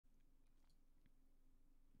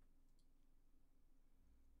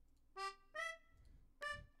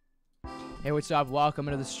Hey, what's up? Welcome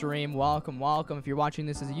into the stream. Welcome, welcome. If you're watching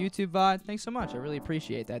this as a YouTube VOD, thanks so much. I really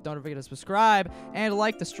appreciate that. Don't forget to subscribe and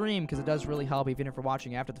like the stream because it does really help, even if you're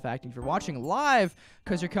watching after the fact. And if you're watching live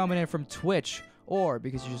because you're coming in from Twitch or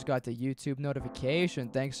because you just got the YouTube notification,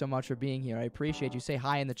 thanks so much for being here. I appreciate you. Say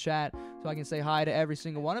hi in the chat so I can say hi to every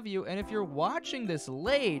single one of you. And if you're watching this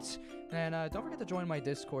late, then don't forget to join my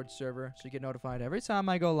Discord server so you get notified every time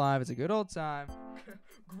I go live. It's a good old time.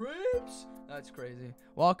 Grapes? That's crazy.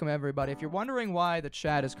 Welcome, everybody. If you're wondering why the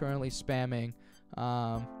chat is currently spamming,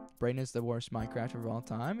 Braden is the worst Minecrafter of all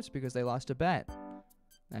time, it's because they lost a bet.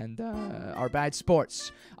 And, are bad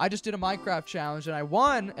sports. I just did a Minecraft challenge, and I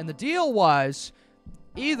won, and the deal was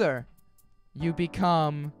either you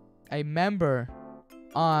become a member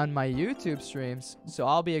on my YouTube streams, so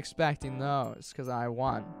I'll be expecting those, because I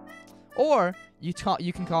won. Or, you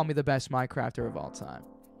can call me the best Minecrafter of all time.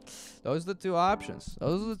 Those are the two options.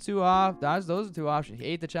 Those are the two options. You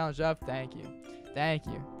ate the challenge up. Thank you. Thank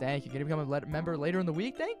you. Thank you. Gonna become a member later in the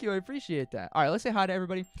week. Thank you. I appreciate that. All right, let's say hi to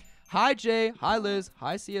everybody. Hi, Jay. Hi, Liz.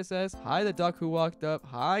 Hi, CSS. Hi, the duck who walked up.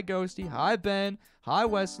 Hi, Ghosty. Hi, Ben. Hi,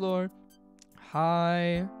 Westlore.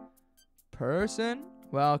 Hi, Person.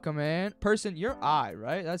 Welcome in. Person, you're I,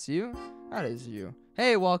 right? That's you? That is you.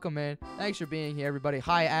 Hey, welcome in. Thanks for being here, everybody.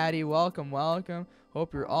 Hi, Addy. Welcome, welcome.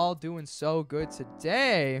 Hope you're all doing so good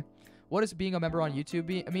today. What does being a member on YouTube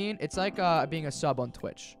mean? It's like being a sub on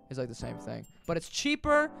Twitch. It's like the same thing. But it's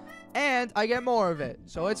cheaper, and I get more of it.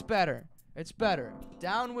 So it's better. It's better.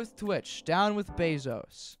 Down with Twitch. Down with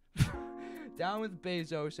Bezos. Down with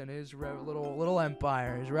Bezos and his little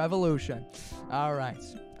empire. His revolution. All right.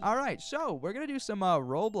 All right. So we're going to do some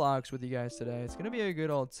Roblox with you guys today. It's going to be a good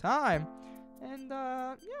old time. And,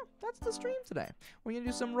 yeah, that's the stream today. We're going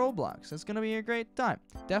to do some Roblox. It's going to be a great time.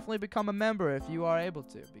 Definitely become a member if you are able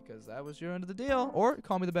to, because that was your end of the deal. Or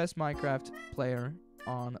call me the best Minecraft player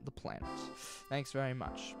on the planet. Thanks very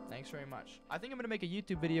much. Thanks very much. I think I'm going to make a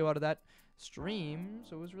YouTube video out of that stream,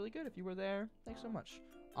 so it was really good if you were there. Thanks so much.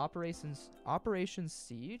 Operation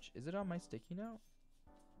Siege. Is it on my sticky note?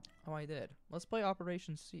 Oh, I did. Let's play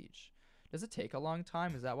Operation Siege. Does it take a long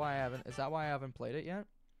time? Is that why I haven't played it yet?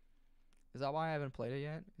 Is that why I haven't played it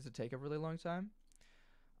yet? Does it take a really long time?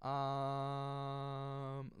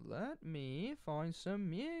 Let me find some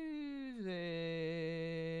music.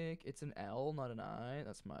 It's an L, not an I.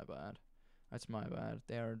 That's my bad. That's my bad.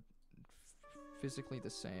 They are physically the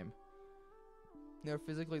same. They're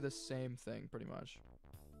physically the same thing, pretty much.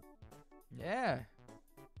 Yeah.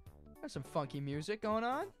 There's some funky music going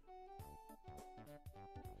on.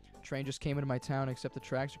 Train just came into my town, except the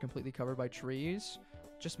tracks are completely covered by trees.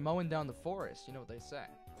 Just mowing down the forest. You know what they say.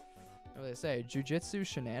 You know what they say. Jujitsu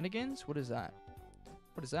shenanigans? What is that?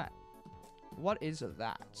 What is that? What is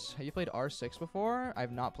that? Have you played R6 before? I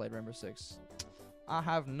have not played Rainbow Six. I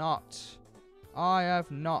have not. I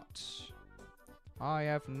have not. I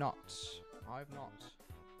have not. I have not.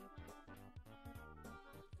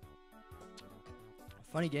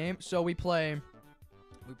 Funny game. So we play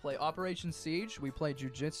Operation Siege. We play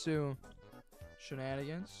Jujitsu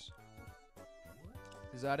shenanigans.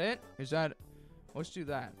 Is that it? Is that... Let's do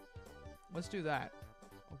that. Let's do that.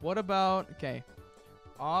 What about... Okay.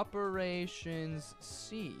 Operations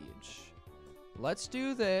Siege. Let's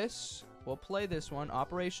do this. We'll play this one.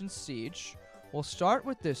 Operation Siege. We'll start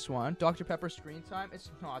with this one. Dr. Pepper screen time.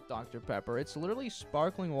 It's not Dr. Pepper. It's literally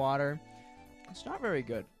sparkling water. It's not very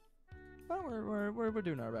good. But we're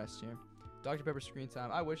doing our best here. Dr. Pepper screen time.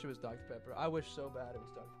 I wish it was Dr. Pepper. I wish so bad it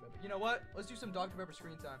was Dr. Pepper. You know what? Let's do some Dr. Pepper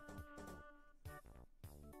screen time.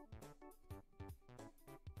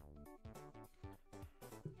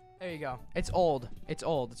 There you go. It's old. It's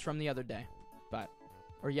old. It's from the other day.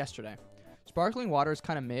 Or yesterday. Sparkling water is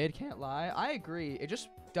kind of mid, can't lie. I agree. It just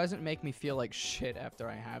doesn't make me feel like shit after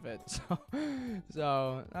I have it.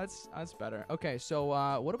 So that's better. Okay, so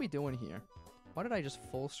what are we doing here? Why did I just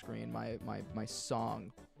full screen my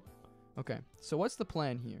song? Okay, so what's the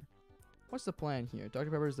plan here? What's the plan here?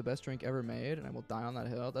 Dr. Pepper is the best drink ever made, and I will die on that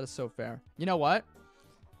hill. That is so fair. You know what?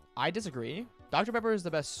 I disagree. Dr. Pepper is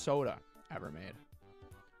the best soda ever made.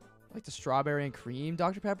 Like the strawberry and cream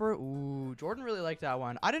Dr. Pepper. Ooh, Jordan really liked that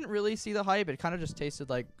one. I didn't really see the hype. It kind of just tasted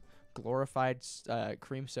like glorified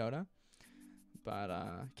cream soda. But,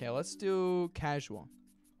 okay, let's do casual.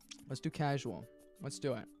 Let's do casual. Let's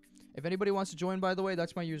do it. If anybody wants to join, by the way,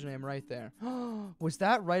 that's my username right there. Was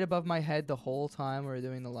that right above my head the whole time we were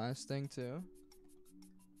doing the last thing, too?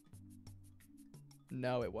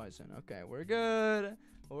 No, it wasn't. Okay, we're good.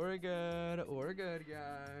 We're good. We're good,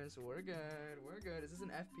 guys. We're good. We're good. Is this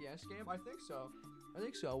an FPS game? I think so. I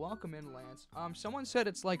think so. Welcome in, Lance. Someone said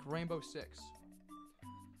it's like Rainbow Six.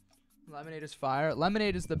 Lemonade is fire.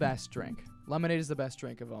 Lemonade is the best drink. Lemonade is the best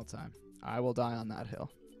drink of all time. I will die on that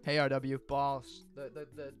hill. Hey, RW. Balls.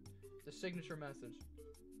 The signature message.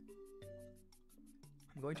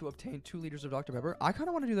 I'm going to obtain 2 liters of Dr. Pepper. I kind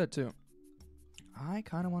of want to do that too.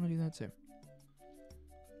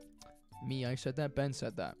 Me, I said that. Ben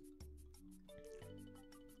said that.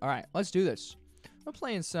 All right, let's do this. I'm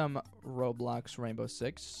playing some Roblox Rainbow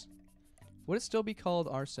Six. Would it still be called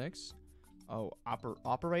R6? Oh,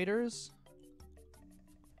 operators?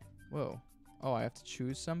 Whoa. Oh, I have to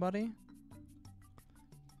choose somebody?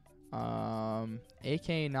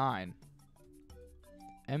 AK-9.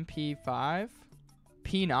 MP5?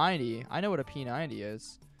 P90? I know what a P90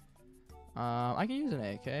 is. I can use an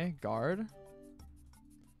AK. Guard.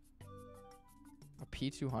 A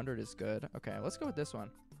P200 is good. Okay, let's go with this one.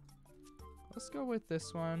 Let's go with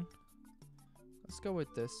this one. Let's go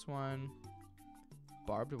with this one.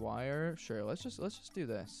 Barbed wire. Sure, let's just do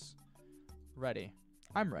this. Ready.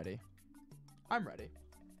 I'm ready. I'm ready.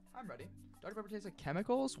 I'm ready. Dr. Pepper tastes like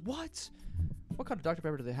chemicals? What? What kind of Dr.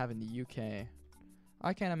 Pepper do they have in the UK?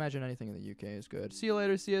 I can't imagine anything in the UK is good. See you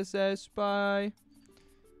later, CSS. Bye.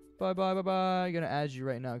 Bye, bye, bye, bye. I'm gonna add you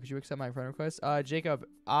right now. Could you accept my friend request? Jacob,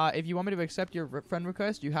 if you want me to accept your friend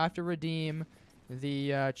request, you have to redeem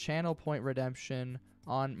the channel point redemption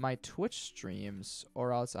on my Twitch streams,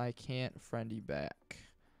 or else I can't friend you back.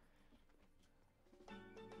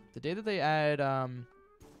 The day that they add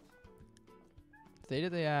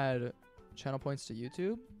channel points to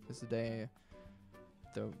YouTube is the day.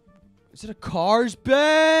 Is it a car's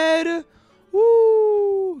bed?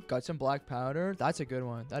 Woo! Got some black powder. That's a good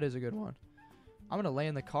one. That is a good one. I'm gonna lay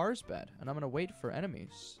in the car's bed and I'm gonna wait for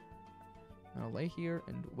enemies. I'm gonna lay here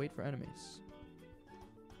and wait for enemies.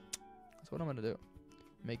 That's what I'm gonna do.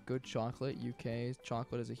 Make good chocolate. UK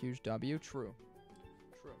chocolate is a huge W. True.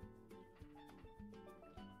 True.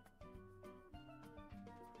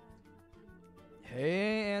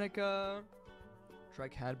 Hey, Annika. Try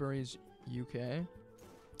Cadbury's UK.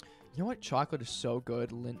 You know what? Chocolate is so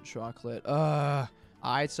good. Lint chocolate. I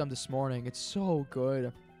had some this morning. It's so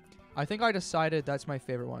good. I think I decided that's my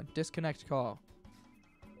favorite one. Disconnect call.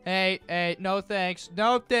 Hey, no thanks.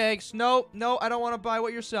 No thanks. No, I don't want to buy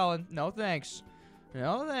what you're selling. No thanks.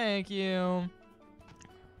 No, thank you.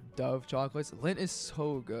 Dove chocolates. Lint is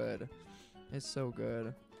so good. It's so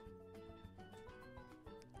good.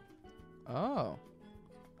 Oh.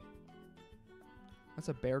 That's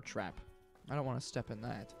a bear trap. I don't want to step in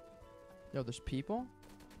that. Yo, there's people?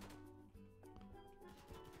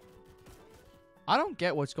 I don't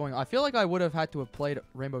get what's going on. I feel like I would have had to have played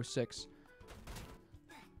Rainbow Six.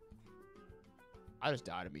 I just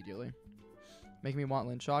died immediately. Making me want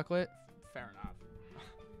lint chocolate? Fair enough.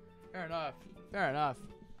 Fair enough. Fair enough.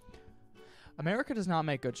 America does not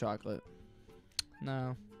make good chocolate.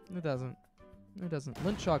 No, it doesn't. It doesn't.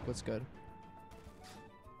 Lint chocolate's good.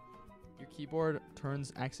 Your keyboard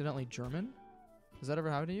turns accidentally German? Does that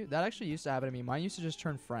ever happen to you? That actually used to happen to me. Mine used to just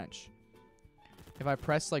turn French. If I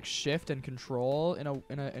press like shift and control in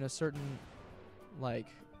a certain like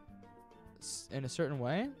in a certain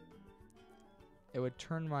way, it would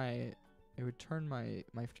turn my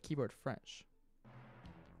keyboard French.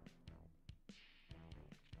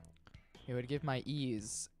 It would give my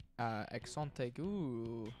E's accent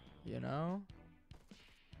aigu, you know?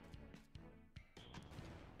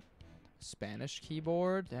 Spanish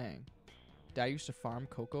keyboard? Dang. Dad used to farm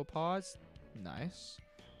cocoa pods. Nice.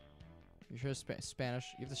 You sure Spanish?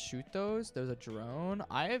 You have to shoot those? There's a drone?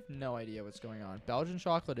 I have no idea what's going on. Belgian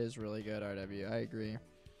chocolate is really good, RW. I agree.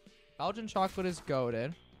 Belgian chocolate is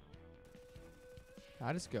goated.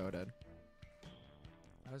 That is goated.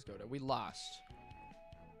 That is goated. We lost.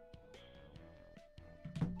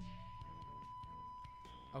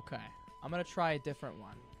 Okay. I'm going to try a different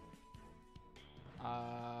one.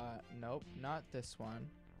 Nope. Not this one.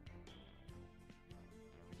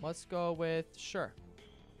 Let's go with... Sure.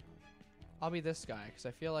 I'll be this guy, because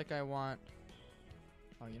I feel like I want...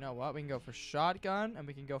 Oh, you know what? We can go for shotgun, and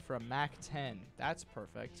we can go for a MAC-10. That's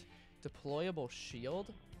perfect. Deployable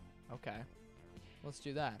shield? Okay. Let's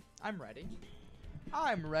do that. I'm ready.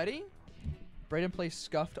 I'm ready. Braden plays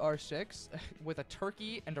Scuffed R6 with a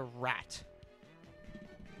turkey and a rat.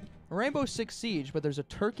 Rainbow Six Siege, but there's a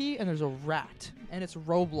turkey and there's a rat. And it's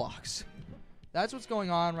Roblox. That's what's going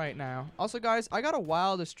on right now. Also, guys, I got a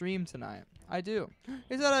wild stream tonight. I do.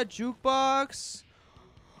 Is that a jukebox?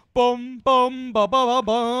 Bum bum ba ba ba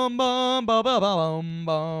bum bum ba ba ba bum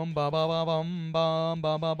bum ba ba ba bum bum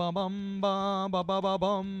ba ba ba bum bum ba ba ba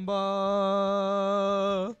bum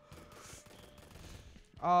ba.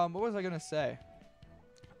 What was I gonna say?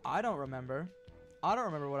 I don't remember. I don't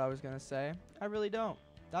remember what I was gonna say. I really don't.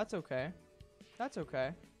 That's okay. That's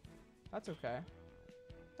okay. That's okay.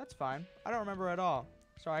 That's fine. I don't remember at all.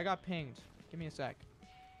 Sorry, I got pinged. Give me a sec.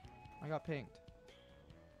 I got pinged.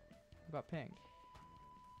 I got pinged.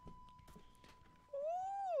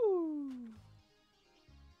 Ooh.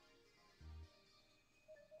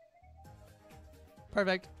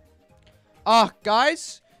 Perfect.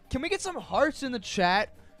 Guys, can we get some hearts in the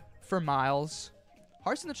chat for Miles?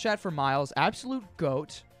 Hearts in the chat for Miles. Absolute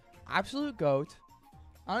goat. Absolute goat.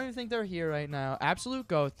 I don't even think they're here right now. Absolute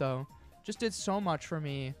goat, though. Just did so much for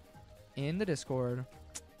me in the Discord.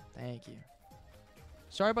 Thank you.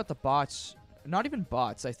 Sorry about the bots. Not even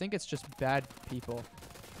bots. I think it's just bad people.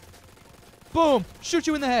 Boom! Shoot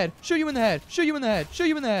you in the head! Shoot you in the head! Shoot you in the head! Shoot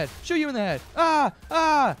you in the head! Shoot you in the head! Ah!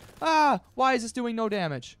 Ah! Ah! Why is this doing no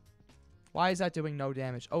damage? Why is that doing no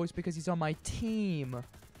damage? Oh, it's because he's on my team.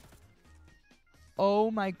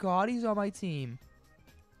 Oh my god, he's on my team.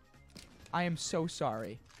 I am so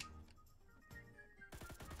sorry.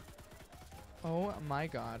 Oh my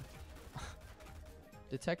god.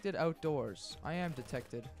 Detected outdoors. I am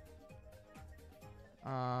detected.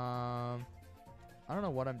 I don't know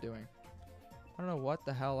what I'm doing. I don't know what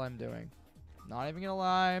the hell I'm doing. Not even gonna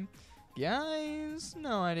lie. Guys,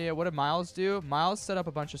 no idea. What did Miles do? Miles set up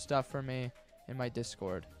a bunch of stuff for me in my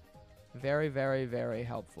Discord. Very, very, very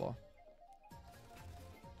helpful.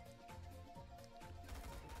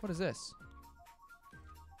 What is this?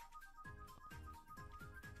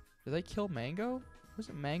 Did they kill Mango? Was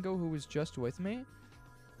it Mango who was just with me?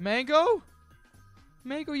 Mango?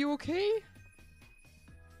 Mango, you okay?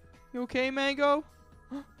 You okay, Mango?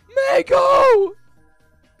 Mango!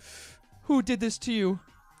 Who did this to you?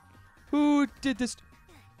 Who did this?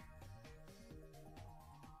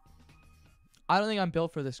 I don't think I'm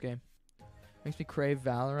built for this game. Makes me crave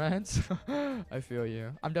Valorant. I feel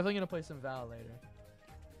you. I'm definitely gonna play some Val later.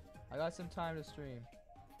 I got some time to stream.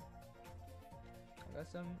 I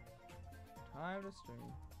got some time to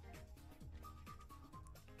stream.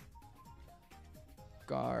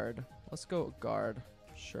 Guard. Let's go guard.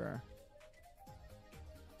 Sure.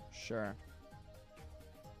 Sure.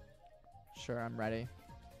 Sure, I'm ready.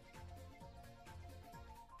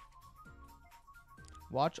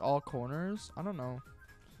 Watch all corners? I don't know.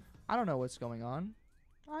 I don't know what's going on.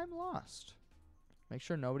 I'm lost. Make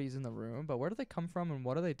sure nobody's in the room. But where do they come from and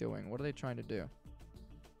what are they doing? What are they trying to do?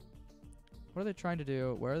 What are they trying to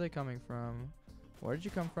do? Where are they coming from? Where did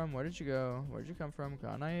you come from? Where did you go? Where did you come from?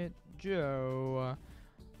 Good night, Joe.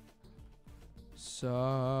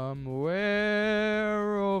 Somewhere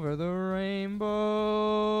over the rainbow.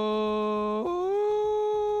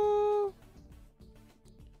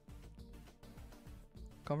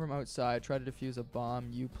 Come from outside. Try to defuse a bomb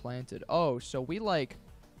you planted. Oh, so we like...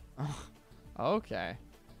 okay.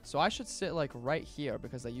 So I should sit like right here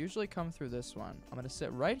because they usually come through this one. I'm going to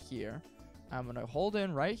sit right here. I'm going to hold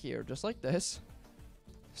in right here just like this.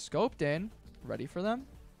 Scoped in. Ready for them.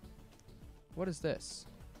 What is this?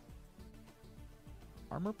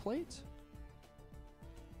 Armor plate?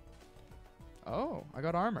 Oh, I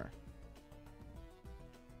got armor.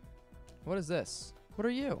 What is this? What are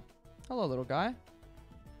you? Hello, little guy.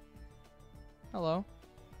 Hello.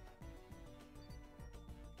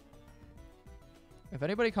 If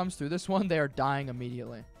anybody comes through this one, they are dying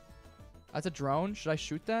immediately. That's a drone. Should I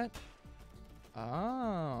shoot that?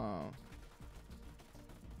 Oh.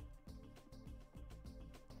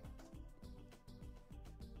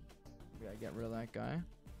 We gotta get rid of that guy.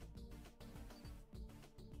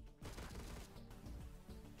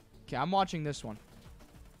 Okay, I'm watching this one.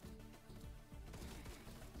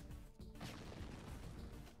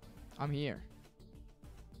 I'm here.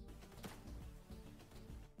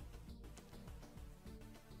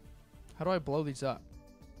 How do I blow these up?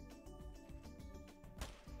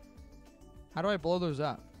 How do I blow those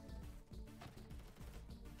up?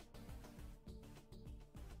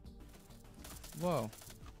 Whoa.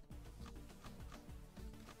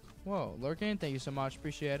 Whoa, lurking, thank you so much.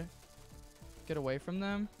 Appreciate it. Get away from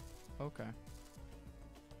them. Okay.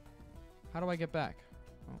 How do I get back?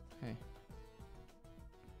 Oh, hey.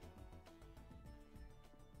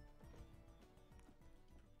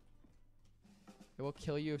 It will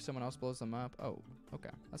kill you if someone else blows them up. Oh,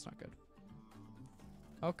 okay. That's not good.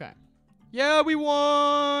 Okay. Yeah, we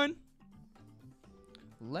won!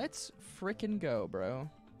 Let's frickin' go, bro.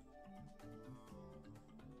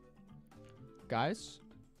 Guys,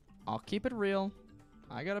 I'll keep it real.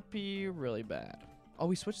 I gotta pee really bad. Oh,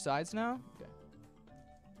 we switched sides now? Okay.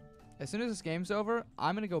 As soon as this game's over,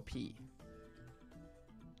 I'm gonna go pee.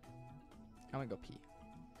 I'm gonna go pee.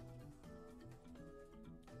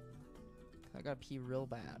 I gotta pee real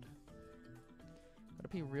bad. Gotta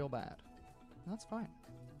pee real bad. That's fine.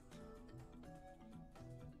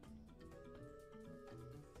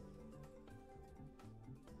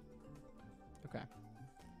 Okay.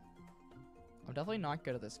 I'm definitely not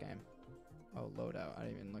good at this game. Oh, loadout. I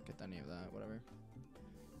didn't even look at any of that. Whatever.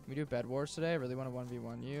 Can we do Bed Wars today? I really want to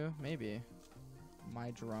 1v1 you. Maybe.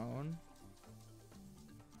 My drone.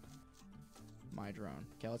 My drone.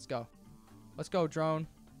 Okay, let's go. Let's go, drone.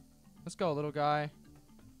 Let's go, little guy.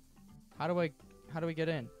 How do we get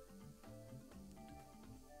in?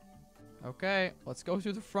 Okay, let's go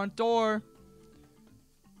through the front door.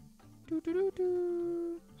 Doo -doo -doo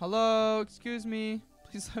 -doo. Hello, excuse me.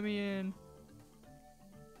 Please let me in.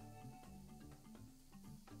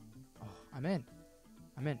 Oh, I'm in.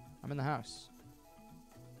 I'm in. I'm in the house.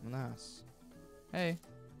 I'm in the house. Hey.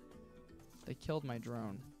 They killed my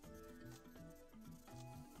drone.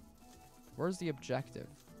 Where's the objective?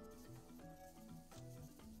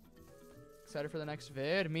 Excited for the next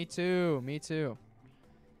vid? Me too. Me too.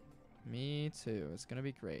 Me too. It's gonna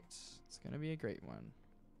be great. It's gonna be a great one.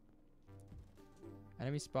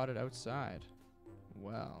 Enemy spotted outside.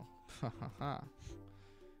 Well.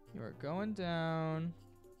 You are going down.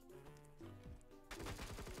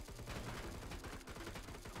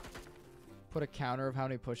 Put a counter of how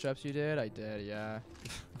many push-ups you did? I did, yeah.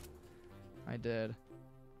 I did.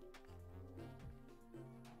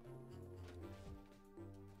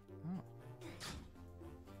 Oh.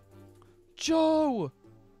 Joe!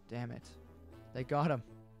 Damn it. They got him.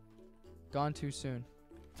 Gone too soon.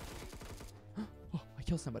 Oh, I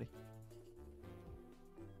killed somebody.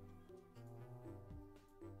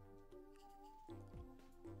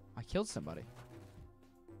 I killed somebody.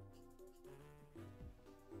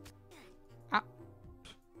 Ah.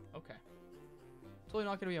 Okay. Totally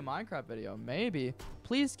not gonna be a Minecraft video. Maybe.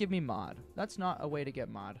 Please give me mod. That's not a way to get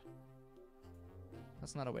mod.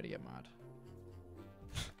 That's not a way to get mod.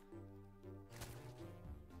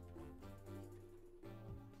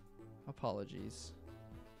 Apologies.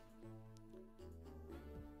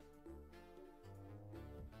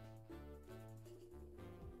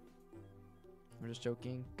 I'm just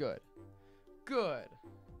joking. Good. Good.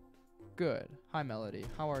 Good. Hi, Melody.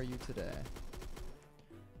 How are you today?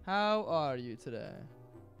 How are you today?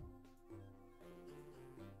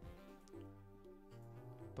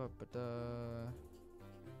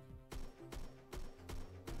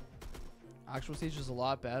 Actual Siege is a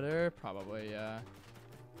lot better? Probably, yeah.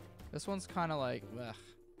 This one's kind of like, ugh.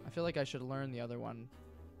 I feel like I should learn the other one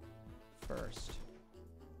first.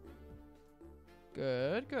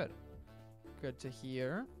 Good, good. Good to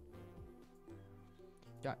hear.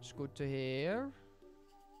 That's good to hear.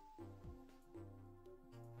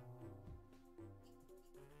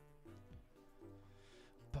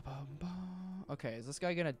 Okay, is this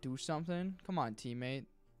guy gonna do something? Come on, teammate.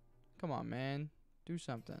 Come on, man. Do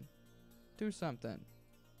something. Do something.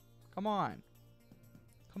 Come on.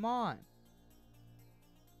 Come on.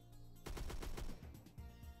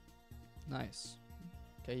 Nice.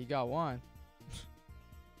 Okay, you got one.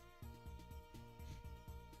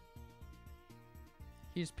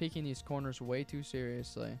 He's peeking these corners way too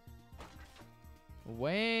seriously.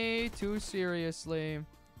 Way too seriously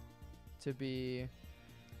to be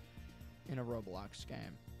in a Roblox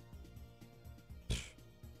game.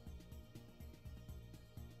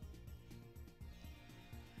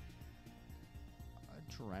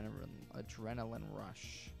 Adrenaline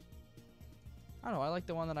rush. I don't know. I like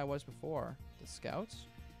the one that I was before. The scouts.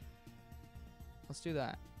 Let's do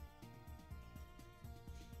that.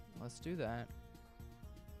 Let's do that.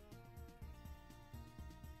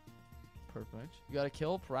 Perfect. You got a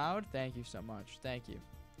kill? Proud? Thank you so much. Thank you.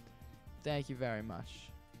 Thank you very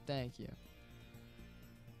much. Thank you.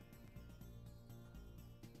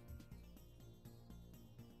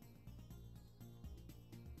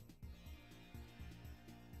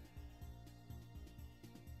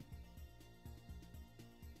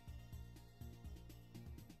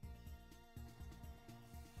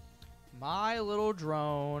 My little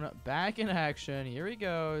drone back in action. Here he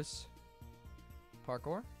goes.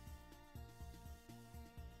 Parkour.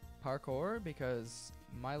 Parkour, because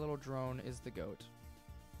my little drone is the GOAT.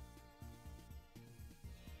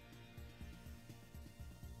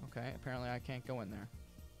 Okay, apparently I can't go in there.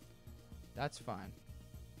 That's fine.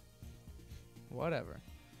 Whatever.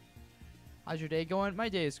 How's your day going? My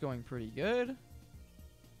day is going pretty good.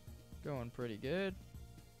 Going pretty good.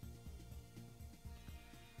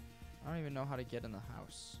 I don't even know how to get in the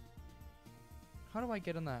house. How do I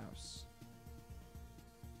get in the house?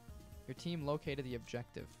 Your team located the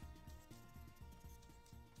objective.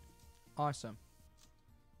 Awesome.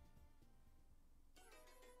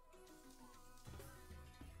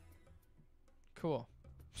 Cool.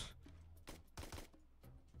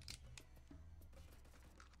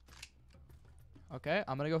 Okay,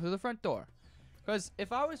 I'm gonna go through the front door. Because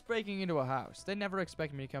if I was breaking into a house, they never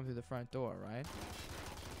expect me to come through the front door, right?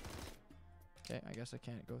 Okay, I guess I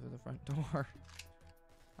can't go through the front door.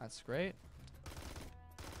 That's great.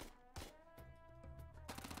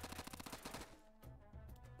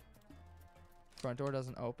 Front door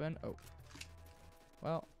doesn't open. Oh.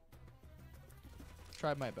 Well.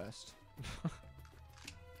 Tried my best.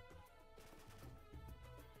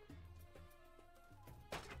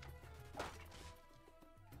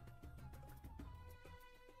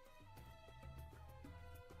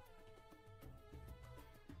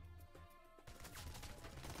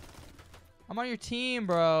 I'm on your team,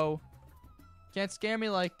 bro. Can't scare me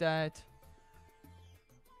like that.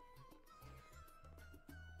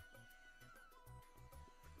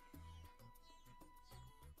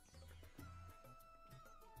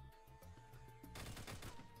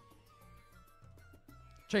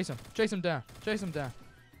 Chase him. Chase him down. Chase him down.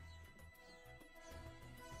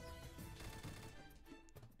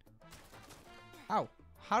 Ow.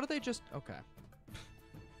 How did they just... Okay.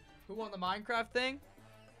 Who won the Minecraft thing?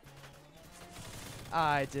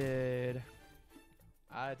 I did.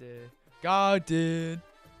 I did. God did.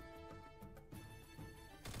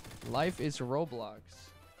 Life is Roblox.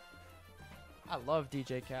 I love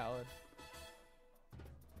DJ Khaled.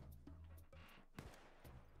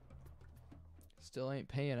 Still ain't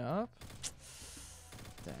paying up?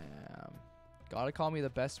 Damn. Gotta call me the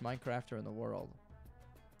best Minecrafter in the world.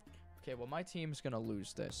 Okay, well, my team's gonna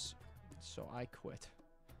lose this. So I quit.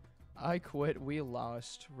 I quit. We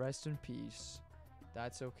lost. Rest in peace.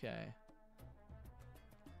 That's okay.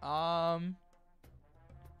 I'm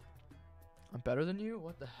better than you?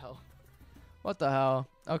 What the hell? What the hell?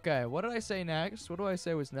 Okay, what did I say next? What do I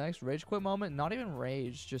say was next? Rage quit moment? Not even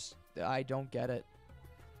rage. Just, I don't get it.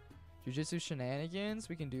 Jujitsu shenanigans?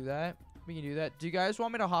 We can do that. We can do that. Do you guys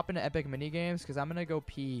want me to hop into epic minigames? Because I'm going to go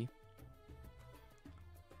pee.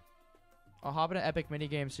 I'll hop into epic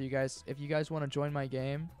minigames so you guys, if you guys want to join my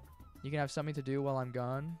game, you can have something to do while I'm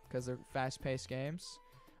gone. Because they're fast-paced games.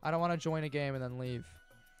 I don't want to join a game and then leave.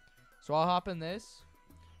 So I'll hop in this.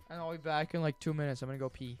 And I'll be back in like 2 minutes. I'm going to go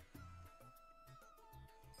pee.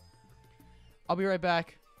 I'll be right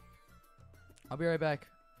back. I'll be right back.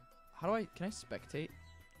 How do I... Can I spectate?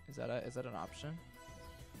 Is that an option?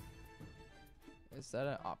 Is that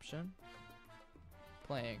an option?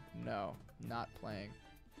 Playing. No. Not playing.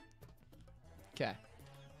 Okay.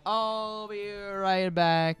 I'll be right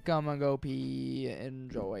back. I'm gonna go pee.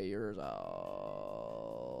 Enjoy yourselves.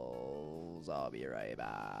 I'll be right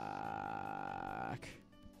back.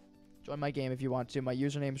 Join my game if you want to. My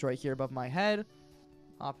username's right here above my head.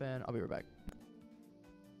 Hop in. I'll be right back.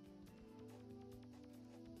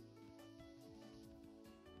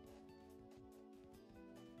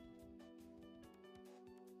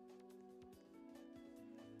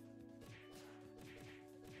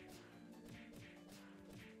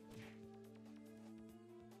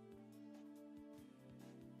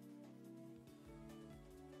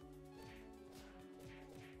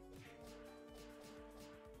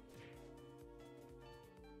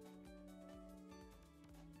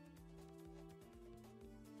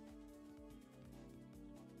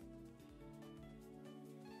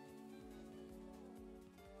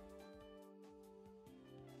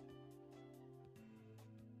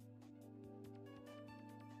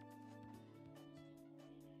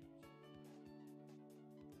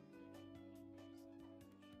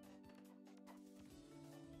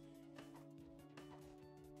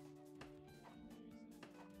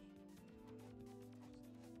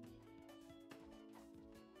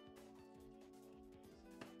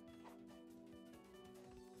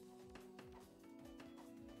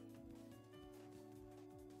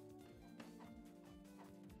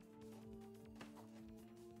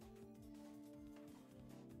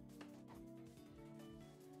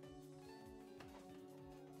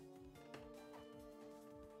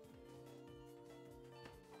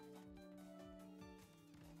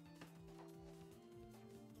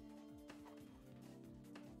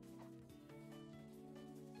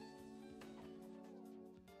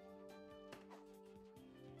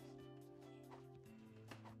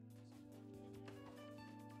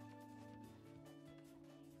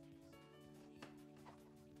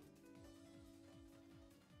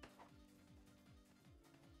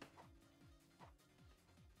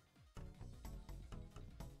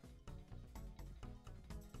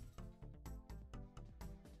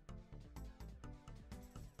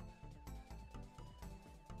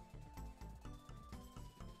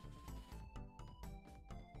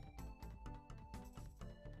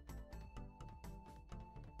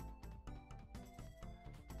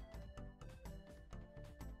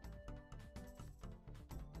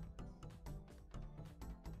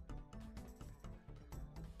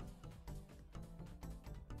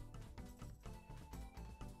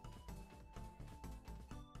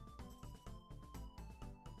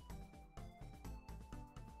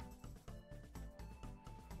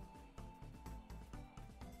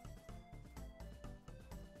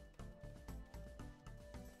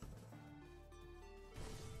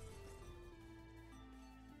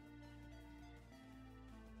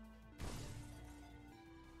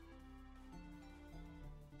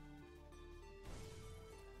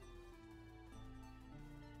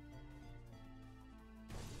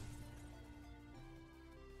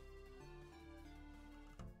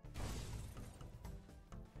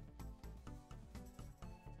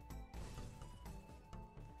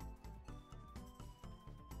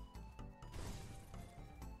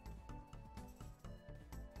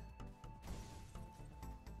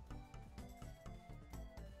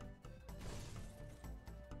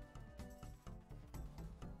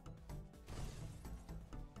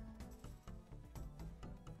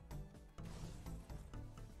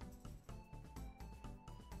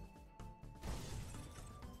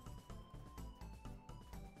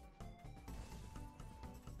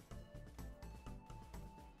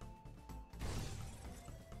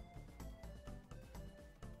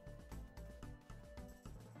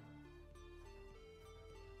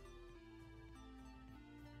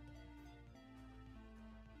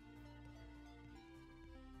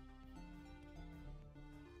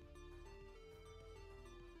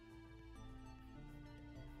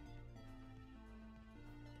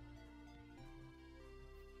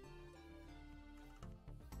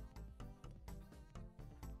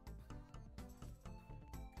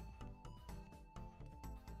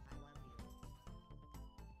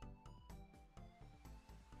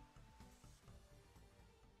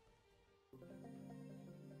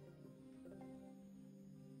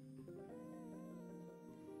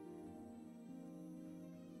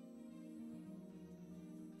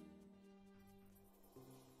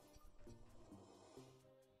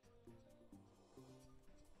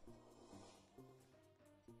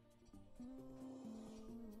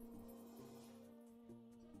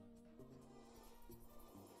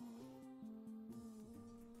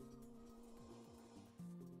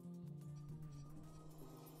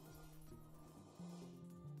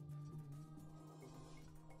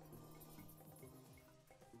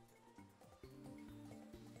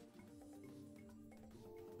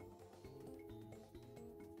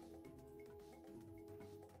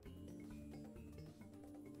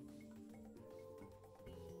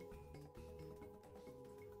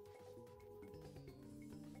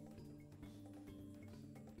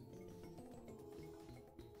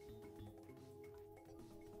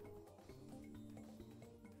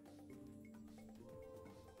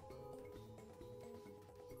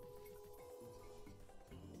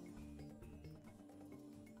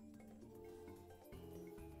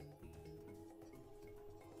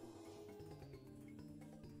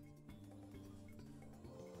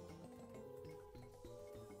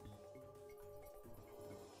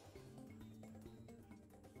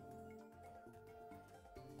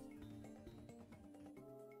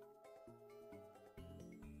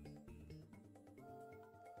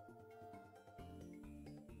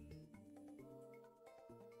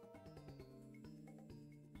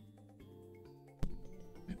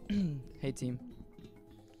 Hey, team.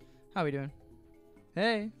 How we doing?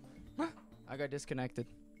 Hey. I got disconnected.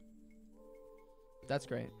 That's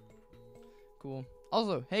great. Cool.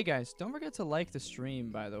 Also, hey guys, don't forget to like the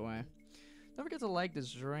stream, by the way. Don't forget to like the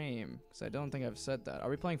stream, because I don't think I've said that. Are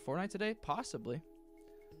we playing Fortnite today? Possibly.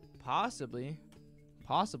 Possibly.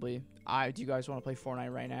 Possibly. Do you guys want to play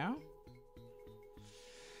Fortnite right now?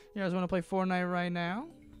 You guys want to play Fortnite right now?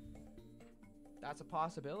 That's a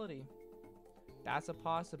possibility. That's a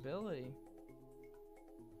possibility.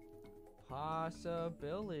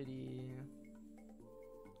 Possibility.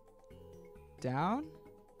 Down?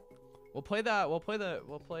 We'll play that. We'll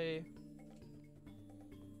play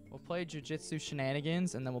jujitsu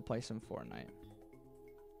shenanigans, and then we'll play some Fortnite.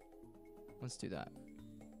 Let's do that.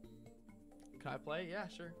 Can I play? Yeah,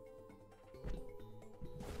 sure.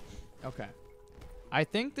 Okay. I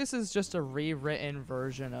think this is just a rewritten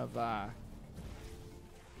version of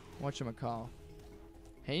whatchamacall.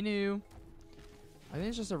 Hey, new. I think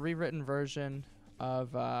it's just a rewritten version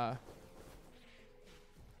of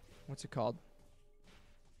what's it called?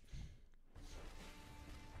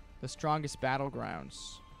 The Strongest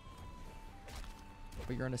Battlegrounds.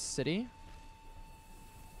 But you're in a city.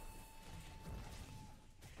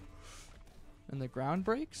 And the ground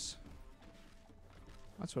breaks?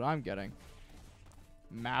 That's what I'm getting.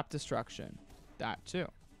 Map destruction. That too.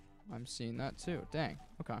 I'm seeing that too. Dang.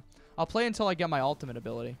 Okay. I'll play until I get my ultimate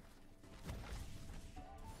ability.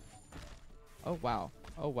 Oh, wow.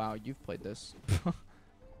 Oh, wow. You've played this.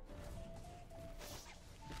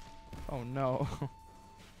 Oh, no.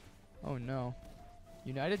 Oh, no.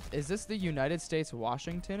 Is this the United States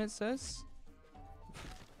Washington, it says?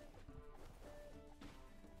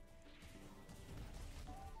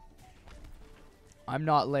 I'm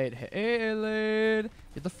not late. Hey, late.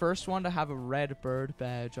 You're the first one to have a red bird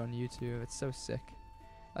badge on YouTube. It's so sick.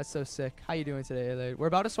 That's so sick. How you doing today, late? We're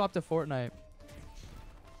about to swap to Fortnite.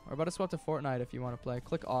 We're about to swap to Fortnite if you want to play.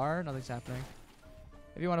 Click R. Nothing's happening.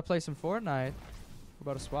 If you want to play some Fortnite, we're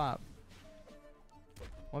about to swap.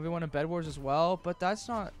 1v1 in Bed Wars as well, but that's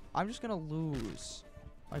not... I'm just going to lose.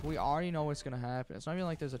 Like, we already know what's going to happen. It's not even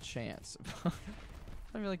like there's a chance. It's not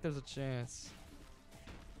even like there's a chance.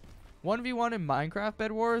 1v1 in Minecraft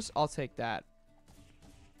Bed Wars? I'll take that.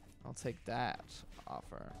 I'll take that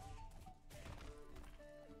offer.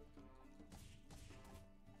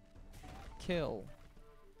 Kill.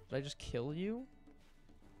 Did I just kill you?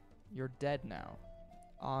 You're dead now.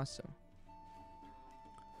 Awesome.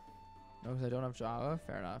 No, because I don't have Java.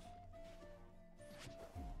 Fair enough.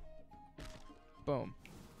 Boom.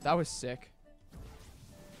 That was sick.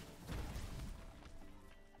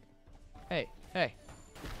 Hey. Hey.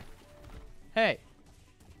 Hey.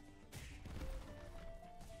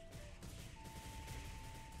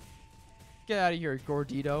 Get out of here,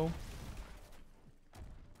 Gordito.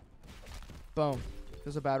 Boom.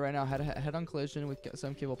 Feels so bad right now. Had a head-on collision with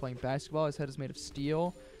some kid while playing basketball. His head is made of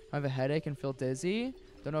steel. I have a headache and feel dizzy.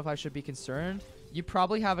 Don't know if I should be concerned. You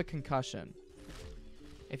probably have a concussion.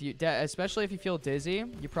 If you, especially if you feel dizzy,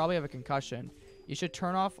 you probably have a concussion. You should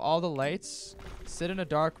turn off all the lights, sit in a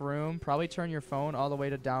dark room, probably turn your phone all the way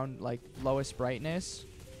to down, like, lowest brightness.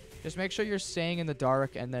 Just make sure you're staying in the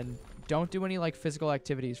dark, and then don't do any, like, physical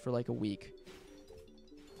activities for, like, a week.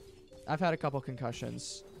 I've had a couple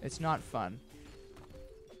concussions. It's not fun.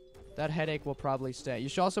 That headache will probably stay. You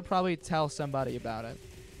should also probably tell somebody about it.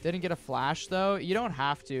 Didn't get a flash, though. You don't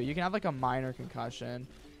have to. You can have, like, a minor concussion.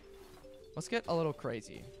 Let's get a little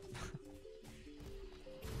crazy.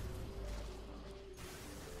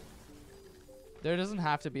 There doesn't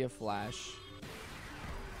have to be a flash.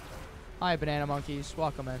 Hi, banana monkeys.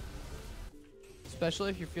 Welcome in. Especially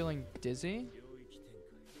if you're feeling dizzy.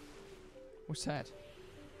 What's that?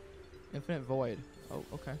 Infinite void. Oh,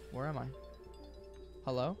 okay. Where am I?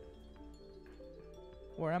 Hello?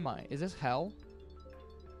 Where am I? Is this hell?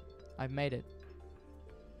 I've made it.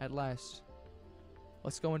 At last.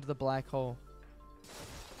 Let's go into the black hole.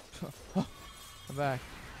 I'm back.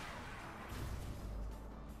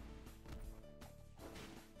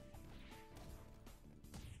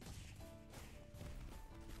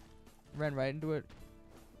 Ran right into it.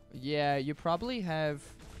 Yeah, you probably have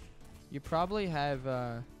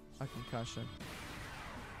a concussion.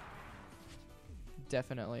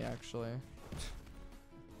 Definitely, actually.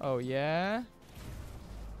 Oh, yeah?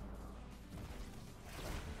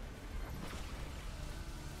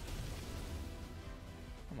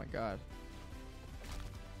 Oh my god.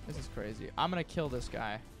 This is crazy. I'm gonna kill this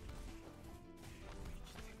guy.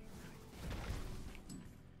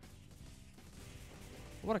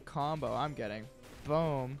 What a combo I'm getting.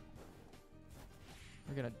 Boom.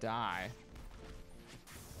 We're gonna die.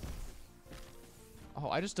 Oh,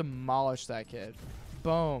 I just demolished that kid.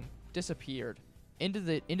 Boom. Disappeared. Into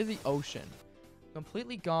the ocean.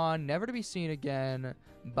 Completely gone. Never to be seen again.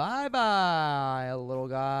 Bye-bye, little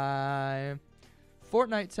guy.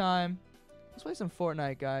 Fortnite time. Let's play some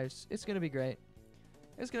Fortnite, guys. It's going to be great.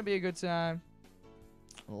 It's going to be a good time.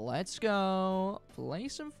 Let's go. Play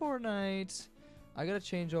some Fortnite. I got to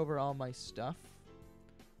change over all my stuff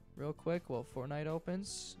real quick while Fortnite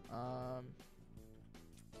opens.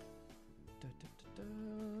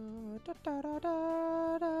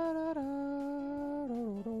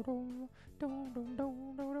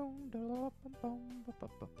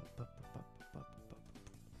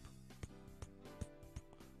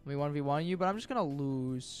 Let me 1v1 you, but I'm just gonna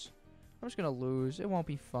lose. I'm just gonna lose. It won't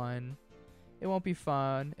be fun. It won't be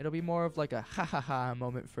fun. It'll be more of like a ha ha ha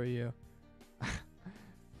moment for you.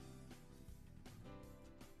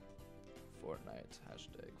 Fortnite.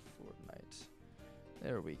 Hashtag Fortnite.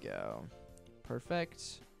 There we go.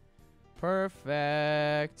 Perfect.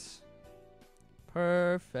 Perfect.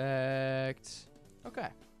 Perfect. Okay.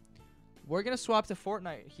 We're going to swap to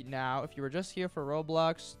Fortnite now. If you were just here for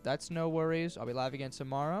Roblox, that's no worries. I'll be live again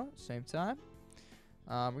tomorrow, same time.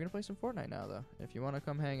 We're going to play some Fortnite now, though. If you want to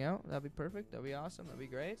come hang out, that'd be perfect. That'd be awesome. That'd be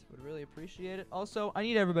great. Would really appreciate it. Also, I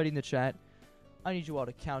need everybody in the chat. I need you all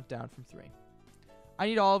to count down from 3. I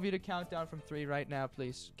need all of you to count down from 3 right now,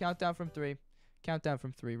 please. Count down from 3. Count down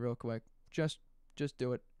from 3 real quick. Just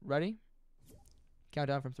do it. Ready? Count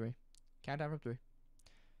down from 3. Count down from 3.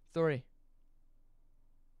 3.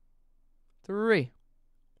 3.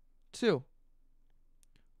 2.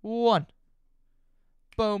 1.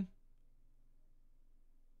 Boom.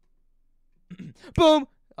 Boom.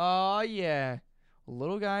 Oh, yeah.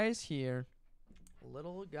 Little guy is here.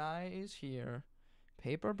 Little guy is here.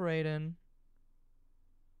 Paper Braden.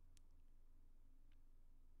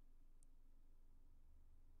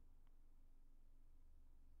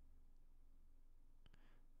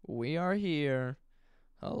 We are here.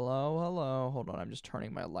 Hello, hello. Hold on, I'm just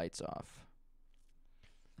turning my lights off.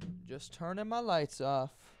 Just turning my lights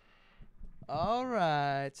off.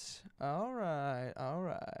 Alright. Alright.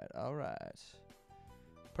 Alright. Alright.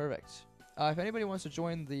 Perfect. If anybody wants to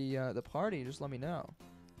join the party, just let me know.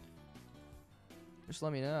 Just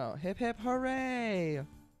let me know. Hip hip hooray!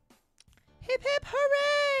 Hip hip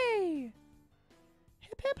hooray!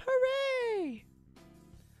 Hip hip hooray!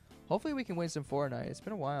 Hopefully we can win some Fortnite. It's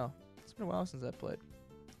been a while. It's been a while since I played.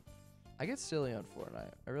 I get silly on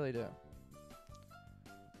Fortnite. I really do.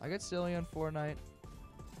 I get silly on Fortnite.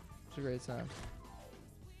 It's a great time.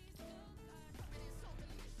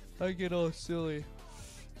 I get all silly.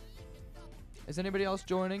 Is anybody else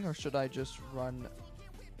joining, or should I just run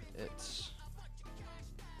it?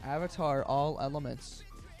 Avatar all elements.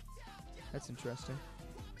 That's interesting.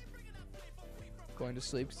 Going to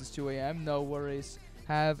sleep because it's 2 a.m. No worries.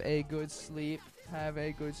 Have a good sleep. Have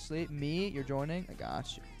a good sleep. Me, you're joining? I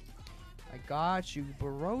got you. I got you,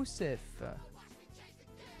 Barosif.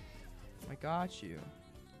 I got you.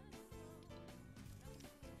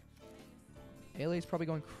 Ailey's probably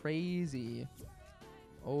going crazy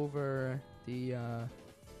over the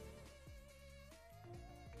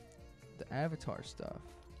Avatar stuff.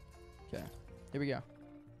 Okay, here we go.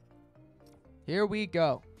 Here we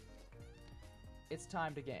go. It's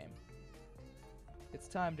time to game. It's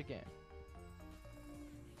time to game.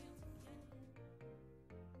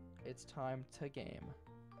 It's time to game.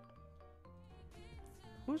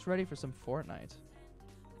 Who's ready for some Fortnite?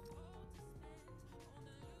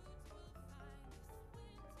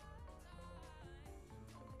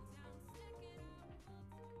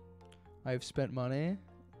 I've spent money.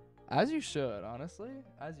 As you should, honestly.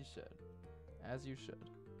 As you should. As you should.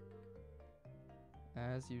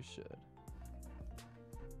 As you should.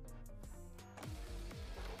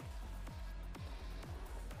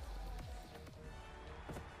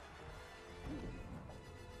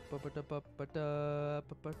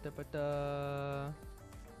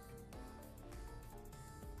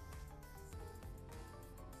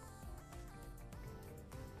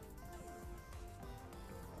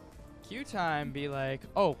 Q time be like,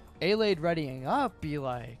 oh, A-Lade readying up be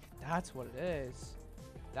like, that's what it is.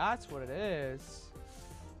 That's what it is.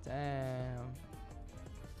 Damn.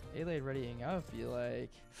 A-Lade readying up be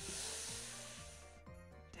like,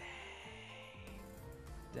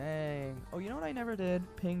 dang. Oh, you know what I never did?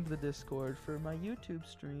 Pinged the Discord for my YouTube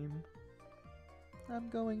stream. I'm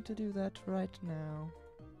going to do that right now.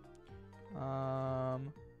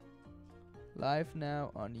 Live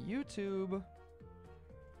now on YouTube.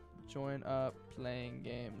 Join up playing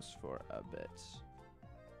games for a bit.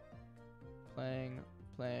 Playing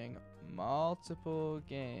multiple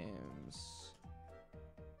games.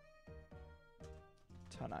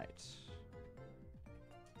 tonight.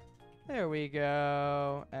 There we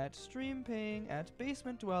go. At stream ping, at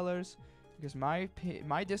basement dwellers. Because my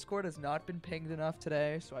Discord has not been pinged enough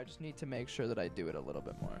today, so I just need to make sure that I do it a little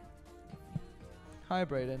bit more. Hi,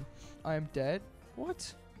 Braden. I am dead.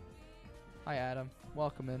 What? Hi, Adam.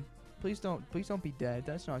 Welcome in. Please don't be dead.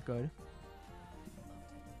 That's not good.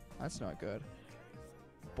 That's not good.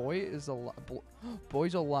 Boy's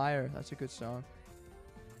a liar. That's a good song.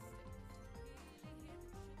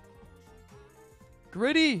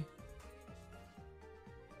 Gritty.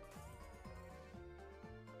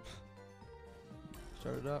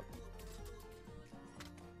 Start it up.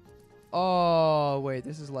 Oh, wait.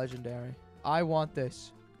 This is legendary. I want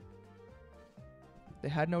this. They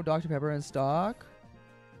had no Dr. Pepper in stock?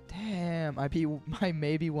 Damn. I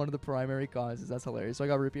may be one of the primary causes. That's hilarious. So I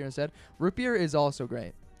got root beer instead. Root beer is also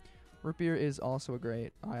great. Root beer is also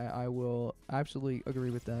great. I will absolutely agree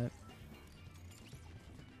with that.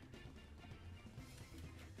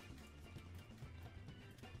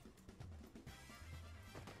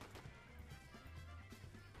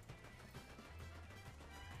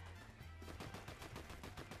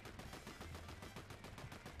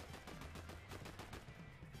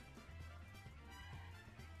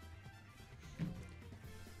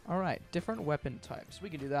 All right, different weapon types. We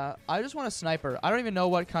can do that. I just want a sniper. I don't even know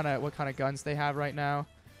what kind of guns they have right now.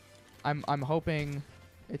 I'm hoping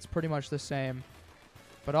it's pretty much the same.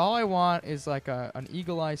 But all I want is like an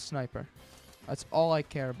eagle-eye sniper. That's all I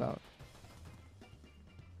care about.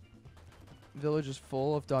 Village is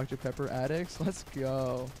full of Dr. Pepper addicts. Let's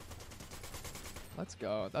go. Let's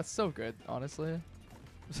go. That's so good, honestly.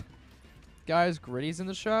 Guys, Gritty's in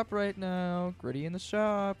the shop right now. Gritty in the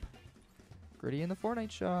shop. Gritty in the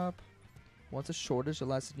Fortnite shop. Once a shortage that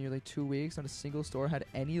lasted nearly 2 weeks, not a single store had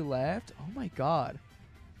any left. Oh my god.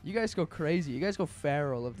 You guys go crazy. You guys go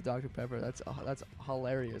feral of the Dr. Pepper. That's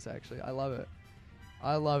hilarious, actually. I love it.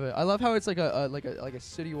 I love it. I love how it's like a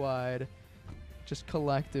citywide, just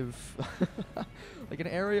collective, like an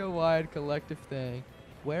area-wide collective thing.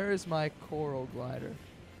 Where is my coral glider?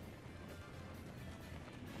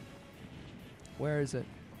 Where is it?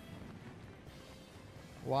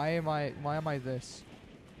 Why am I this?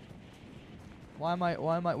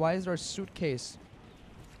 Why is there a suitcase?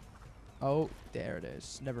 Oh, there it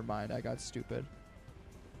is. Never mind, I got stupid.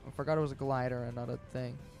 I forgot it was a glider and not a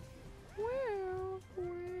thing.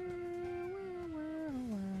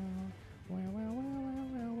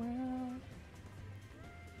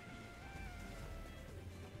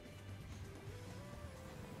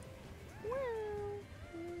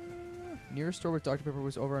 Nearest store with Dr. Pepper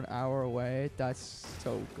was over an hour away. That's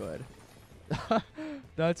so good.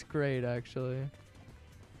 That's great, actually.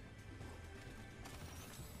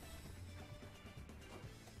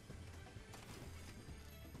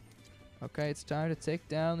 Okay, it's time to take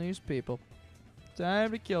down these people.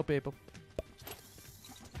 Time to kill people.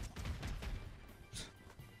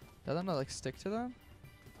 Does that not like stick to them?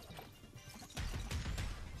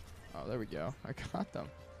 Oh, there we go. I got them.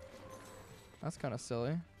 That's kind of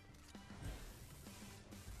silly.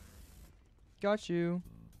 Got you.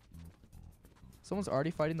 Someone's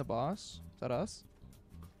already fighting the boss. Is that us?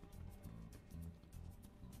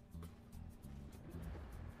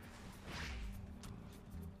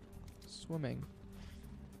 Swimming.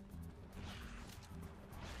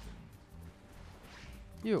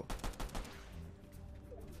 You.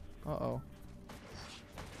 Uh-oh.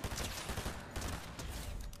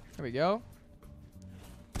 There we go.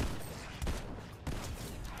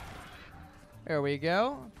 There we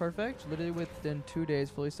go. Perfect. Literally within 2 days,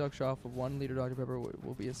 fully stocked shop of 1 liter Dr. Pepper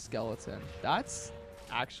will be a skeleton. That's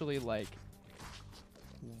actually like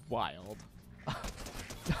wild.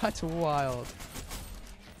 That's wild.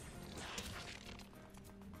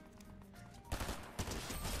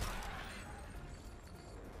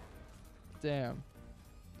 Damn.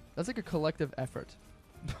 That's like a collective effort.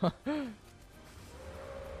 I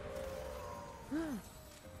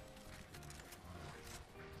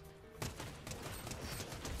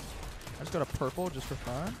just got a purple just for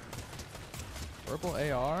fun. Purple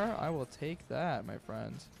AR? I will take that, my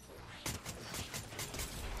friend.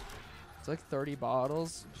 It's like 30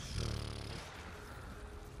 bottles.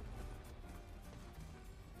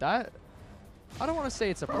 That... I don't want to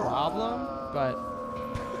say it's a problem, but...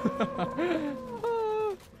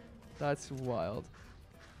 that's wild.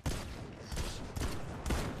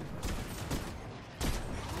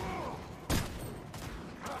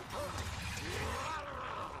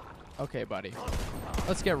 Okay, buddy.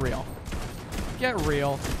 Let's get real. Get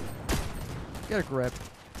real. Get a grip.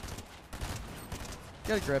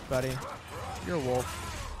 Get a grip, buddy. You're a wolf.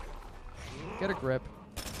 Get a grip.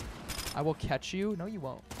 I will catch you. No, you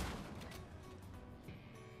won't.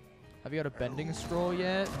 Have you got a bending scroll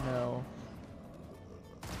yet? No.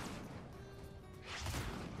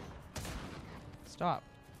 Stop.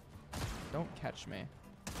 Don't catch me.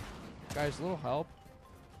 Guys, a little help.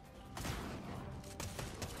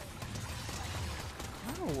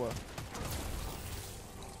 No.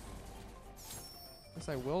 Guess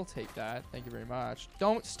I will take that. Thank you very much.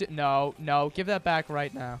 Don't no, no. Give that back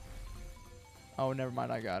right now. Oh, never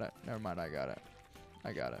mind. I got it. Never mind. I got it.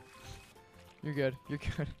 I got it. You're good. You're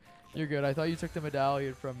good. You're good. I thought you took the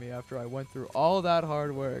medallion from me after I went through all that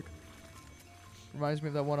hard work. Reminds me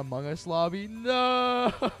of that one Among Us lobby.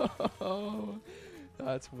 No!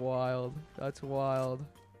 That's wild. That's wild.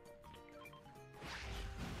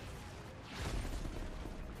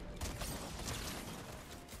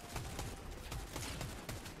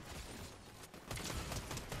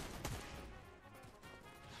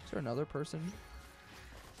 Is there another person?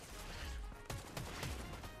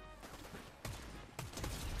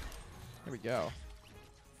 Here we go.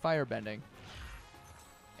 Fire bending.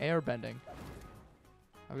 Air bending.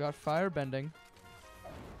 I've got fire bending.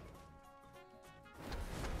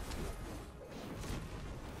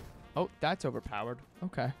 Oh, that's overpowered.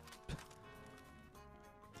 Okay.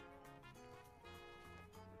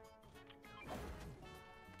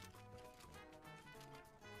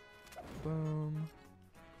 Boom.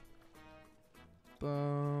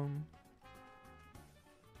 Boom.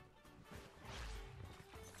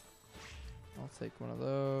 I'll take one of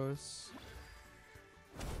those.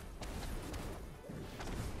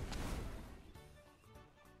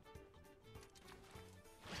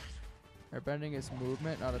 Airbending is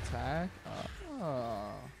movement, not attack.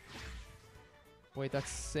 Oh. Wait, that's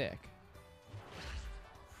sick.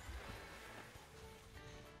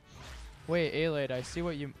 Wait, Alade, I see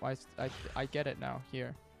what you... I get it now.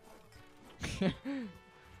 Here.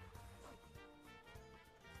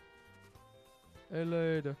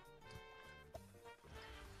 Alade.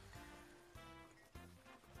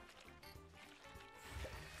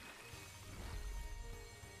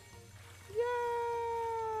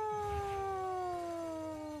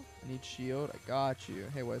 Need shield. I got you.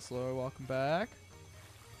 Hey, Whistler, welcome back.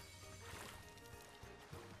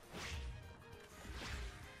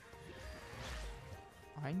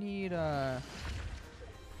 I need what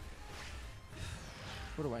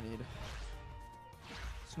do I need?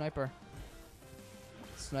 Sniper.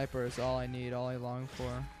 Sniper is all I need, all I long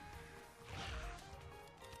for.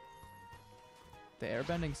 The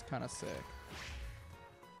airbending's kind of sick.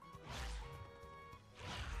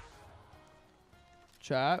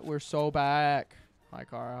 Chat, we're so back. Hi,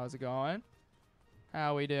 Cara. How's it going?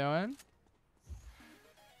 How we doing?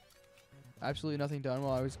 Absolutely nothing done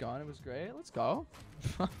while I was gone. It was great. Let's go.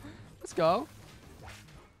 Let's go.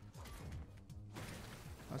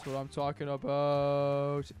 That's what I'm talking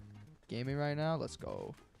about. Gaming right now? Let's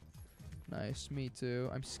go. Nice. Me too.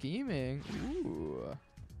 I'm scheming. Ooh.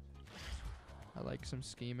 I like some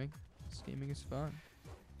scheming. Scheming is fun.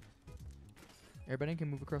 Airbending can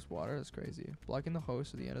move across water. That's crazy. Blocking the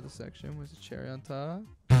host at the end of the section was a cherry on top.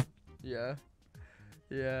 Yeah.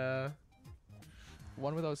 Yeah.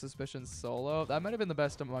 One without suspicion solo. That might have been the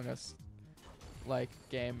best Among Us like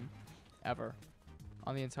game ever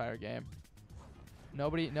on the entire game.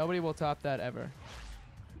 Nobody will top that ever.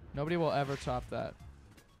 Nobody will ever top that.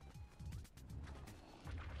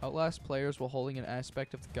 Outlast players while holding an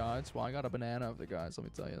aspect of the gods. Well, I got a banana of the gods. Let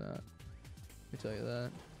me tell you that. Let me tell you that.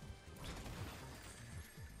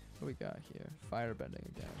 What we got here? Fire bending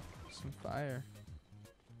again. Some fire.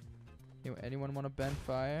 Anyone want to bend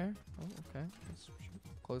fire? Oh, okay. Let's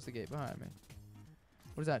close the gate behind me.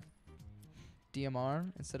 What is that?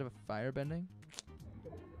 DMR instead of a fire bending?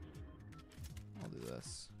 I'll do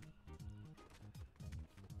this.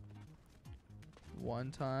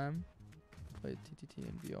 One time. Played TTT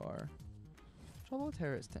in VR. Trouble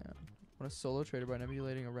Terrorist Town. When a solo trader by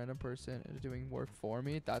emulating a random person and doing work for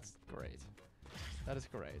me. That's great. That is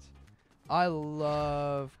great. I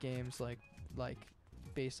love games like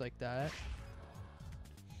based like that.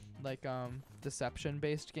 Like deception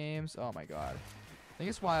based games. Oh my god. I think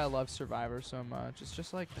it's why I love Survivor so much. It's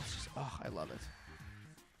just oh, I love it.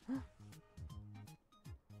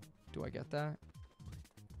 Do I get that?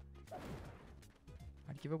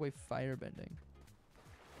 I'd give away firebending.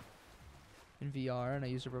 In VR and I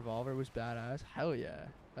used a revolver. It was badass. Hell yeah.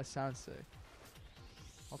 That sounds sick.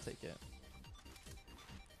 I'll take it.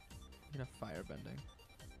 I'm gonna firebending.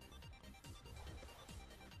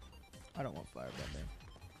 I don't want firebending.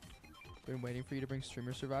 Been waiting for you to bring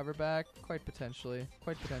Streamer Survivor back. Quite potentially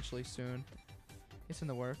soon. It's in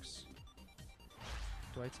the works.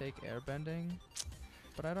 Do I take airbending?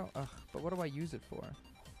 But I don't... Ugh, but what do I use it for?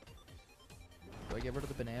 Do I get rid of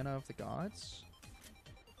the banana of the gods?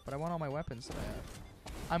 But I want all my weapons that I have.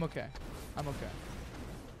 I'm okay. I'm okay.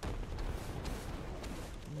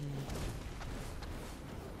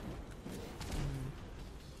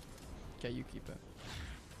 Okay, you keep it.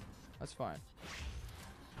 That's fine.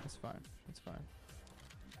 That's fine. That's fine.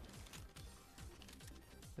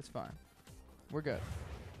 It's fine. We're good.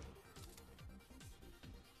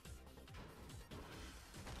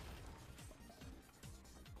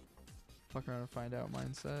 Fuck around and find out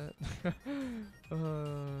mindset.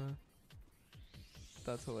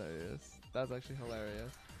 That's hilarious. That's actually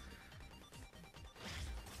hilarious.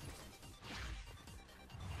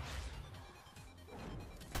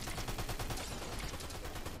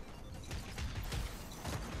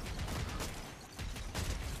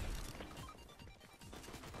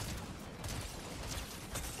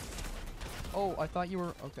 Oh, I thought you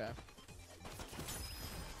were... Okay.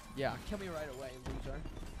 Yeah, kill me right away, loser.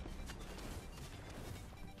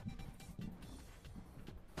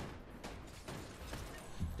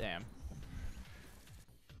 Damn.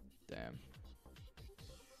 Damn.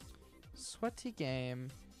 Sweaty game.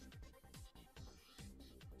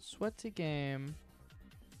 Sweaty game.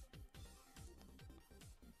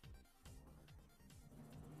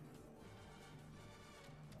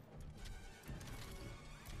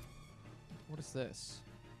 What is this?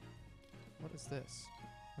 What is this?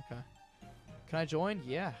 Okay. Can I join?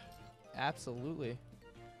 Yeah. Absolutely.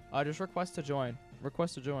 Just request to join.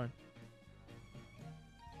 Request to join.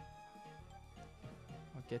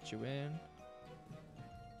 I'll get you in.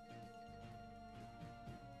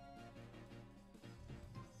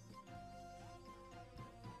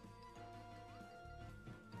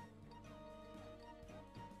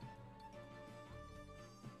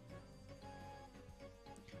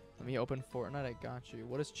 Let me open Fortnite. I got you.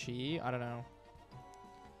 What is chi? I don't know.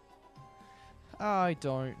 I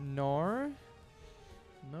don't know.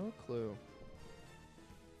 No clue.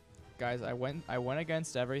 Guys, I went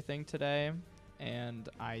against everything today, and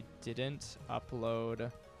I didn't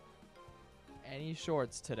upload any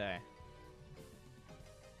shorts today.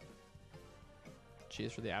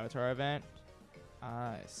 Cheers for the avatar event.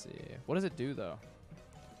 I see. What does it do though?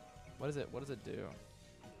 What does it do?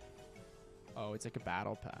 Oh, it's like a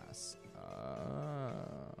battle pass.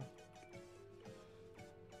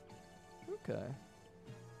 Okay.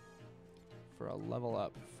 For a level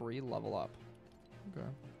up. Free level up. Okay.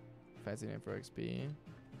 Fancy name for XP.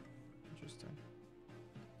 Interesting.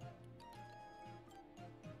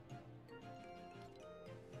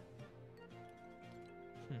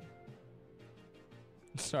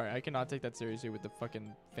 Sorry, I cannot take that seriously with the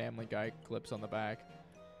fucking Family Guy clips on the back.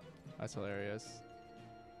 That's hilarious.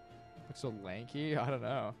 Looks so lanky? I don't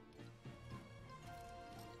know.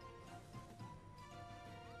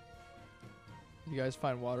 You guys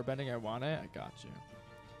find waterbending? I want it. I got you.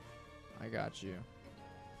 I got you.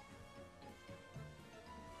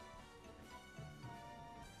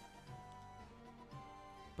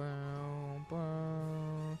 Bow,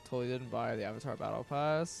 bow. Totally didn't buy the Avatar Battle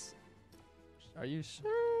Pass. Are you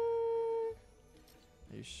sure?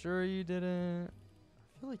 Are you sure you didn't?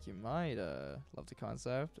 I feel like you might love the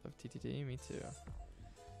concept of TTT. Me too.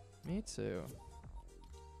 Me too.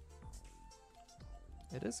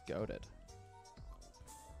 It is goated.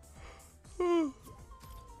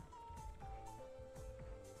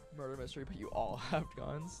 Murder mystery, but you all have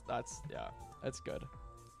guns. That's, yeah, that's good.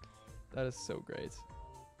 That is so great.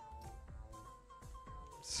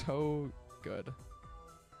 So good.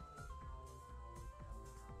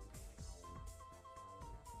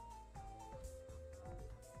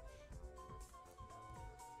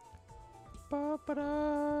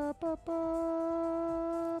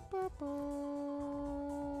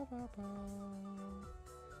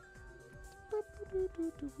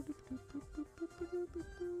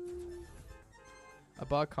 I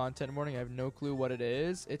bought content warning. I have no clue what it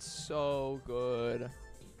is. It's so good.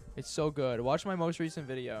 It's so good. Watch my most recent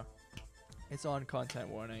video. It's on content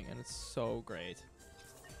warning and it's so great.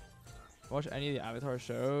 Watch any of the Avatar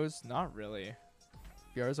shows? Not really.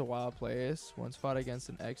 VR is a wild place. Once fought against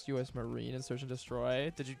an ex-US Marine in Search and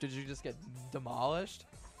Destroy. Did you just get demolished?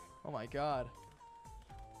 Oh my god.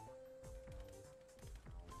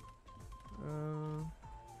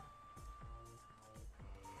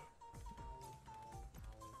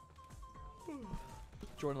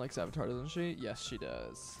 Jordan likes Avatar, doesn't she? Yes, she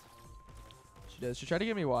does. She does. She tried to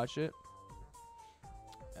get me to watch it.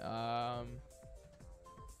 Tried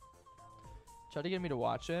to get me to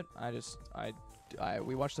watch it.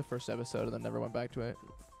 We watched the first episode and then never went back to it.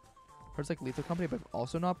 Heard it's like Lethal Company, but I've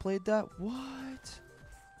also not played that. What?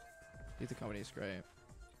 Lethal Company is great.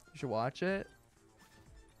 You should watch it.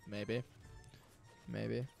 Maybe.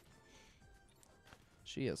 Maybe.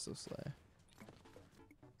 She is so slay.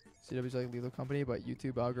 CW's like Lethal Company, but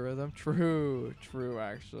YouTube algorithm. True. True,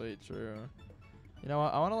 actually. True. You know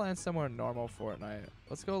what? I want to land somewhere normal Fortnite.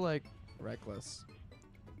 Let's go, like, reckless.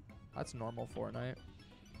 That's normal Fortnite.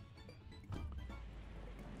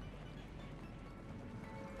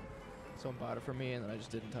 Someone bought it for me, and then I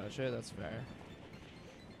just didn't touch it. That's fair.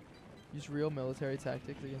 Use real military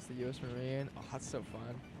tactics against the U.S. Marine. Oh, that's so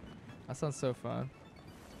fun. That sounds so fun.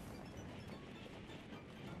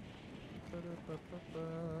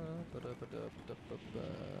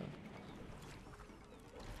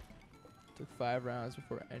 Took 5 rounds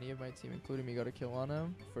before any of my team, including me, got a kill on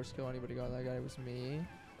him. First kill anybody got on that guy was me.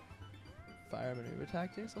 Fire maneuver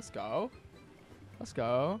tactics. Let's go. Let's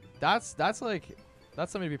go. That's something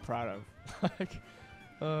to be proud of. Like,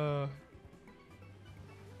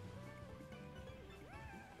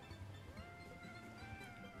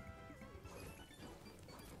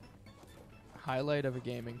 highlight of a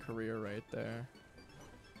gaming career right there.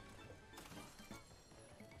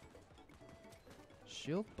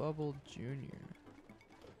 Shield Bubble Jr.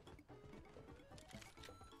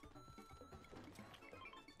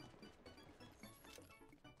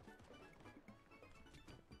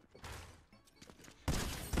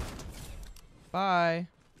 Bye.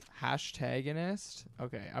 Hashtagonist.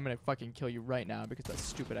 Okay, I'm gonna fucking kill you right now because that's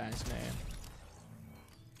stupid ass name.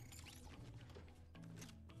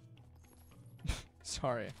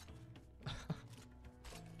 Sorry.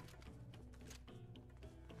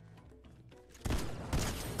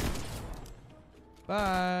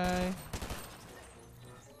 Bye.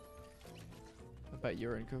 I bet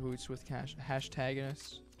you're in cahoots with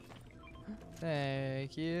hashtagonist.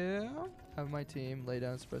 Thank you. Have my team lay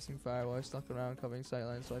down suppressing fire while I stuck around covering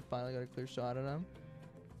sightlines, so I finally got a clear shot at him.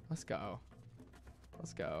 Let's go.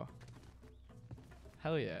 Let's go.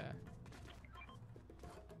 Hell yeah.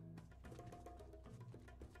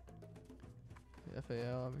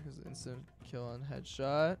 FAL because instant kill on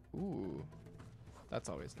headshot. Ooh. That's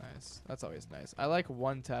always nice. That's always nice. I like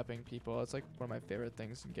one-tapping people. It's like one of my favorite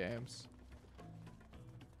things in games.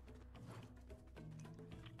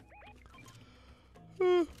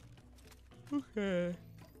 Okay.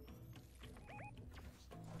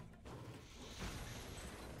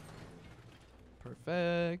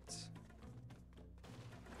 Perfect.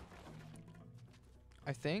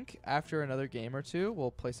 I think after another game or two,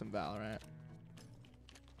 we'll play some Valorant.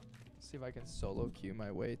 See if I can solo queue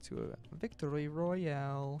my way to a victory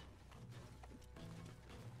royale.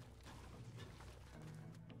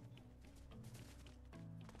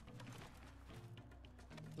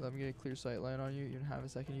 Let me get a clear sight line on you. You in half a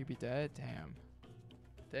second, you'd be dead. Damn.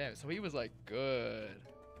 Damn. So he was like good.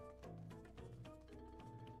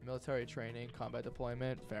 Military training, combat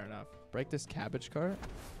deployment. Fair enough. Break this cabbage cart.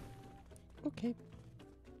 Okay.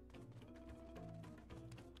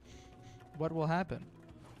 What will happen?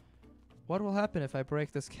 What will happen if I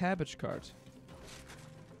break this cabbage cart?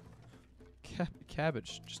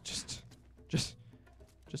 Cabbage.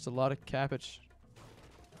 Just a lot of cabbage.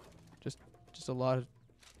 Just a lot of.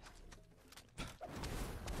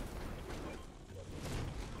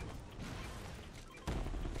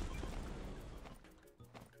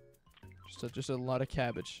 Just a lot of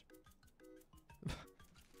cabbage.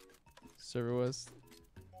 Server was.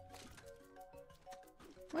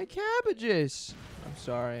 My cabbages. I'm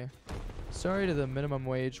sorry. Sorry to the minimum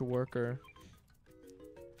wage worker.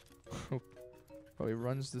 Probably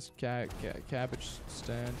runs this cabbage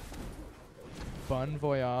stand. Bun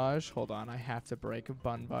voyage. Hold on, I have to break a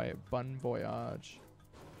bun voyage.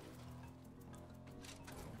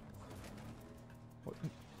 What?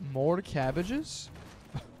 More cabbages?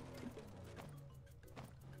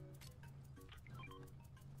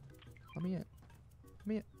 Let me in. Let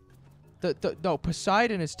me in. No,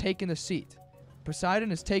 Poseidon is taking a seat.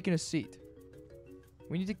 Poseidon is taking a seat.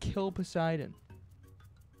 We need to kill Poseidon.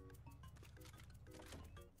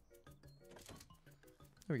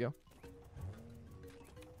 There we go.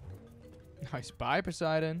 Nice. Bye,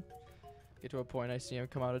 Poseidon. Get to a point, I see him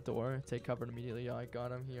come out a door. Take cover immediately. Oh, I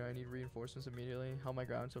got him here. I need reinforcements immediately. Held my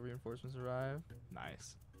ground until reinforcements arrive.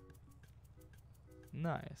 Nice.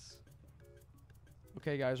 Nice.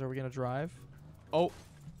 Okay, guys, are we gonna drive? Oh,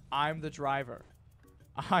 I'm the driver.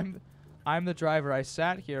 I'm the driver. I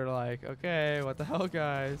sat here like, okay, what the hell,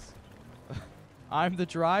 guys? I'm the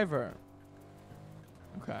driver.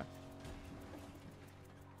 Okay.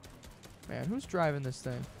 Man, who's driving this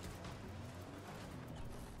thing?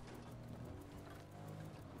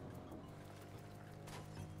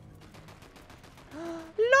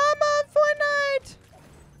 Llama Fortnite!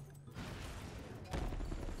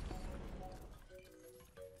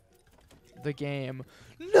 the game.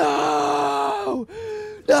 No!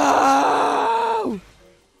 No!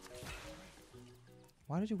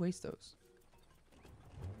 Why did you waste those?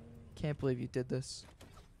 Can't believe you did this.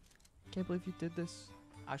 Can't believe you did this.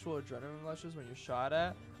 Actual adrenaline rushes when you're shot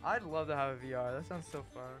at. I'd love to have a VR. That sounds so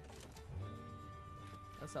fun.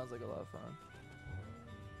 That sounds like a lot of fun.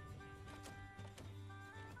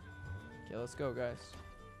 Okay, let's go, guys.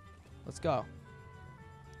 Let's go.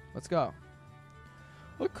 Let's go.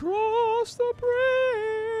 Across the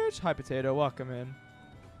bridge. Hi, Potato. Welcome in.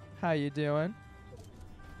 How you doing?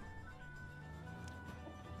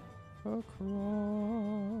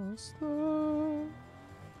 Across the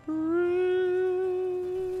bridge.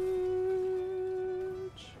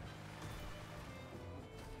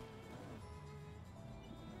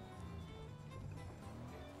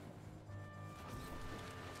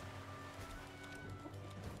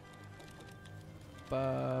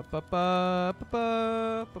 Ba ba ba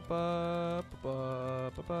ba ba ba ba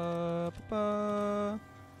ba ba ba ba.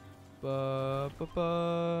 Ba ba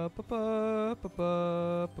ba ba ba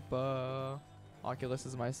ba ba ba. Oculus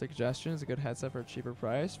is my suggestion. It's a good headset for a cheaper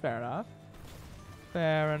price. Fair enough.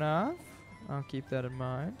 Fair enough. I'll keep that in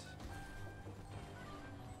mind.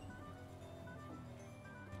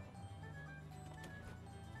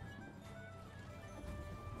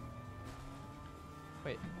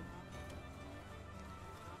 Wait.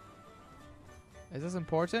 Is this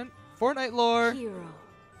important? Fortnite lore. Hero,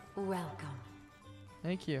 welcome.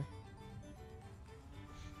 Thank you.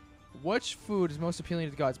 Which food is most appealing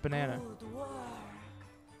to the gods? Banana. Good work.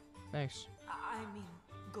 Thanks. I mean,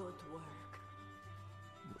 good work.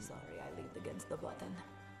 Sorry, I leaned against the button.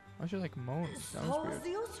 Why should like moan? That was weird.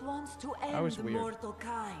 Zeus wants to was end weird. mortal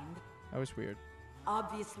kind. That was weird.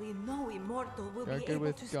 Obviously, no immortal will Got be good able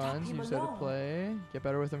with to stop guns. him You said to alone. play. Get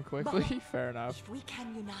better with them quickly. Fair enough. If we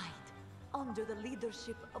can unite under the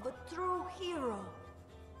leadership of a true hero,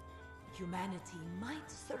 humanity might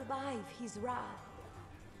survive his wrath.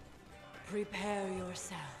 Prepare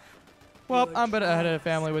yourself. Well, Your I'm gonna head a trials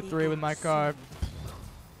family with 3 with my car.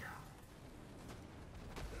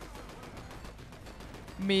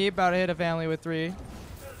 Me about to hit a family with 3.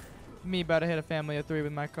 Me about to hit a family of 3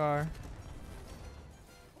 with my car.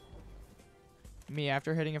 Me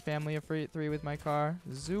after hitting a family of 3 with my car.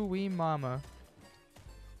 Zooey mama.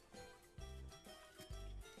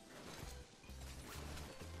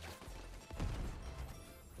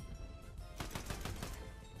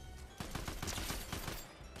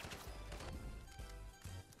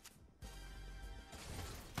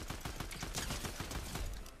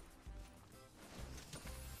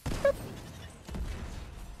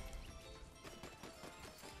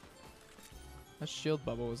 That shield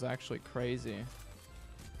bubble was actually crazy.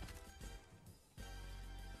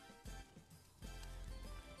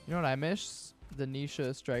 You know what I miss? The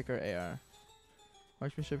Nisha Striker AR.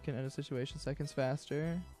 Marksmanship can end a situation seconds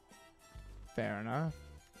faster. Fair enough.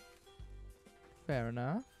 Fair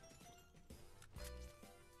enough.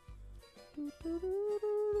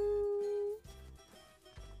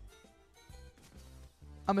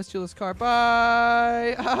 I'm gonna steal this car.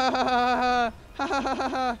 Bye! Ha ha ha ha ha ha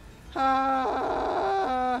ha.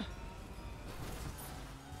 Ah!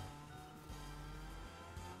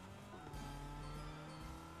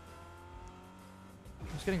 I'm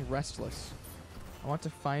just getting restless. I want to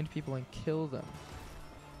find people and kill them.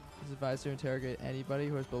 It's advised to interrogate anybody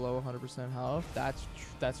who is below 100% health.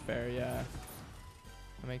 That's fair, yeah.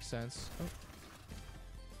 That makes sense. Oh.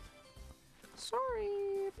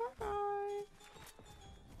 Sorry. Bye-bye.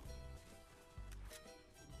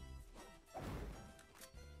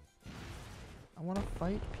 I want to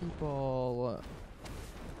fight people.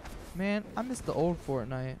 Man, I miss the old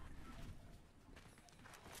Fortnite.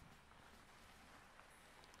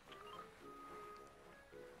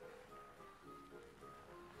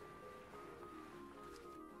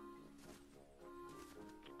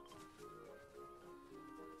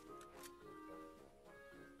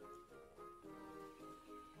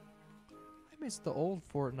 I miss the old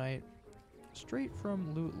Fortnite. Straight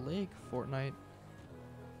from Loot Lake Fortnite.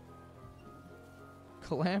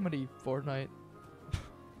 Calamity Fortnite.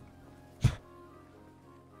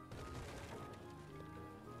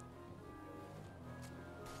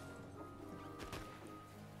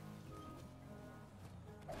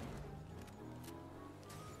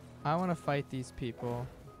 I want to fight these people.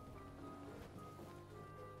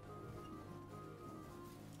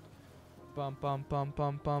 Bum bum bum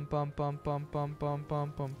bum bum bum bum bum bum bum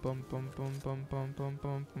bum bum bum bum bum bum bum bum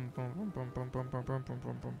bum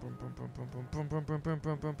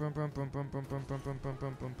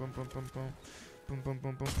Boom, boom,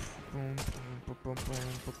 boom, boom, boom, boom, boom, boom.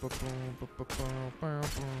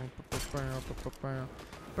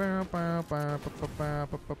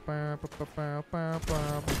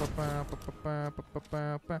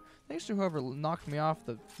 Thanks to whoever knocked me off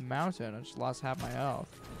the mountain. I just lost half my health.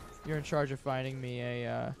 You're in charge of finding me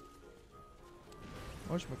a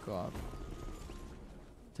whatchamacallit.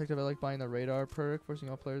 Detective, I like buying the radar perk, forcing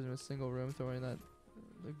all players in a single room, throwing that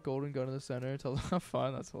the golden gun in the center to have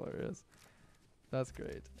fun. That's hilarious. That's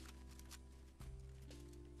great.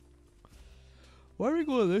 Why are we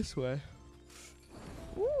going this way?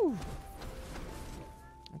 Woo!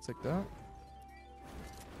 I'll take that.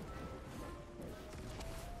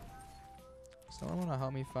 Someone wanna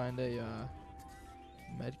help me find a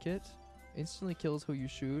med kit? Instantly kills who you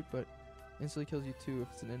shoot, but instantly kills you too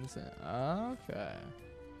if it's an innocent. Okay.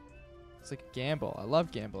 It's like a gamble. I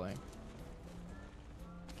love gambling.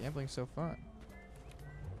 Gambling's so fun.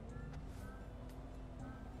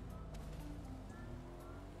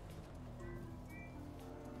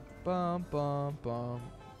 Bum bum bum.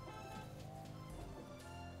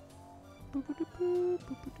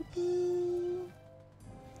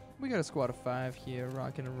 We got a squad of 5 here,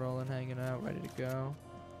 rocking and rolling, hanging out, ready to go.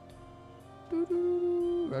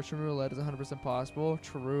 Russian roulette is 100% possible.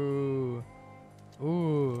 True.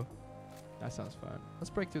 Ooh, that sounds fun.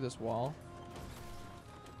 Let's break through this wall.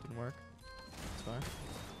 Didn't work. It's fine.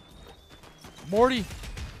 Morty.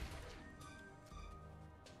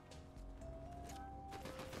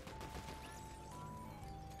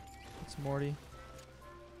 It's Morty.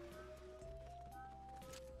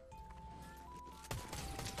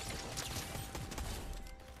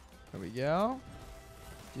 There we go.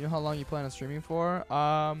 Do you know how long you plan on streaming for?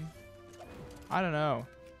 I don't know.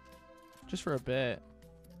 Just for a bit.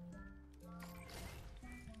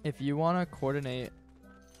 If you want to coordinate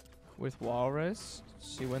with Walrus,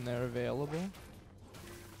 see when they're available.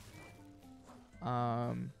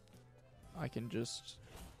 I can just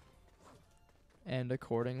end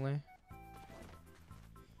accordingly.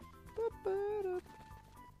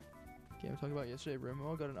 Game talk about yesterday.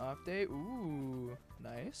 Rimo got an update. Ooh,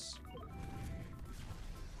 nice.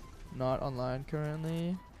 Not online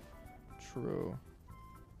currently. True.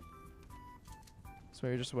 So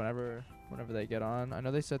you're just whenever they get on. I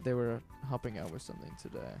know they said they were helping out with something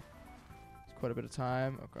today. It's quite a bit of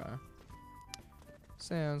time. Okay.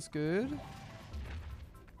 Sounds good.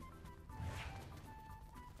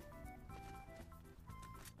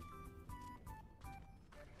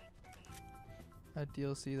 A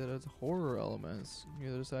DLC that has horror elements. You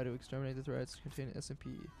either decide to exterminate the threats containing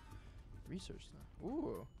SMP. Research now.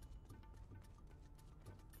 Ooh.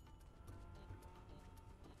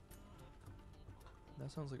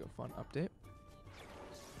 That sounds like a fun update.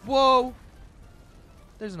 Whoa!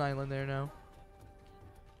 There's an island there now.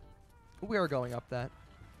 We are going up that.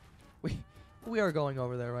 We are going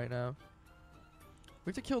over there right now. We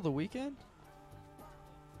have to kill the weekend?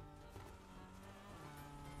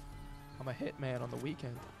 I'm a hitman on the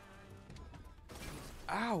weekend.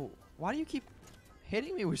 Ow! Why do you keep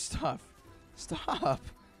hitting me with stuff? Stop!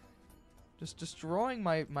 Just destroying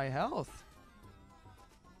my health.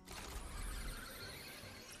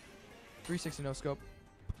 360 no scope.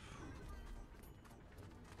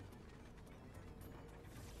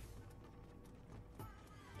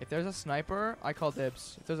 If there's a sniper, I call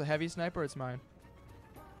dibs. If there's a heavy sniper, it's mine.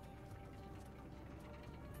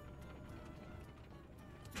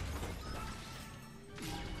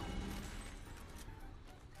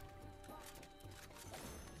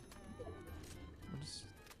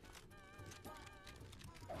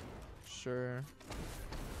 Sure.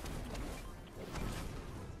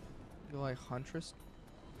 You like Huntress?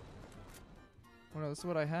 Oh no, this is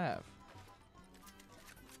what I have.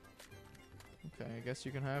 Okay, I guess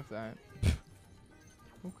you can have that.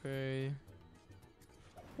 Okay.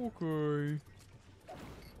 Okay.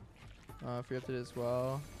 Forget that as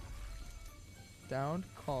well. Downed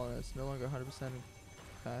colonists, no longer 100%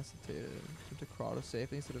 incapacitated. Attempt to crawl to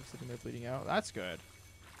safety instead of sitting there bleeding out. That's good.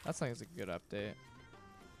 That sounds like a good update.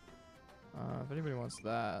 If anybody wants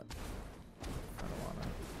that, I don't want it.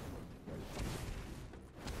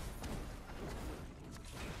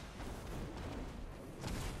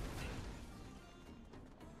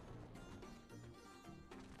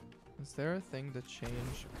 Is there a thing to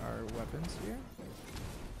change our weapons here?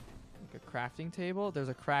 Like a crafting table? There's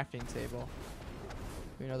a crafting table.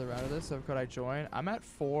 We know the route of this, so could I join? I'm at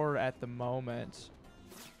 4 at the moment.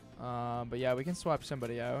 But yeah, we can swap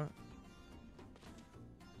somebody out.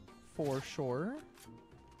 For sure.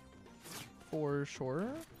 For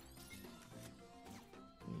sure.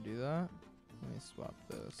 Can you do that? Let me swap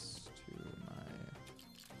this to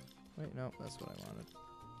my Wait, no, that's what I wanted.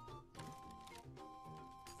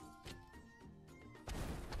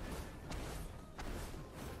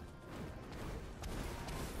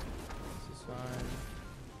 This is fine.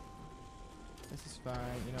 This is fine.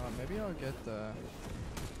 You know what? Maybe I'll get the...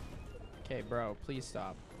 Okay, bro, please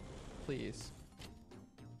stop. Please.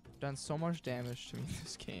 You've done so much damage to me in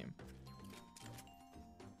this game.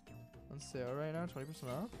 On sale right now, 20%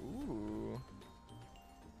 off. Ooh.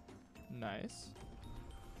 Nice.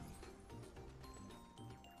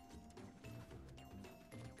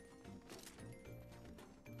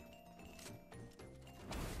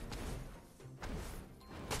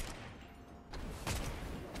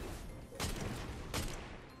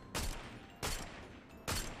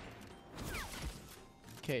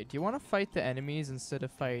 Okay, do you want to fight the enemies instead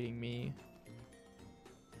of fighting me?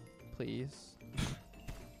 Please.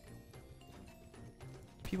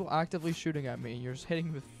 People actively shooting at me, you're just hitting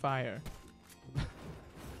me with fire.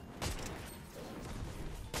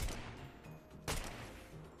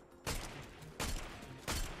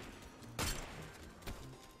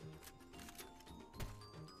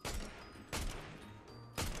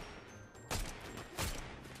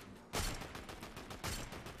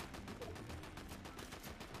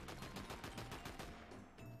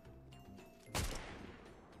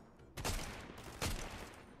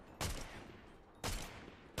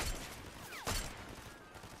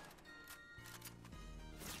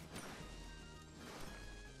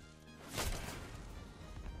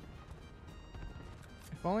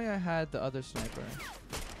 If only I had the other sniper.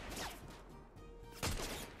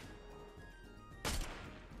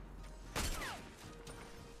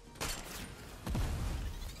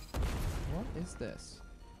 What is this?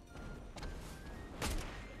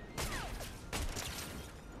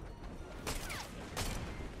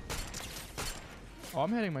 Oh,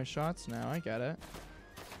 I'm hitting my shots now. I get it.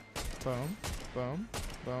 Boom, boom,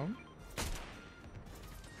 boom.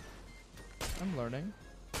 I'm learning.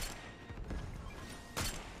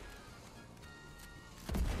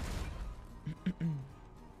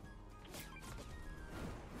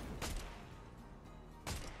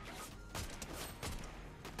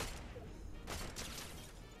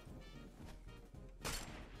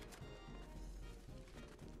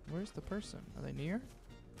 Where's the person? Are they near?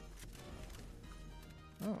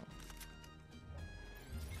 Oh.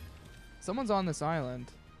 Someone's on this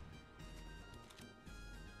island.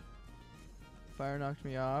 Fire knocked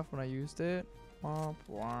me off when I used it. Shouldn't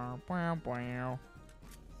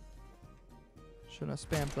have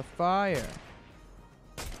spammed the fire.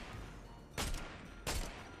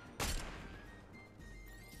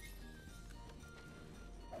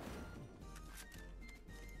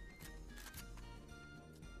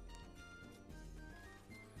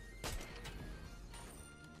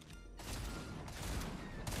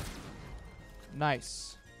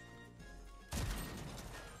 Nice.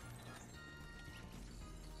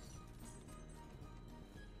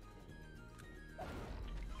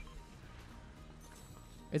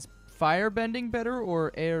 Is fire bending better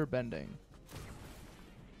or air bending?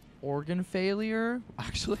 Organ failure?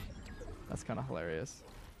 Actually, that's kind of hilarious.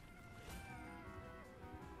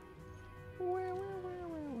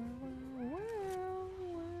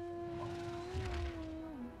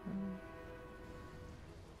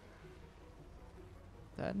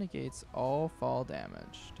 That negates all fall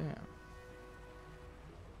damage. Damn.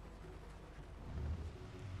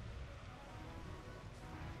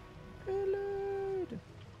 Reload.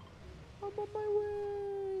 I'm on my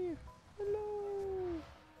way. Hello.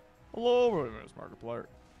 Hello, wait a minute, Markiplier.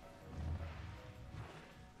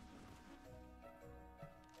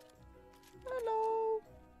 Hello.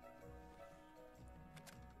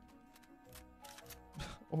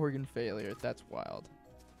 Organ failure. That's wild.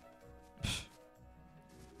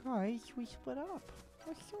 Guys, we split up.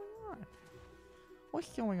 What's going on? What's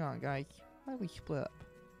going on, guys? Why we split up?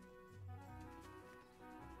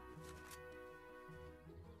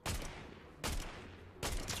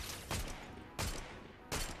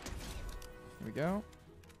 Here we go.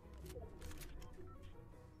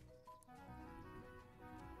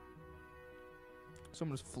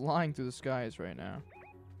 Someone's flying through the skies right now.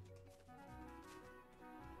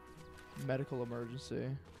 Medical emergency.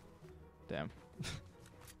 Damn.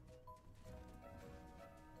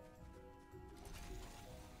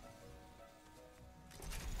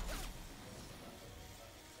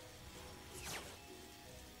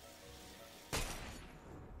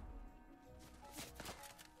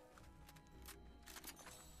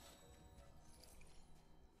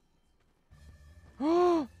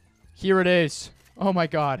 Here it is. Oh my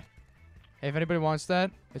god. Hey, if anybody wants that,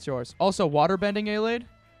 it's yours. Also, water bending, A-Lade.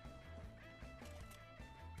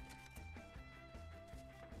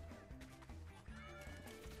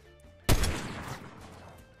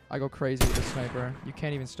 I go crazy with the sniper. You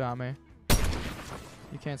can't even stop me.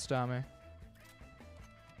 You can't stop me.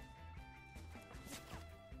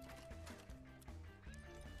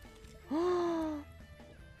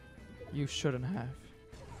 You shouldn't have.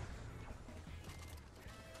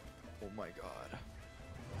 Oh my god.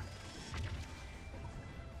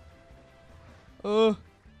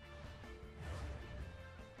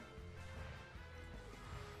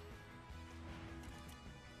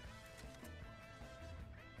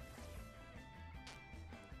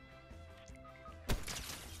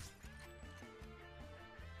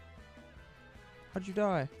 How'd you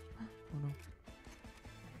die? Oh no.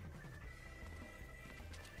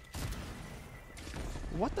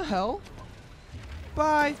 What the hell?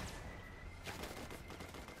 Bye!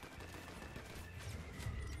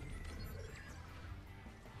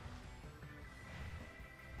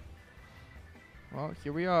 Well,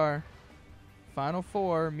 here we are. Final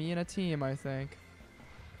four, me and a team, I think.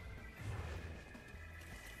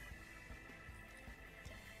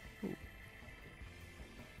 Ooh.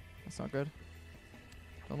 That's not good.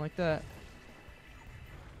 Don't like that.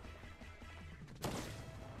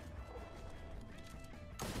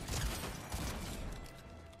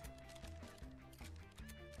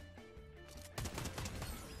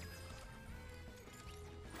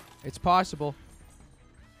 It's possible.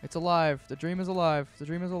 It's alive. The dream is alive. The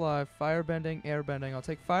dream is alive. Firebending, airbending. I'll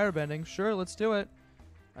take firebending. Sure, let's do it.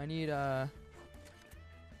 I need,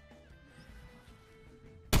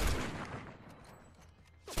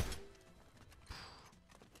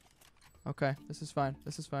 Okay, this is fine.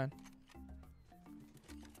 This is fine.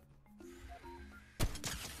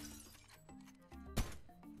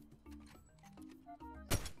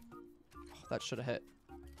 Oh, that should have hit.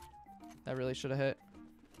 That really should have hit.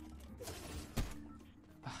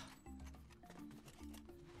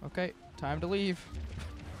 Okay, time to leave.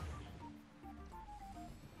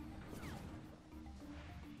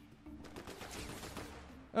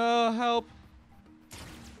 Oh, help.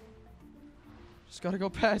 Just gotta go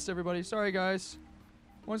past everybody. Sorry, guys.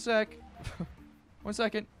 One sec. 1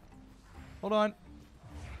 second. Hold on.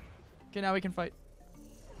 Okay, now we can fight.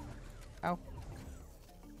 Ow.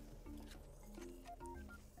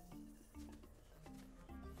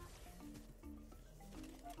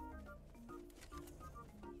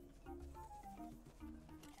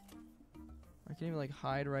 I can even like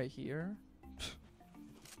hide right here.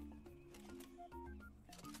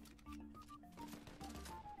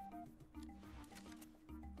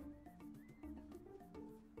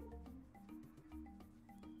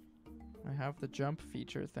 I have the jump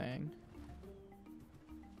feature thing.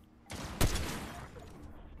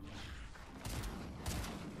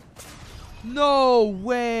 No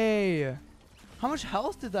way! How much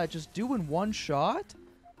health did that just do in one shot?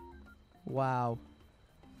 Wow.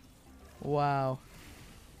 Wow.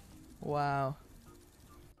 Wow.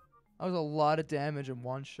 That was a lot of damage in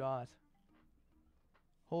one shot.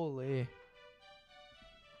 Holy.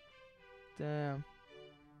 Damn.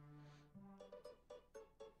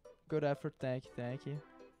 Good effort, thank you, thank you.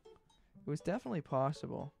 It was definitely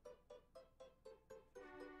possible.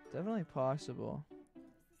 Definitely possible.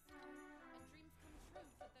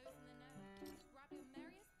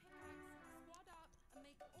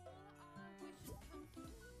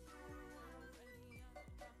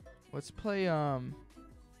 Let's play, I'll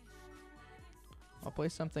play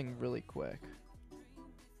something really quick.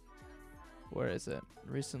 Where is it?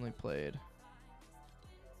 Recently played.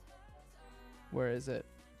 Where is it?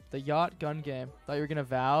 The yacht gun game. Thought you were gonna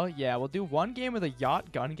Val? Yeah, we'll do one game of the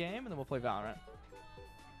yacht gun game, and then we'll play Valorant.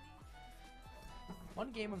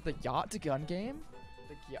 One game of the yacht gun game?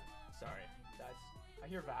 Sorry. I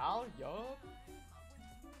hear Val? Yup.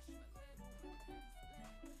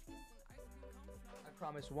 I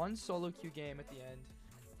promise one solo queue game at the end,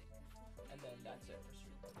 and then that's it for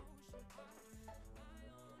stream.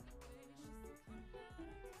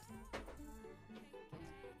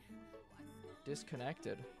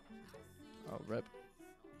 Disconnected. Oh, rip.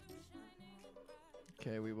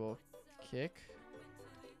 Okay, we will kick.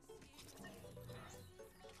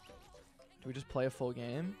 Do we just play a full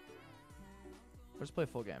game? Or just play a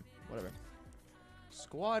full game? Whatever.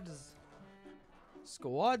 Squads.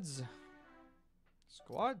 Squads.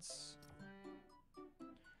 Squads.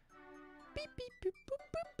 Beep beep boop boop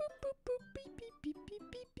boop boop boop boop beep beep beep beep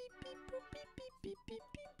beep beep beep boop beep beep beep beep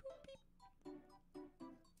beep boop beep.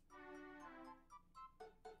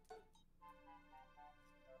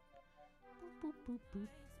 Boop boop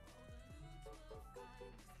boop.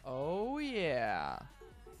 Oh yeah.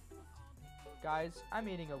 Guys, I'm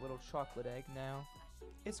eating a little chocolate egg now.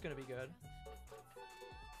 It's gonna be good.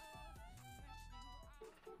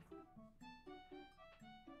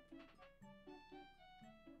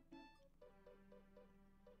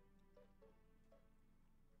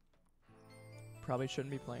 probably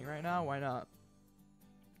shouldn't be playing right now. Why not?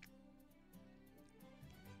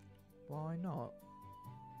 Why not?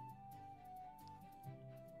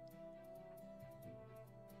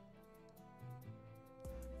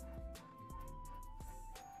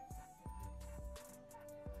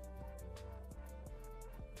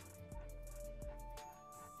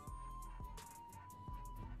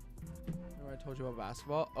 Remember I told you about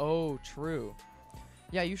basketball? Oh, true.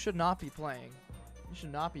 Yeah, you should not be playing. You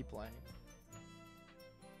should not be playing.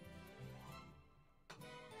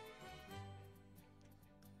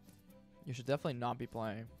 You should definitely not be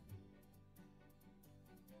playing.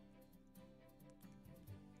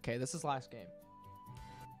 Okay, this is last game.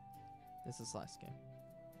 This is last game.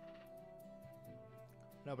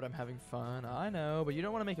 No, but I'm having fun. I know, but you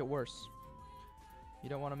don't want to make it worse. You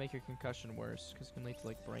don't want to make your concussion worse, because it can lead to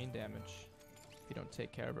like brain damage if you don't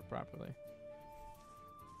take care of it properly.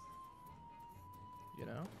 You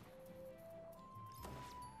know?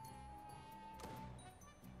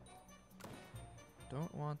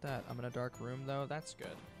 Don't want that. I'm in a dark room though. That's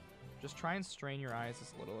good. Just try and strain your eyes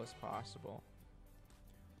as little as possible.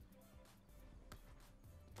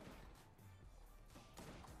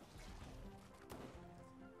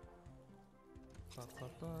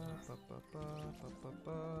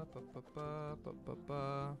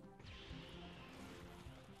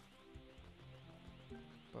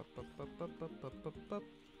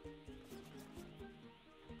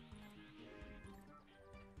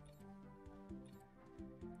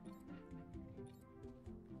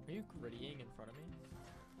 Are you grittying in front of me?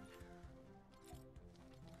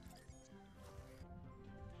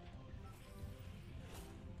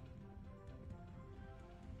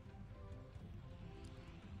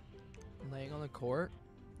 Laying on the court?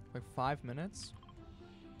 Like 5 minutes?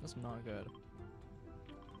 That's not good.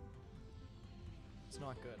 It's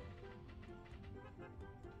not good.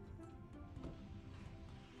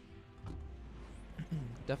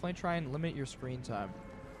 Definitely try and limit your screen time.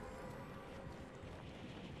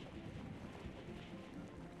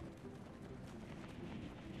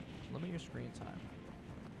 Limit your screen time.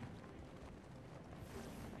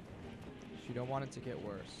 You don't want it to get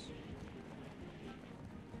worse.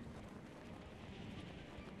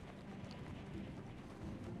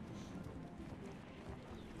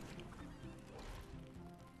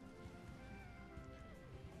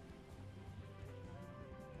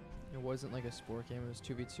 It wasn't like a sport game, it was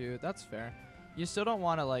 2v2. That's fair. You still don't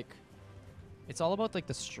want to like... It's all about like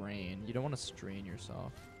the strain. You don't want to strain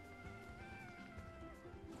yourself.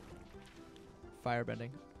 Firebending.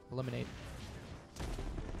 Eliminate.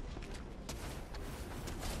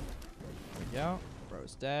 There we go.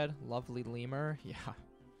 Bro's dead. Lovely lemur. Yeah.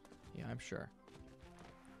 Yeah, I'm sure.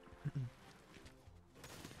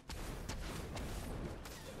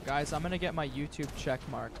 Guys, I'm gonna get my YouTube check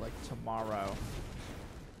mark like tomorrow.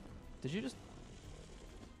 Did you just...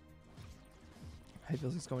 I feel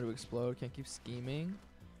like it's going to explode. Can't keep scheming.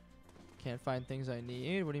 Can't find things I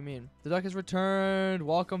need. What do you mean? The duck has returned.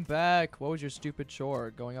 Welcome back. What was your stupid chore?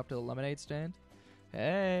 Going up to the lemonade stand?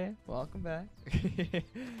 Hey, welcome back.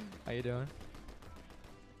 How you doing?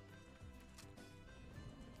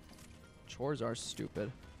 Chores are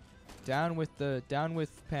stupid. Down with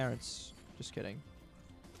parents. Just kidding.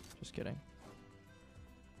 Just kidding.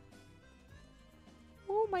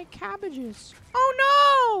 Oh, my cabbages.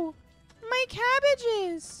 Oh, no! My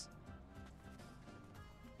cabbages!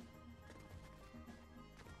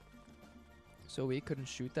 So we couldn't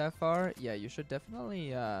shoot that far? Yeah, you should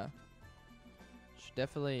definitely,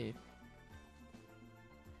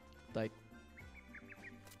 like,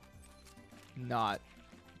 not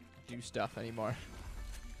do stuff anymore.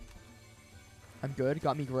 I'm good.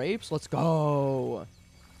 Got me grapes. Let's go.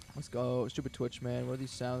 Let's go. Stupid Twitch, man. Where are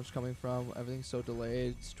these sounds coming from? Everything's so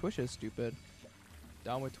delayed. Twitch is stupid.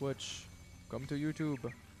 Down with Twitch. Come to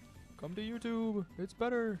YouTube. Come to YouTube. It's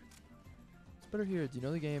better. It's better here. Do you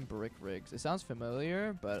know the game Brick Rigs? It sounds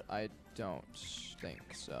familiar, but I don't think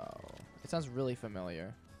so. It sounds really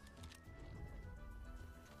familiar.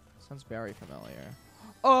 It sounds very familiar.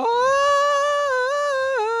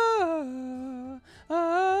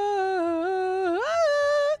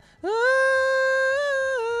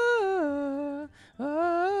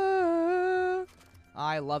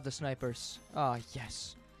 I love the snipers. Ah,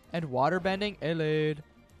 yes. And waterbending. Elade.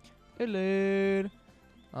 Elade.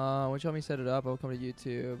 Would you help me set it up? I'll come to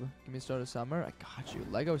YouTube. Give me a start of summer. I got you.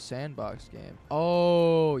 Lego sandbox game.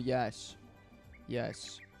 Oh, yes.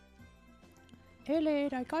 Yes.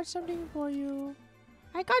 Elade, I got something for you.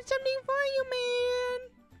 I got something for you, man.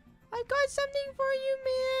 I got something for you,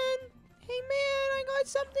 man. Hey, man, I got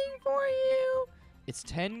something for you. It's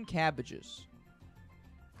 10 cabbages.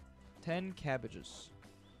 10 cabbages.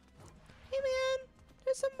 Hey man,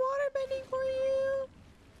 there's some water bending for you.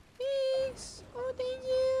 Thanks. Oh, thank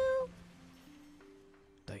you.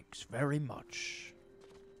 Thanks very much.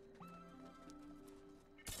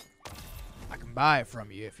 I can buy it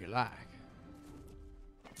from you if you like.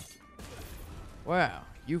 Wow,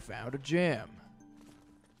 you found a gem.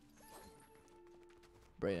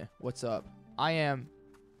 Brayden, what's up? I am...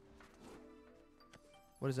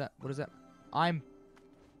 What is that? What is that? I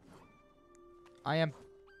am...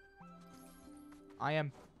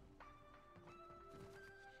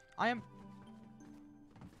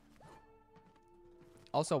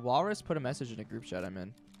 Also, Walrus put a message in a group chat I'm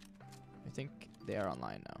in. I think they are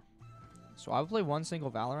online now. So I'll play one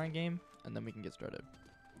single Valorant game, and then we can get started.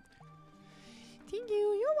 Thank you.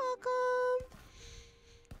 You're welcome.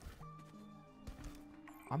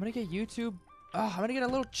 I'm gonna get YouTube. I'm gonna get a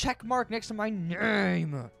little check mark next to my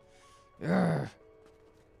name. Ugh.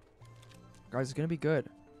 Guys, it's gonna be good.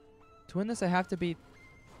 To win this, I have to beat...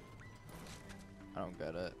 I don't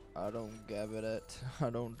get it. I don't get it. I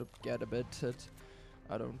don't get it.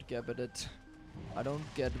 I don't get it. I don't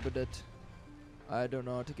get it. I don't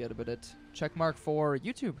know how to get it. Check mark for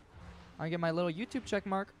YouTube. I get my little YouTube check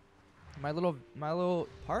mark. My little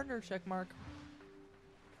partner check mark.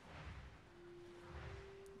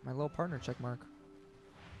 My little partner check mark.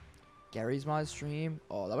 Gary's mod stream.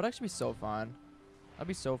 Oh, that would actually be so fun. That'd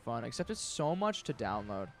be so fun. Except it's so much to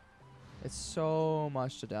download. It's so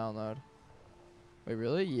much to download. Wait,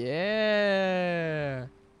 really? Yeah.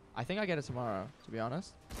 I think I get it tomorrow, to be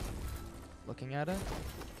honest. Looking at it.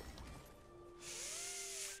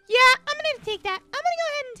 Yeah, I'm gonna take that. I'm gonna go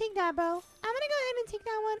ahead and take that, bro. I'm gonna go ahead and take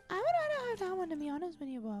that one. I would rather have that one, to be honest with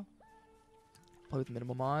you, bro. Play with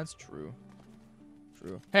minimal mods? True.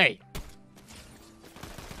 True. Hey!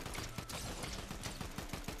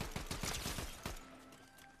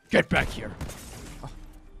 Get back here! Oh.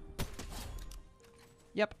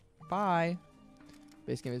 Yep. Bye.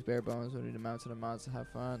 Base game is bare bones. We need to mount to the mods to have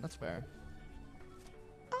fun. That's fair.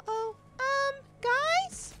 Uh-oh.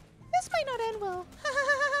 Guys? This might not end well.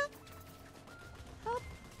 Help.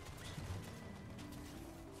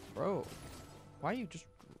 Bro, why are you just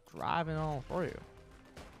driving all through?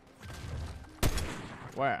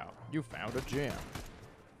 Wow, you found a gem.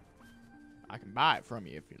 I can buy it from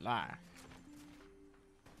you if you like.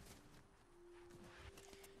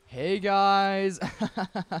 Hey guys!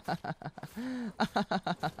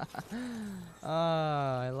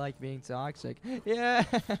 I like being toxic. Yeah!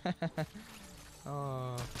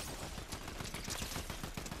 Oh.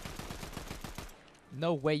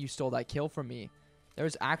 No way you stole that kill from me.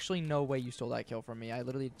 There's actually no way you stole that kill from me. I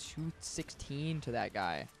literally 216 to that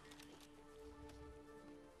guy.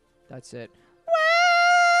 That's it.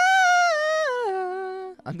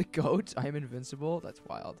 I'm the GOAT. I am invincible. That's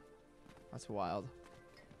wild. That's wild.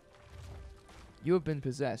 You have been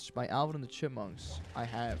possessed by Alvin and the Chipmunks. I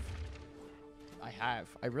have. I have.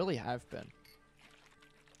 I really have been.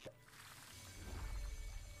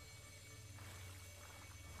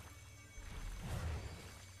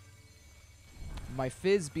 My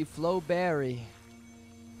fizz be flow berry.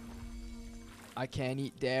 I can't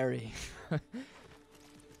eat dairy.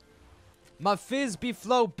 My fizz be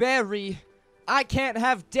flow berry. I can't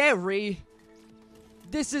have dairy.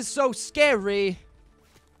 This is so scary.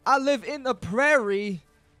 I live in the prairie.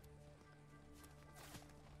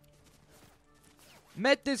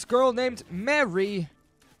 Met this girl named Mary.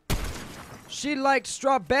 She liked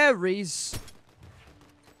strawberries.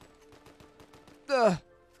 Ugh.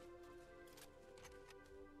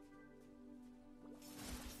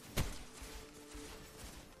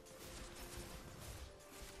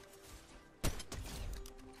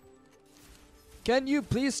 Can you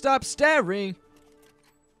please stop staring?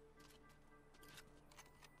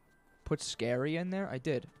 Put scary in there? I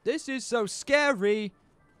did. This is so scary.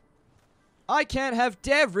 I can't have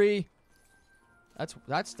dairy. That's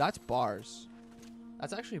bars.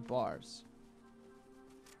 That's actually bars.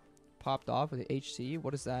 Popped off with the HC.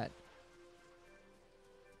 What is that?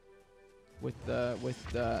 With the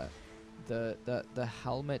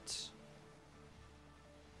helmet.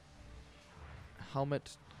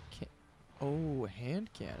 Helmet. Oh, hand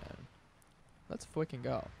cannon. Let's fucking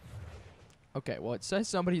go. Okay, well, it says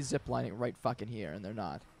somebody's ziplining right fucking here, and they're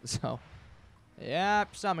not. So,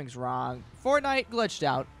 yep, something's wrong. Fortnite glitched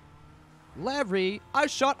out. Larry, I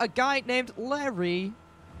shot a guy named Larry.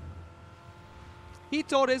 He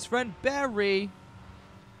told his friend Barry.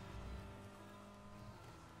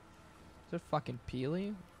 Is it fucking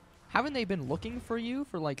Peely? Haven't they been looking for you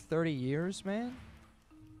for like 30 years, man?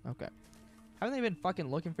 Okay. Haven't they been fucking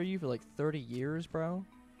looking for you for like 30 years, bro?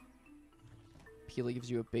 he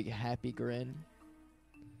leaves you a big happy grin.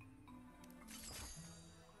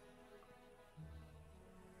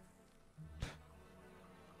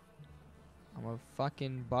 I'm a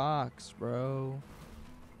fucking box, bro.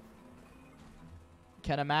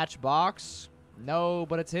 Can a match box? No,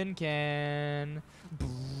 but a tin can.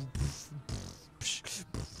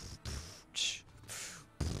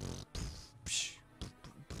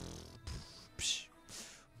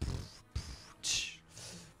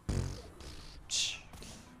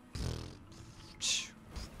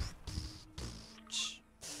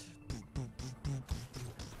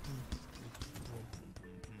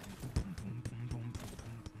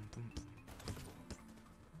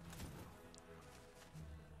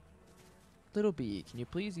 Little bee, can you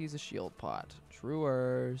please use a shield pot?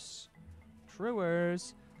 Truers.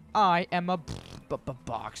 Truers. I am a box.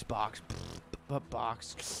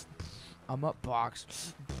 I'm a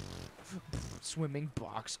box. Swimming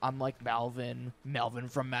box. I'm like Melvin. Melvin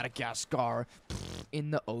from Madagascar.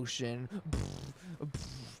 In the ocean.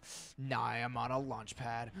 Now I am on a launch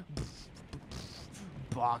pad.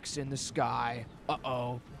 Box in the sky.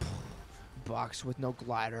 Uh-oh. Box with no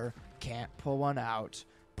glider. Can't pull one out.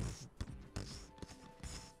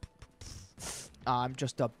 I'm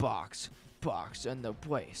just a box. Box in the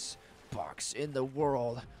place. Box in the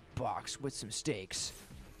world. Box with some stakes.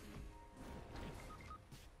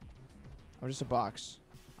 I'm just a box.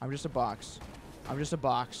 I'm just a box. I'm just a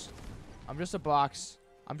box. I'm just a box.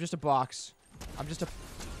 I'm just a box. I'm just a...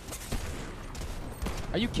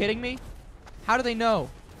 Are you kidding me? How do they know?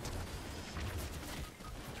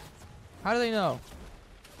 How do they know?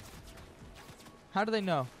 How do they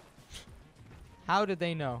know? How did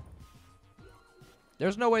they know?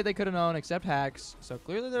 There's no way they could have known except hacks. So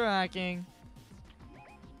clearly they're hacking.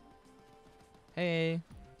 Hey.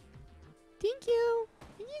 Thank you.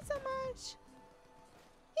 Thank you so much.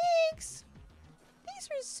 Thanks. Thanks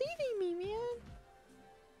for saving me, man.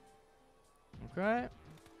 Okay.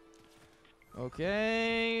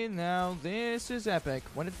 Okay, now this is epic.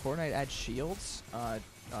 When did Fortnite add shields?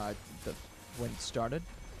 When it started.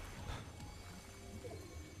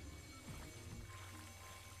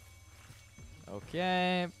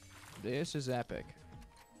 Okay, this is epic.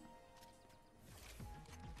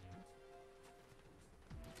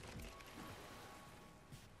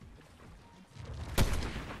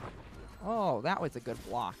 Oh, that was a good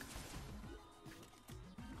block.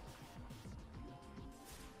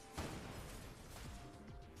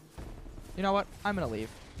 You know what? I'm gonna leave.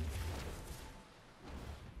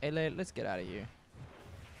 Hey, let's get out of here.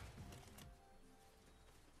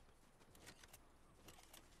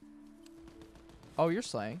 Oh, you're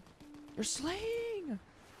slaying. You're slaying!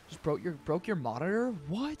 Just broke your monitor?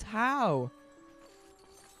 What? How?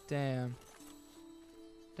 Damn.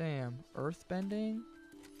 Damn. Earth bending?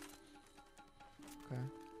 Okay.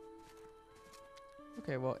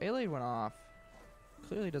 Okay, well, A-Lade went off.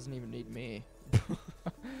 Clearly doesn't even need me.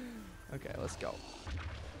 Okay, let's go.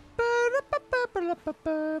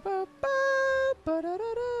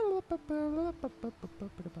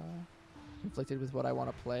 Conflicted with what I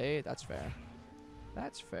want to play. That's fair.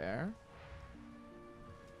 That's fair.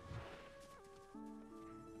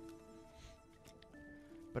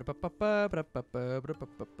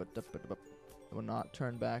 Will not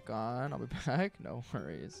turn back on. I'll be back. No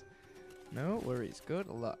worries. No worries. Good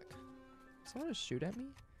luck. Someone just shoot at me?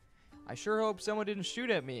 I sure hope someone didn't shoot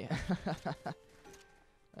at me.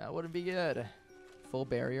 That wouldn't be good. Full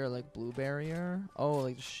barrier, like blue barrier. Oh,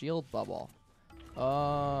 like the shield bubble.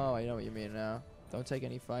 Oh, I know what you mean now. Don't take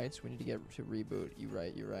any fights. We need to get to reboot. You're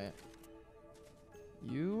right. You're right.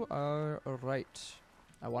 You are right.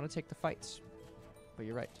 I want to take the fights, but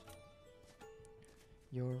you're right.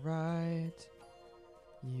 You're right.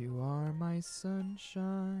 You are my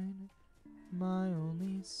sunshine, my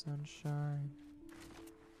only sunshine.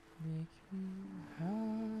 Make me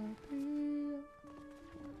happy.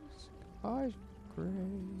 Skies gray.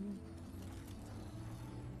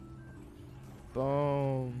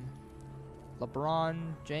 Boom.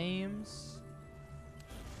 LeBron James.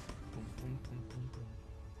 Boom, boom, boom, boom, boom.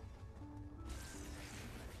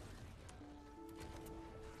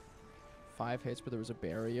 Five hits, but there was a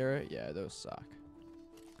barrier. Yeah, those suck.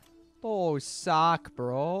 Those suck,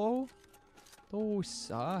 bro. Those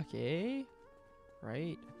suck, eh?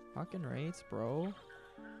 Right. Fucking rates, bro.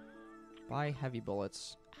 Buy heavy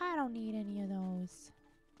bullets. I don't need any of those.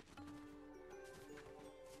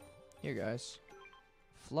 Here, guys.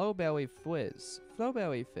 Flow belly fizz. Flow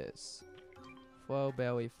belly fizz. Flow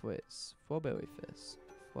belly fizz. Flow belly fizz.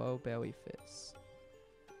 Flow belly fizz.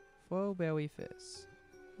 Flow belly fizz.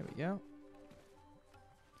 There we go.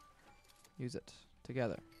 Use it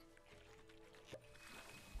together.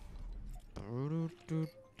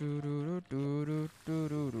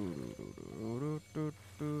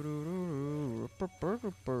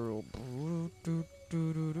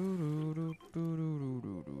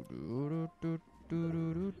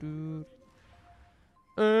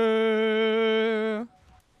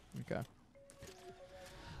 Okay.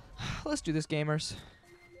 Let's do this, gamers.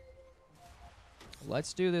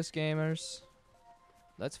 Let's do this, gamers.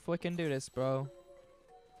 Let's flickin' do this, bro.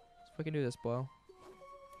 Let's flickin' do this, bro.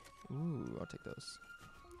 Ooh, I'll take those.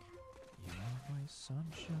 You are my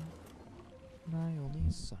sunshine, my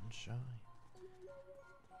only sunshine.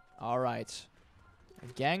 All right.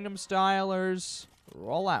 Gangnam Stylers,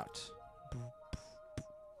 roll out.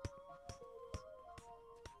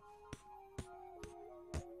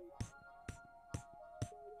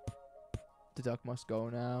 The duck must go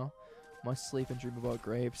now. Must sleep and dream about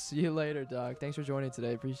grapes. See you later, duck. Thanks for joining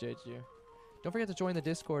today. Appreciate you. Don't forget to join the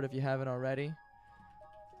Discord if you haven't already.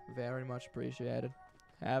 Very much appreciated.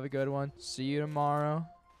 Have a good one. See you tomorrow.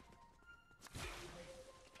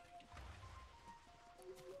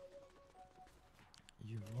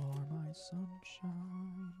 You are my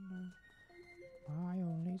sunshine, my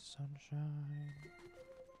only sunshine.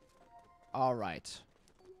 All right.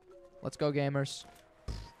 Let's go, gamers.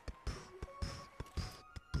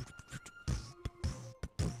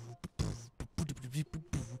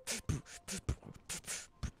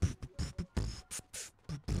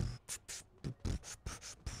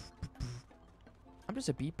 I'm just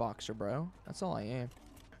a beatboxer, bro. That's all I am.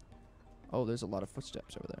 Oh, there's a lot of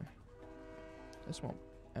footsteps over there. This won't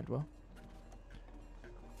end well.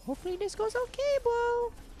 Hopefully this goes okay,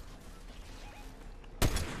 bro.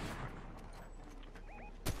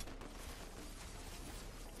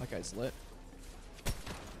 That guy's lit.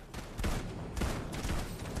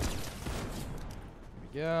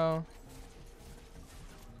 Here we go.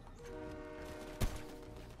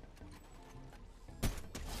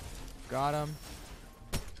 Got him.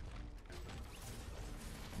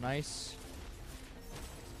 Nice.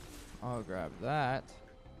 I'll grab that.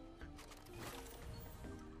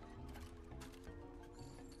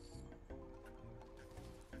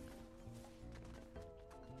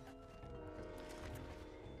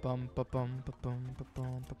 Bum ba bum ba bum ba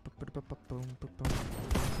bum ba ba ba ba bum ba bum.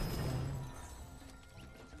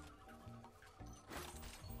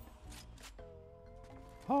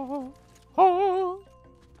 Oh, oh.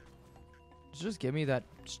 Did you just give me that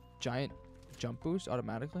giant jump boost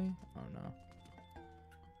automatically? Oh no.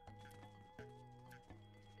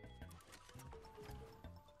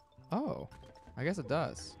 Oh, I guess it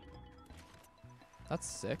does. That's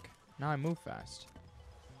sick. Now I move fast.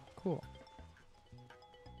 Cool.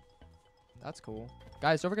 That's cool.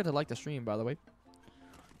 Guys, don't forget to like the stream, by the way.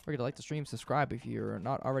 Don't forget to like the stream, subscribe if you're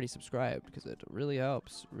not already subscribed, because it really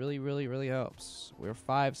helps. Really, really, really helps. We're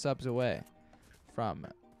 5 subs away from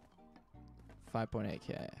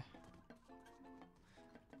 5.8K.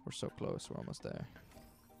 We're so close. We're almost there.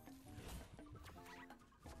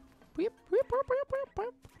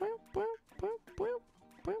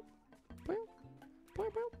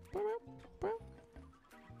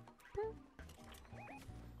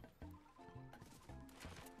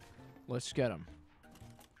 Let's get him.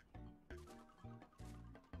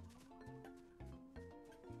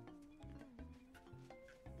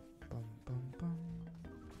 Bum, bum, bum.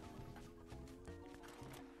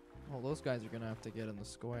 Well, those guys are gonna have to get in the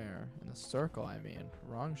square. In the circle, I mean.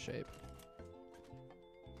 Wrong shape.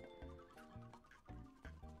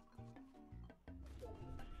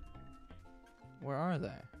 Where are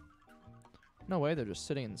they? No way they're just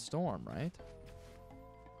sitting in the storm, right?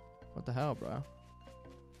 What the hell, bro?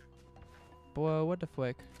 Boy, what the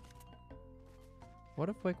flick? What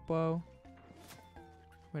a flick, bro.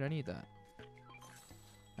 Wait, I need that.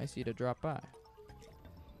 I see you to drop by.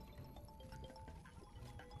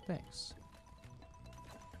 Thanks.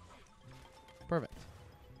 Perfect.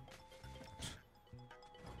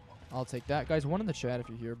 I'll take that. Guys, one in the chat if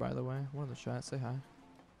you're here, by the way. One in the chat, say hi.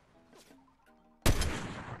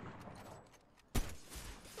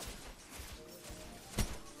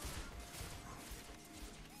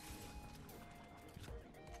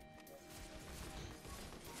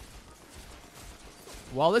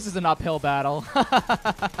 Well, this is an uphill battle.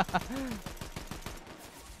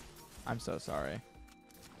 I'm so sorry.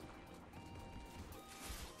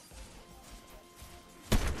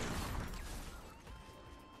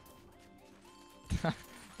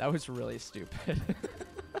 That was really stupid.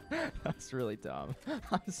 That's really dumb.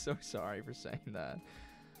 I'm so sorry for saying that.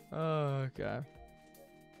 Oh, okay.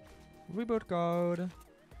 Reboot code.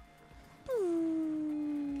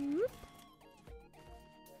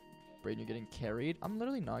 Braden, you're getting carried? I'm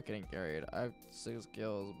literally not getting carried. I have 6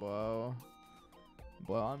 kills, bro.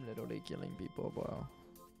 Bro, I'm literally killing people, bro.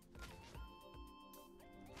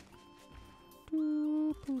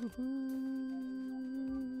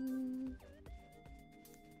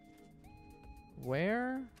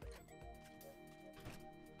 Where?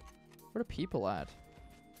 Where are people at?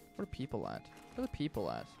 Where are people at? Where are the people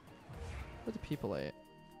at? Where are the people at?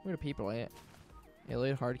 Where are the people at?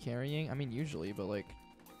 Alien hard carrying? I mean, usually, but like,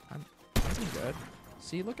 I'm doing good.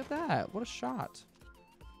 See, look at that. What a shot.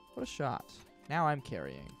 What a shot. Now I'm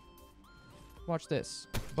carrying. Watch this.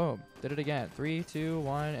 Boom. Did it again. 3, 2,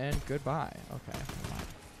 1, and goodbye. Okay.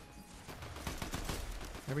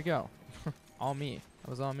 Here we go. All me. That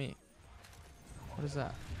was all me. What is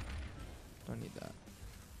that? Don't need that.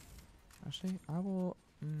 Actually, I will...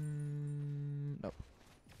 nope.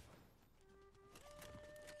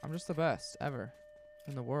 I'm just the best ever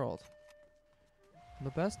in the world. I'm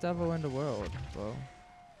the best Devo in the world, bro.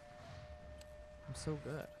 I'm so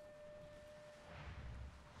good.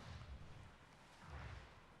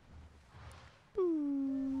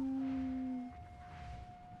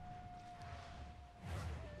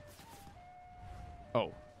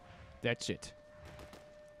 Oh, that's it,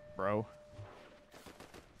 bro.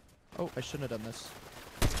 Oh, I shouldn't have done this.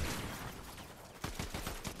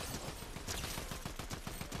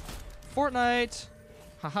 Fortnite!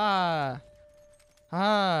 Haha!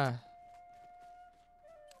 Haha!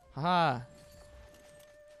 Haha!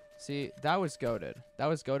 See, that was goated. That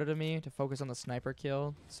was goated of me to focus on the sniper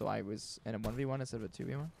kill, so I was in a 1v1 instead of a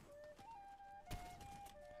 2v1.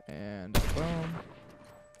 And boom.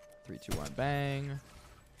 3, 2, 1, bang.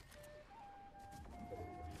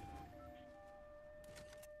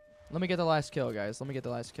 Let me get the last kill, guys. Let me get the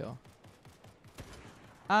last kill.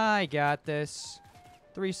 I got this.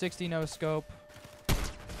 360 no scope.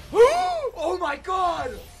 Oh my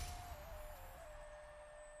god!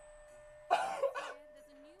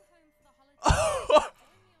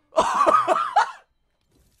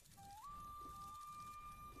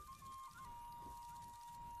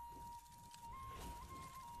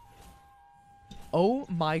 Oh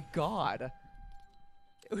my god.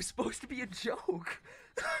 It was supposed to be a joke.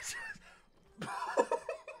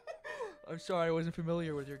 I'm sorry I wasn't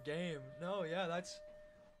familiar with your game. No, yeah, that's...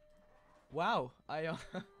 Wow. Wow.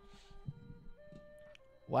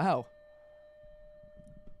 Wow.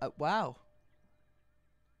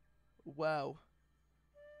 Wow. Wow.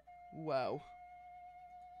 Wow.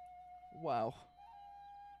 Wow.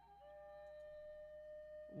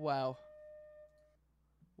 Wow.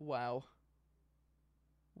 Wow.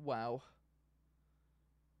 Wow.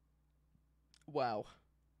 Wow.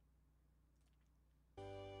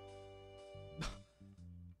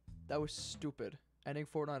 That was stupid. Ending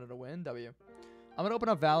Fortnite on a win. W. I'm gonna open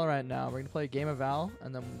up Valorant now. We're gonna play a game of Val,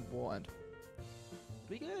 and then we'll end.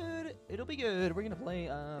 It'll be good. It'll be good. We're gonna play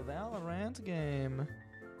a Valorant game.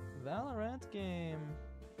 Valorant game.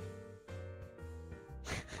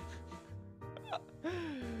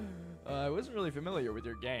 I wasn't really familiar with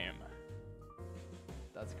your game.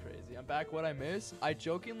 That's crazy. I'm back. What I missed? I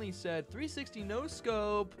jokingly said 360 no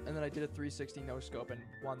scope, and then I did a 360 no scope and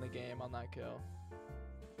won the game on that kill.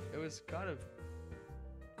 It was kind of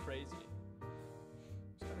crazy.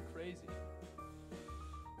 It's kind of crazy.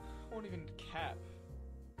 I won't even cap.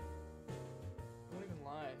 I won't even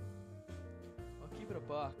lie. I'll keep it a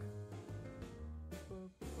buck.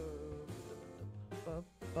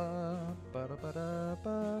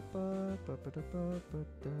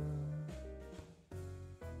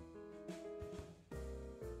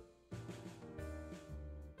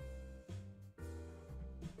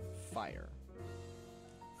 Fire.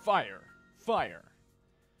 Fire. Fire.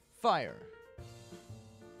 Fire.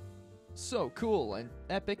 So cool and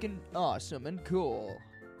epic and awesome and cool.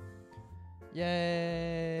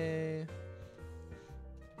 Yay.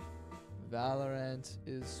 Valorant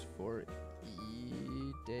is for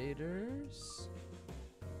DATERS.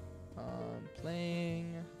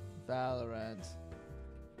 Playing Valorant.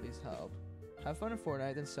 Please help. Have fun in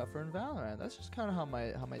Fortnite, then suffer in Valorant. That's just kind of how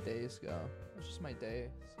my days go. That's just my days.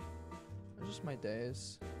 That's just my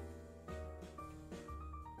days.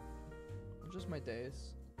 Just my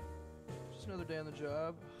days. Just another day on the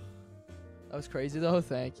job. That was crazy though.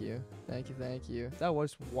 Thank you. Thank you. Thank you. That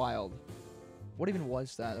was wild. What even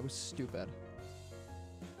was that? That was stupid.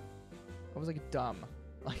 I was like dumb.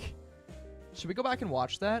 Like, should we go back and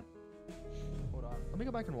watch that? Hold on. Let me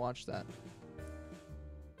go back and watch that.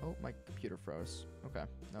 Oh, my computer froze. Okay.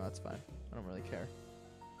 No, that's fine. I don't really care.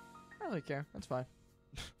 I don't really care. That's fine.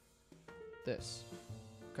 This.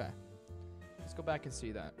 Okay. Let's go back and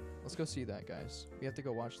see that. Let's go see that, guys. We have to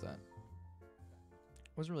go watch that.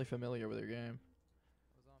 Wasn't really familiar with your game.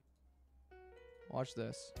 Watch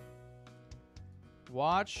this.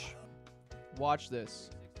 Watch this.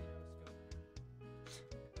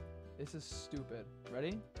 This is stupid.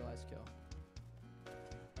 Ready? The last kill.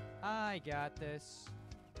 I got this.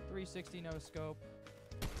 360 no scope.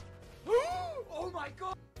 Oh my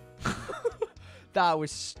god! That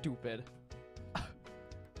was stupid.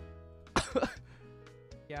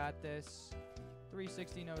 Got this.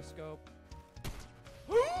 360 no scope.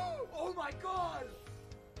 Oh my god!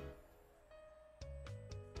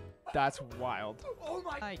 That's wild. Oh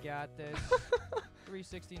my! I got this.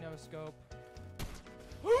 360 no scope.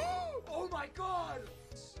 Oh my god!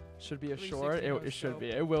 Should be a 360 short. no It should scope. be.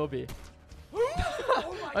 It will be.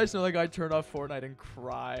 Oh my! I just know that guy turned off Fortnite and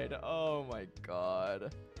cried. Oh my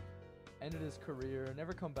god. Ended his career.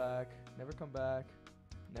 Never come back. Never come back.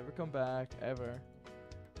 Never come back. Ever.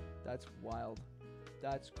 That's wild.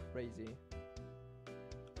 That's crazy.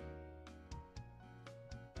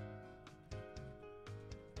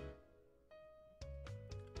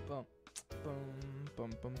 Bum, bum, bum,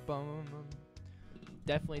 bum, bum.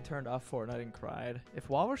 Definitely turned off Fortnite and cried. If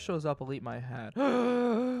Walrus shows up, I'll eat my hat.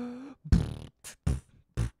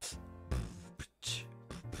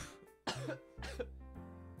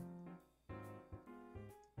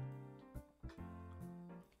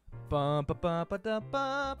 Bum, ba, ba, ba, da,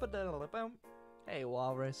 ba, ba, da, da, bum. Hey,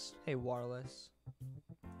 Walrus. Hey, Warless.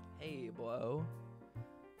 Hey, Blow.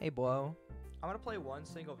 Hey, Blow. I'm gonna play one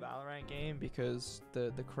single Valorant game because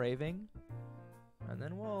the craving, and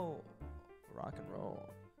then we'll rock and roll.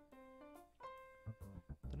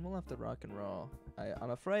 Then we'll have to rock and roll.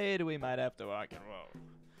 I'm afraid we might have to rock and roll.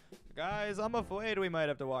 Guys, I'm afraid we might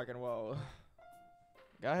have to rock and roll.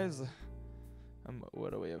 Guys,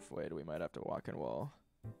 what are we afraid we might have to walk and roll?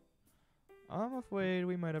 I'm afraid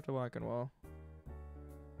we might have to walk and roll.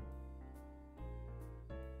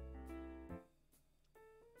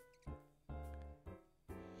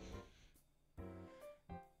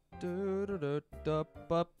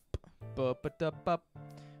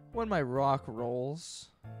 When my rock rolls,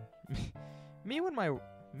 me when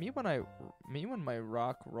my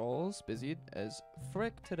rock rolls, busy as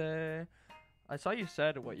frick today. I saw you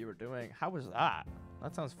said what you were doing. How was that?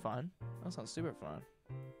 That sounds fun. That sounds super fun.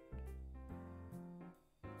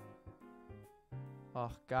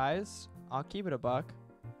 Oh, guys, I'll keep it a buck.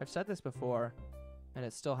 I've said this before, and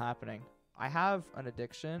it's still happening. I have an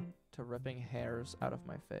addiction to ripping hairs out of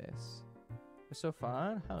my face. It's so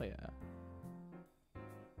fun. Hell yeah.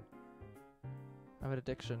 I have an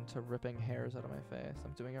addiction to ripping hairs out of my face.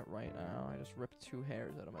 I'm doing it right now. I just ripped 2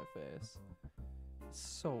 hairs out of my face. It's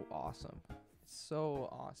so awesome. It's so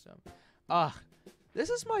awesome. This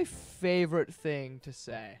is my favorite thing to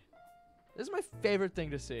say. This is my favorite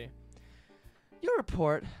thing to see. Your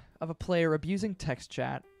report of a player abusing text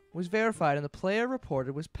chat was verified and the player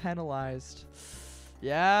reported was penalized.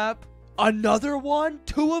 Yep. Another one?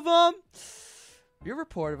 2 of them? Your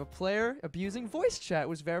report of a player abusing voice chat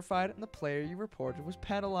was verified and the player you reported was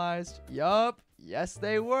penalized. Yup. Yes,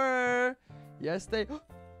 they were. Yes, they...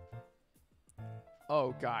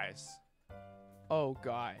 Oh, guys. Oh,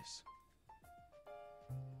 guys.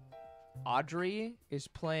 Audrey is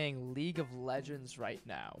playing League of Legends right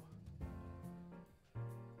now.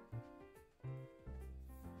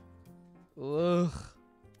 Ugh.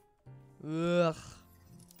 Ugh.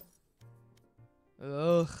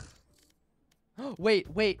 Ugh.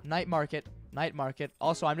 Wait. Night market. Night market.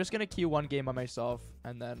 Also, I'm just going to queue one game by myself,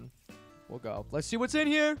 and then we'll go. Let's see what's in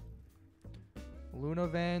here. Luna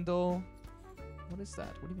Vandal. What is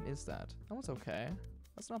that? What even is that? That one's okay.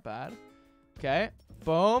 That's not bad. Okay.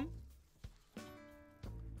 Boom.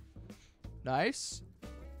 Nice.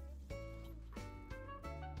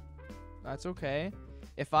 That's okay.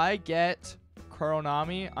 If I get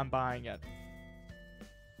Kuronami, I'm buying it.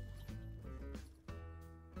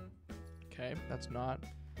 Okay, that's not.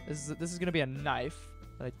 This is gonna be a knife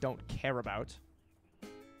that I don't care about.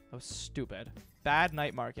 That was stupid. Bad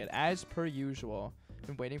night market, as per usual.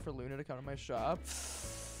 Been waiting for Luna to come to my shop.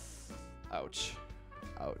 Ouch.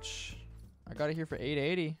 Ouch. I got it here for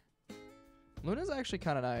 880. Luna's actually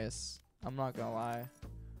kind of nice. I'm not gonna lie.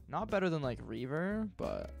 Not better than like Reaver,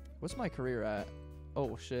 but what's my career at?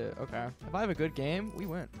 Oh shit. Okay. If I have a good game, we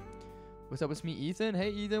win. What's up? It's me, Ethan. Hey,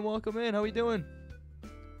 Ethan. Welcome in. How we doing?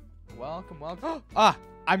 Welcome. Welcome.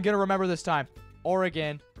 I'm gonna remember this time.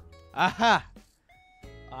 Oregon. Aha.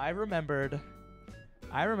 I remembered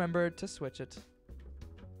to switch it.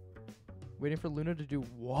 Waiting for Luna to do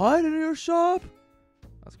what in your shop?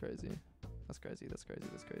 That's crazy. That's crazy. That's crazy.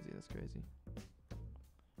 That's crazy. That's crazy.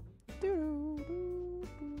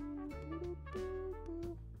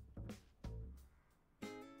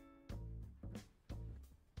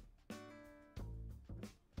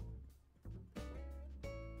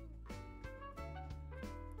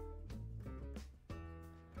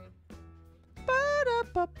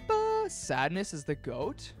 Sadness is the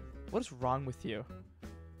goat? What is wrong with you?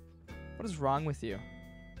 What is wrong with you?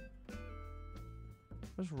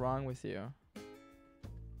 What is wrong with you?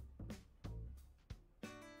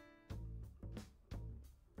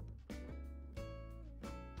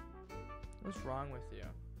 What's wrong with you?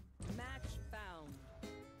 Match found.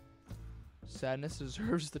 Sadness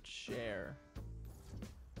deserves the chair.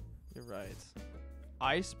 You're right.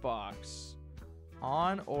 Icebox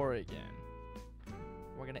on Oregon.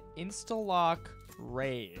 We're gonna insta-lock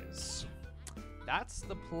Rays. That's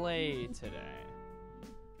the play today.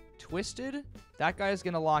 Twisted, that guy's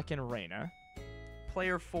gonna lock in Reyna.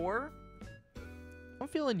 Player 4, I'm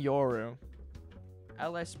feeling Yoru.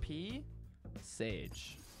 LSP,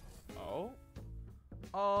 Sage.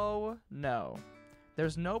 Oh no.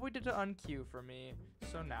 There's nobody to unqueue for me,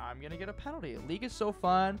 so now I'm gonna get a penalty. League is so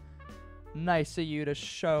fun. Nice of you to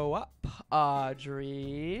show up,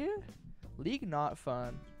 Audrey. League not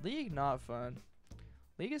fun. League not fun.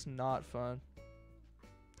 League is not fun.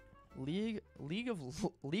 League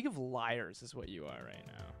of liars is what you are right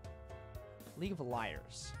now. League of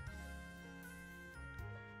liars.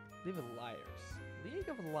 League of liars. League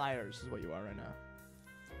of liars is what you are right now.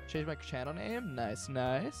 Change my channel name. Nice,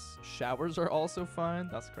 nice. Showers are also fun.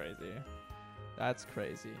 That's crazy. That's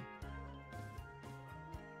crazy.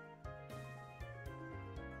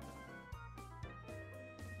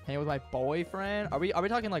 Hang with my boyfriend. Are we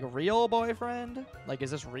talking like real boyfriend? Like,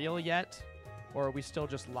 is this real yet? Or are we still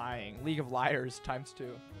just lying? League of Liars ×2.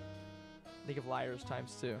 League of Liars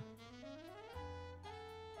 ×2.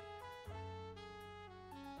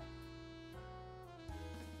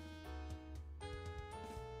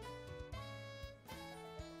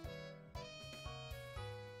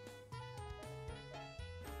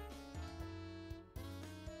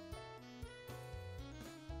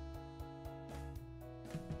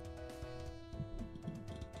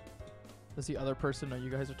 Does the other person know you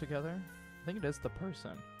guys are together? I think it is the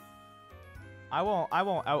person. I won't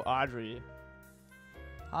out Audrey.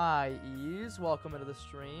 Hi, Ease. Welcome into the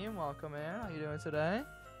stream. Welcome in. How you doing today?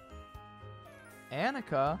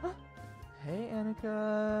 Annika. Hey,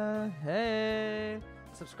 Annika. Hey.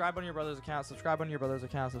 Subscribe on your brother's account. Subscribe on your brother's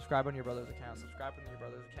account. Subscribe on your brother's account. Subscribe on your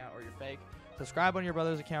brother's account or you're fake. Subscribe on your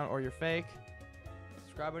brother's account or you're fake.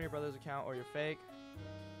 Subscribe on your brother's account or you're fake.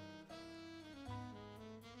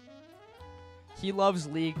 He loves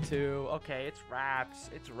League too. Okay, it's raps.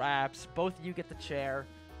 It's raps. Both of you get the chair.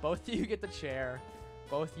 Both of you get the chair.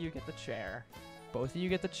 Both of you get the chair. Both of you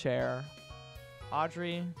get the chair.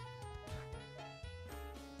 Audrey.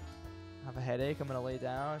 I have a headache. I'm going to lay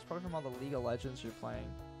down. It's probably from all the League of Legends you're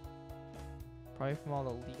playing. Probably from all the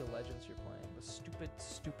League of Legends you're playing. The stupid,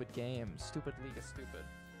 stupid game. Stupid League of Stupid.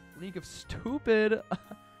 League of Stupid.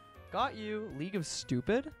 Got you. League of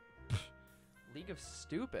Stupid? League of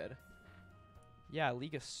Stupid? Yeah,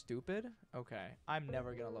 League of Stupid? Okay. I'm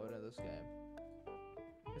never gonna load into this game.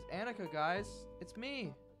 It's Annika, guys. It's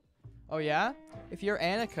me. Oh, yeah? If you're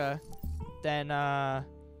Annika, then,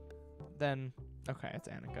 okay, it's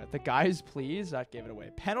Annika. The guys, please. That gave it away.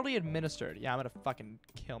 Penalty administered. Yeah, I'm gonna fucking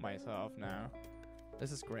kill myself now.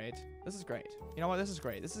 This is great. This is great. You know what? This is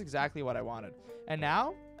great. This is exactly what I wanted. And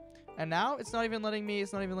now, it's not even letting me play.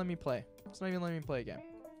 It's not even letting me play a game.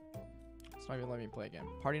 It's not even letting me play a game.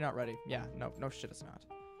 Party not ready. Yeah, no shit it's not.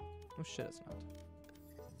 No shit it's not.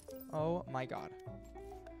 Oh my god.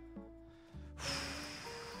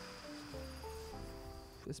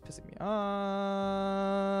 This is pissing me off.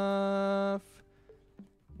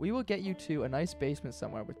 We will get you to a nice basement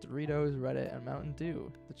somewhere with Doritos, Reddit, and Mountain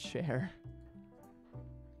Dew. The chair.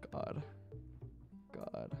 God.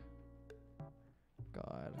 God.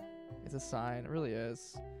 God. It's a sign. It really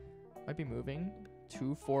is. Might be moving.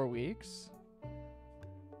 4 weeks.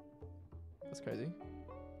 That's crazy.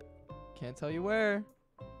 Can't tell you where.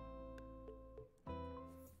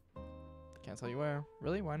 Can't tell you where.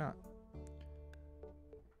 Really? Why not?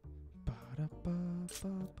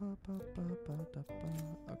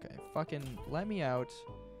 Okay, fucking let me out.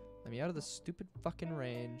 Let me out of the stupid fucking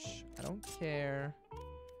range. I don't care.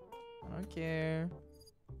 I don't care.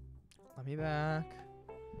 Let me back.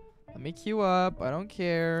 Let me queue up. I don't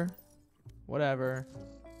care. Whatever.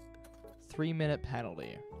 3-minute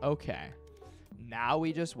penalty. Okay. Now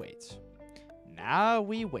we just wait. Now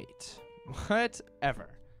we wait. Whatever.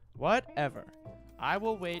 Whatever. I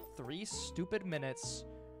will wait 3 stupid minutes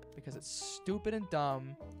because it's stupid and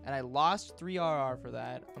dumb, and I lost 3 RR for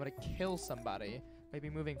that. I'm gonna kill somebody. Maybe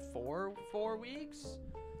moving 4 weeks?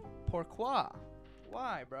 Pourquoi?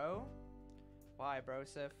 Why, bro? Why, bro,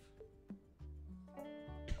 Sif?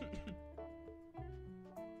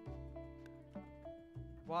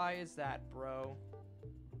 Why is that, bro?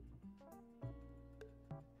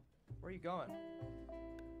 Where are you going?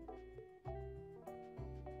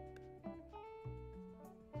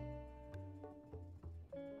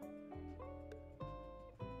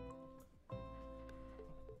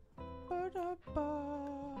 Da,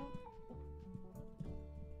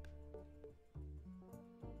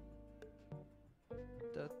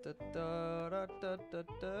 da, da, da, da, da,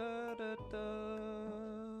 da, da, da.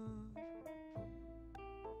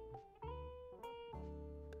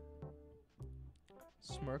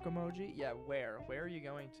 Smirk emoji? Yeah, where? Where are you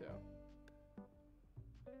going to?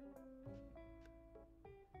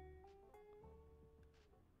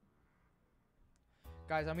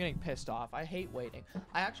 Guys, I'm getting pissed off. I hate waiting.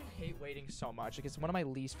 I actually hate waiting so much. Like, it's one of my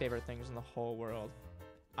least favorite things in the whole world.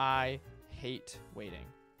 I hate waiting.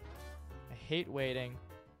 I hate waiting.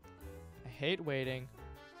 I hate waiting.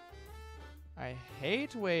 I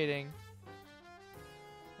hate waiting.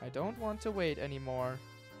 I don't want to wait anymore.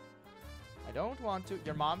 I don't want to.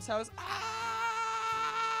 Your mom's house?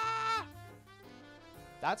 Ah!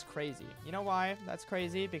 That's crazy. You know why that's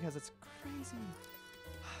crazy? Because it's crazy.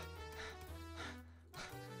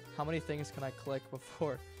 How many things can I click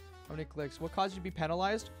before? How many clicks? What caused you to be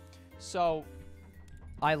penalized? So,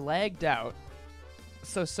 I lagged out.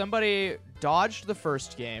 So somebody dodged the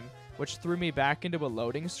first game, which threw me back into a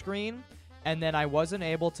loading screen. And then I wasn't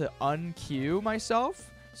able to unqueue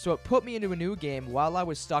myself. So it put me into a new game while I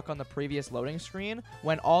was stuck on the previous loading screen.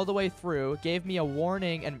 Went all the way through, gave me a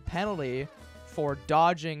warning and penalty for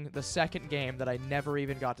dodging the second game that I never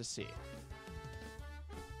even got to see.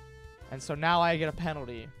 And so now I get a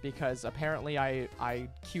penalty because apparently I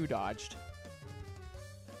Q dodged.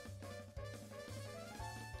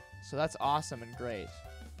 So that's awesome and great.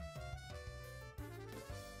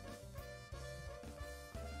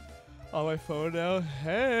 On my phone now.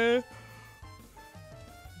 Hey.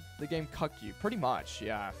 The game cucked you. Pretty much,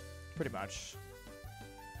 yeah. Pretty much.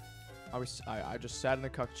 I just sat in the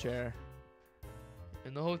cuck chair.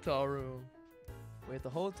 In the hotel room. We're at the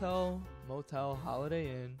hotel, motel, Holiday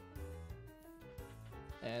Inn.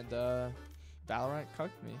 And Valorant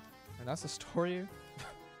cucked me. And that's the story.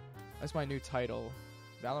 That's my new title.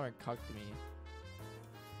 Valorant cucked me.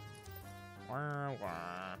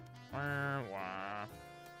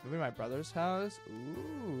 Moving to my brother's house.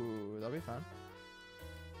 Ooh, that'll be fun.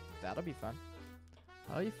 That'll be fun.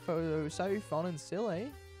 How you phoning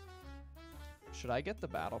silly? Should I get the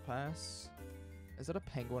battle pass? Is it a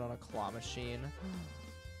penguin on a claw machine?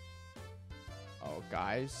 Oh,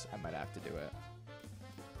 guys, I might have to do it.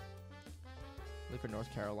 Live in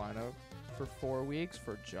North Carolina for 4 weeks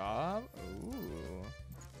for a job. Ooh,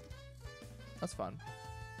 that's fun.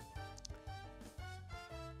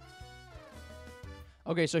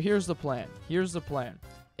 Okay, so here's the plan. Here's the plan.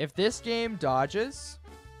 If this game dodges,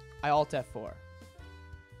 I alt F4.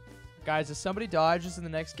 Guys, if somebody dodges in the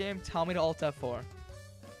next game, tell me to alt F4.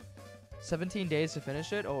 17 days to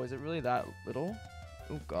finish it? Oh, is it really that little?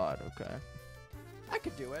 Oh, God, okay. I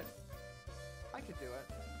could do it. I could do it.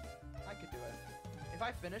 I could do it. If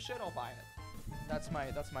I finish it, I'll buy it. That's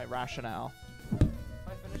my rationale. If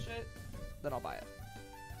I finish it, then I'll buy it.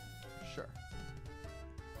 Sure.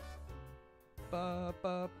 But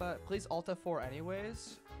please alt F4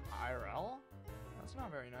 anyways. IRL? That's not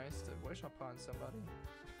very nice to wish upon somebody.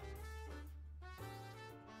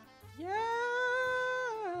 Yeah.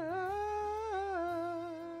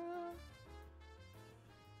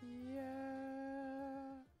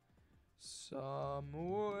 Yeah.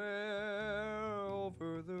 Somewhere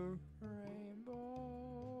over the rainbow.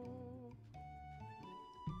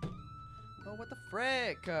 Oh, what the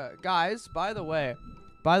frick? Guys, by the way,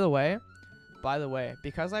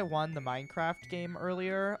 because I won the Minecraft game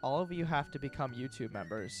earlier, all of you have to become YouTube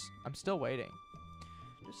members. I'm still waiting.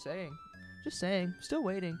 Just saying. Just saying. Still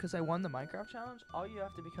waiting because I won the Minecraft challenge. All you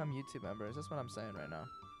have to become YouTube members. That's what I'm saying right now.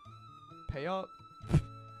 Pay up.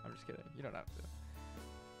 I'm just kidding. You don't have to.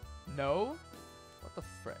 No? What the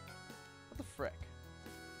frick? What the frick?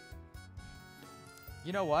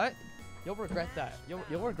 You know what? You'll regret that.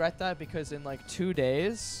 You'll regret that because in like 2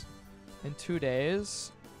 days,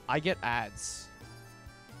 I get ads.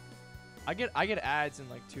 I get ads in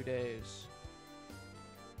like 2 days.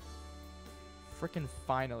 Frickin'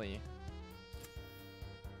 finally.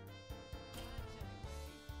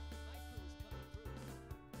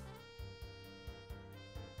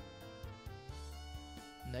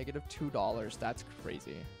 -$2. That's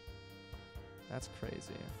crazy. That's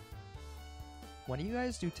crazy. When do you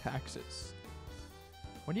guys do taxes?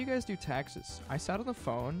 When do you guys do taxes? I sat on the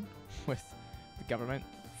phone with the government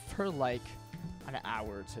for like an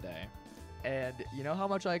hour today. And you know how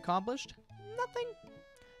much I accomplished? Nothing.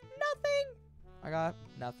 Nothing. I got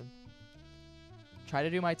nothing. Tried to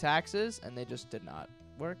do my taxes and they just did not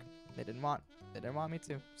work. They didn't want me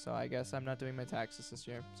to. So I guess I'm not doing my taxes this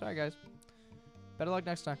year. Sorry guys. Better luck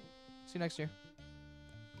next time. See you next year.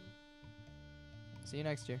 See you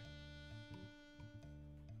next year.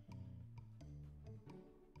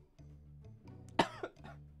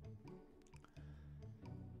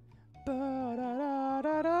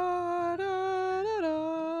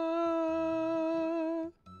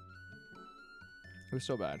 was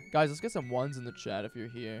so bad. Guys, let's get some ones in the chat if you're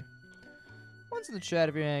here. Ones in the chat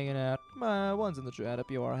if you're hanging out. Ones in the chat if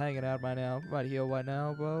you are hanging out right now. Right here, right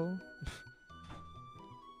now, bro.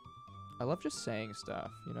 I love just saying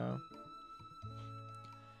stuff, you know?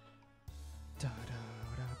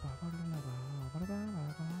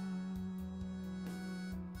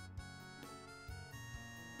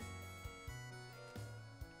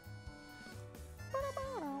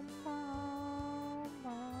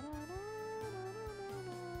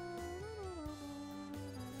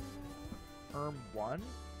 One?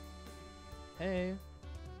 Hey.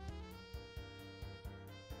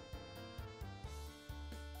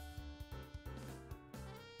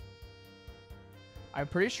 I'm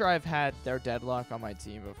pretty sure I've had their deadlock on my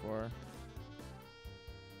team before.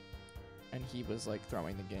 And he was like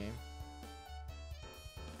throwing the game.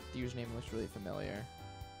 The username looks really familiar.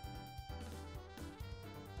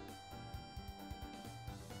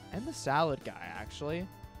 And the salad guy, actually.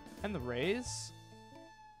 And the Rays.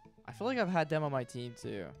 I feel like I've had them on my team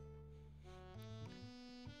too.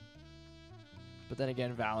 But then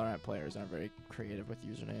again, Valorant players aren't very creative with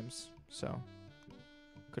usernames. So,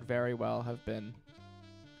 could very well have been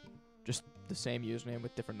just the same username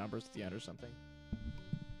with different numbers at the end or something.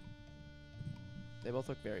 They both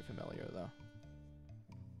look very familiar though.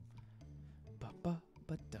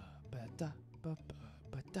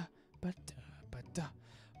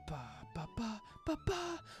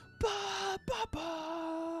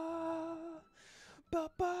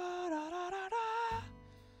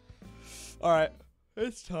 Alright,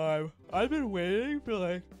 it's time. I've been waiting for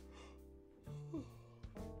like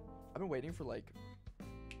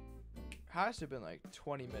has to have been like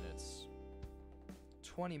 20 minutes.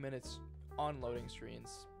 20 minutes on loading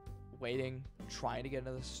screens. Waiting, trying to get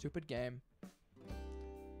into this stupid game.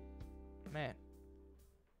 Man.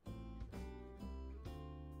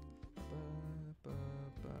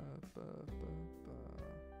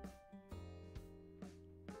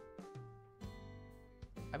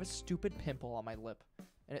 I have a stupid pimple on my lip,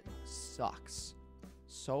 and it sucks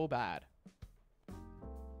so bad.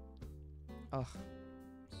 Ugh.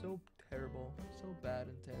 So terrible. So bad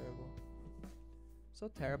and terrible. So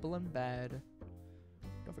terrible and bad.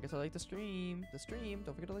 Don't forget to like the stream.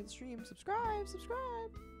 Don't forget to like the stream. Subscribe.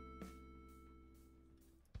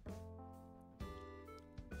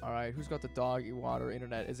 Alright, who's got the doggy water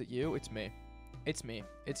internet? Is it you? It's me. It's me.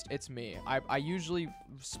 It's me. I usually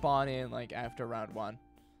spawn in like after round 1.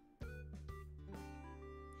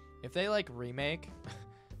 If they like remake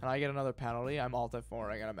and I get another penalty, I'm alt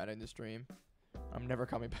F4 and I'm ending the stream. I'm never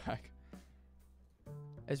coming back.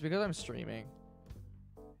 It's because I'm streaming.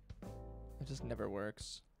 It just never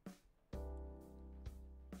works.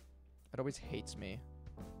 It always hates me.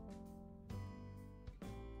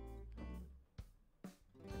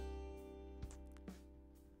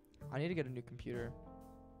 I need to get a new computer.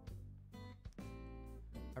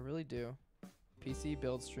 I really do. PC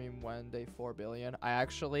build stream Wednesday 4 billion. I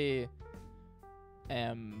actually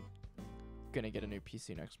am gonna get a new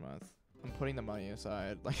PC next month. I'm putting the money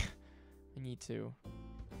aside. Like, I need to.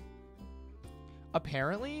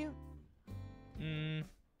 Apparently, nah,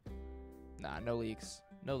 no leaks.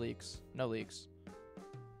 No leaks. No leaks.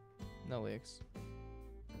 No leaks.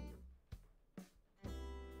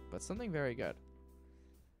 But something very good.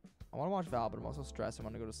 I want to watch Val, but I'm also stressed. I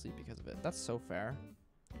want to go to sleep because of it. That's so fair.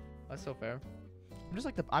 That's so fair. I'm just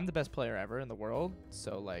like I'm the best player ever in the world,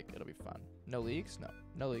 so like it'll be fun. No leaks? No.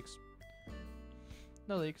 No leaks.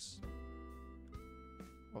 No leaks.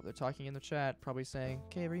 Well, they're talking in the chat, probably saying,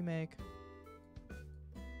 "Okay, remake."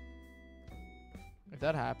 If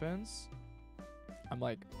that happens, I'm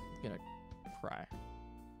like gonna cry.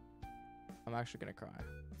 I'm actually gonna cry.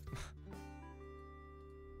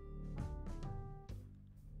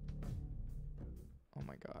 Oh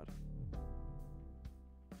my god.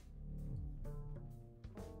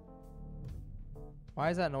 Why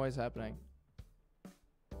is that noise happening?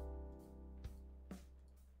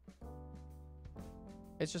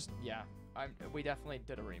 It's just, yeah. We definitely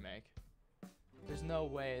did a remake. There's no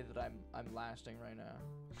way that I'm lasting right now.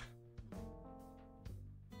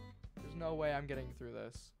 There's no way I'm getting through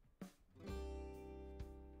this.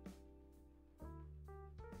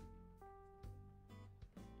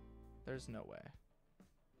 There's no way.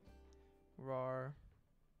 Rar.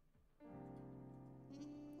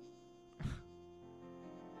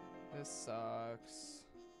 This sucks.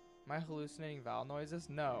 Am I hallucinating Val noises?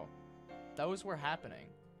 No. Those were happening.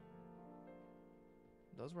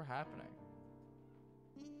 Those were happening.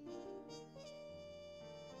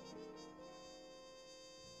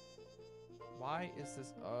 Why is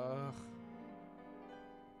this? Ugh.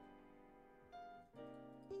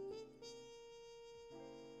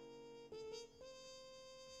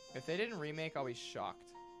 If they didn't remake, I'll be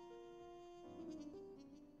shocked.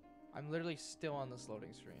 I'm literally still on this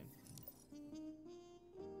loading screen.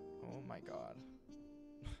 Oh my god.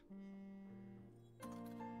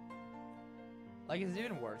 Like, is it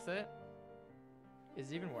even worth it?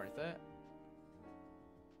 Is it even worth it?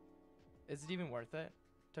 Is it even worth it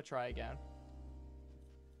to try again?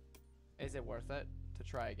 Is it worth it to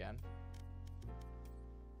try again?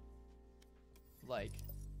 Like,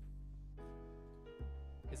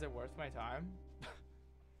 is it worth my time?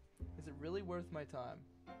 Is it really worth my time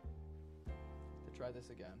to try this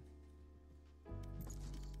again?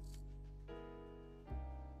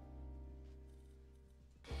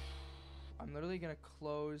 I'm literally gonna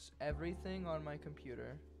close everything on my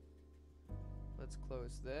computer. Let's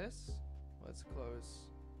close this. Let's close.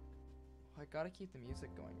 Oh, I gotta keep the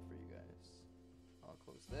music going for you guys. I'll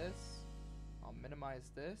close this. I'll minimize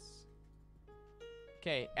this.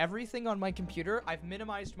 Okay, everything on my computer. I've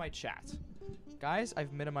minimized my chat. Guys,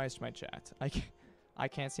 I've minimized my chat. I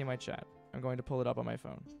can't see my chat. I'm going to pull it up on my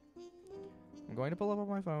phone. I'm going to pull it up on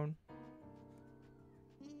my phone.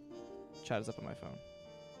 Chat is up on my phone.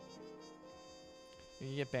 You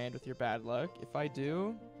can get banned with your bad luck. If I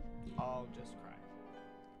do, I'll just cry.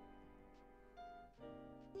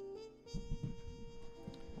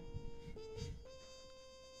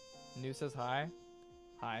 New says hi.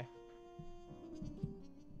 Hi.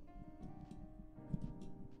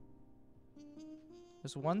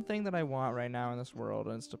 There's one thing that I want right now in this world,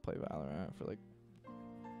 and it's to play Valorant for like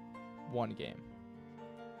one game.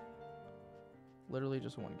 Literally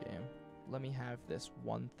just one game. Let me have this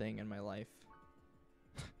one thing in my life.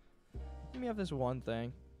 Let me have this one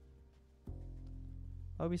thing.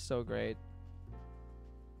 That would be so great.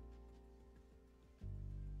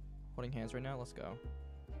 Holding hands right now? Let's go.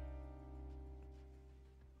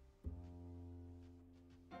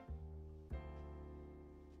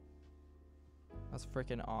 That's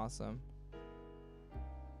freaking awesome.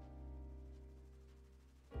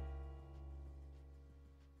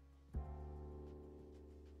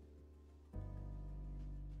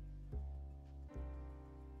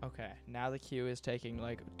 Okay, now the queue is taking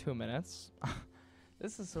like 2 minutes.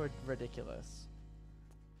 This is so ridiculous.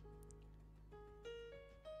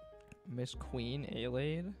 Miss Queen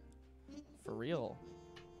Alade? For real.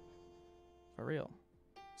 For real.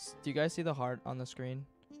 Do you guys see the heart on the screen?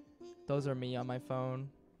 Those are me on my phone.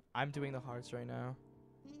 I'm doing the hearts right now.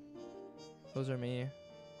 Those are me.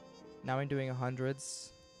 Now I'm doing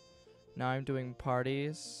hundreds. Now I'm doing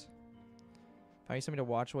parties. I need something to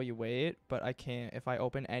watch while you wait, but I can't. If I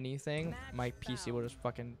open anything, my PC will just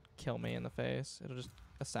fucking kill me in the face. It'll just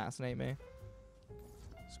assassinate me.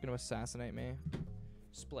 It's gonna assassinate me.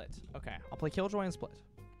 Split. Okay, I'll play Killjoy and Split.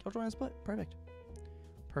 Killjoy and Split. Perfect.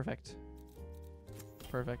 Perfect.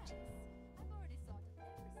 Perfect.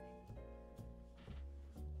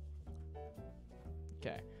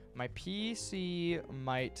 Okay, my PC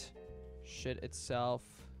might shit itself.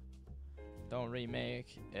 Don't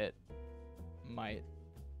remake it. Might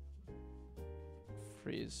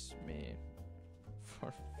freeze me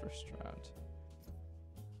for first round.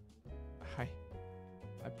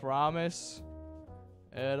 I promise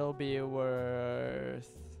it'll be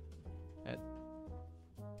worth it.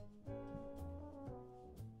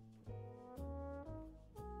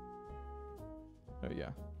 There we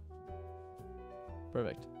go.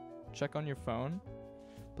 Perfect. Check on your phone,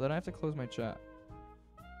 but then I have to close my chat.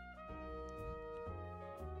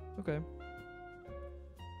 Okay.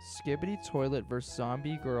 Skibbity Toilet versus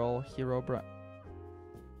Zombie Girl Hero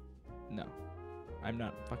No. I'm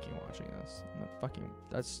not fucking watching this. I'm not fucking...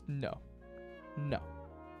 That's... No. No.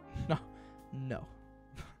 No. No.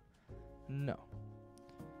 No.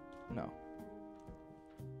 No.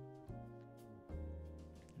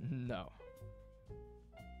 No.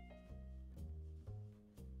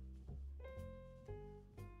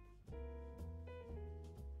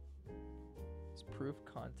 Proof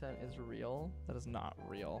content is real. That is not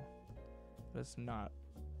real. That is not.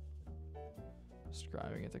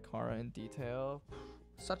 Describing it to Kara in detail.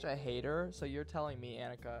 Such a hater. So you're telling me,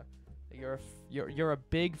 Annika, that you're a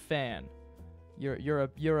big fan. You're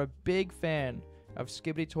a big fan of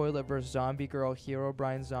Skibbity Toilet versus Zombie Girl, Hero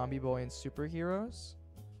Brian, Zombie Boy, and Superheroes.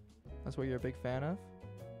 That's what you're a big fan of.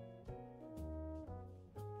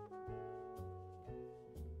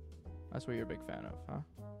 That's what you're a big fan of, huh?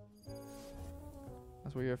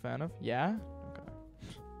 That's what you're a fan of? Yeah? Okay.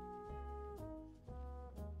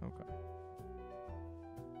 Okay.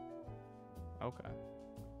 Okay.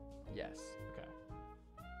 Yes. Okay.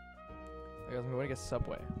 I guess I'm going to get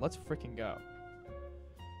Subway. Let's freaking go.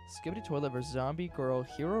 Skibbity Toilet versus Zombie Girl,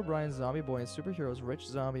 Hero Brian, Zombie Boy, and Superheroes Rich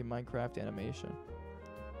Zombie Minecraft animation.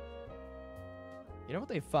 You know what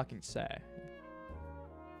they fucking say.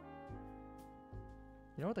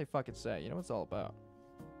 You know what they fucking say. You know what it's all about.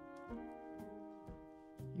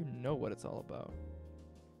 You know what it's all about.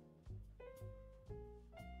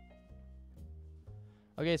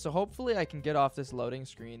 Okay, so hopefully I can get off this loading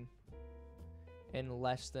screen in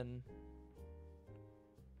less than...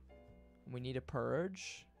 We need a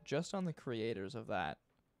purge just on the creators of that.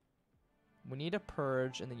 We need a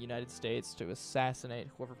purge in the United States to assassinate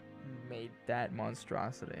whoever made that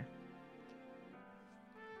monstrosity.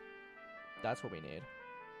 That's what we need.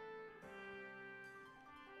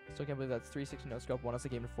 Still can't believe that's 360 no scope won us a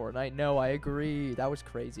game in Fortnite. No, I agree. That was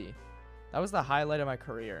crazy. That was the highlight of my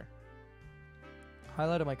career.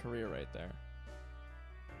 Highlight of my career right there.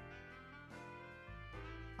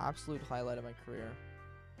 Absolute highlight of my career.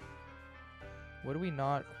 Would we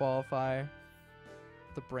not qualify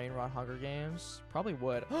the Brain Rot Hunger Games? Probably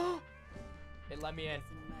would. It let me in.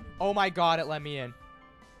 Oh my god, it let me in.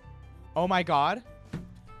 Oh my god.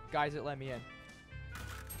 Guys, it let me in.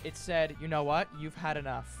 It said, you know what? You've had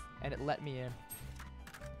enough. And it let me in.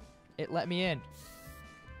 It let me in.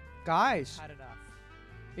 Guys. Had enough.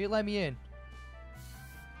 It let me in.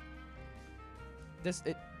 This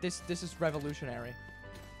is revolutionary.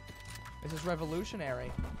 This is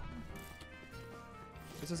revolutionary.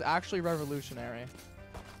 This is actually revolutionary.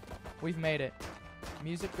 We've made it.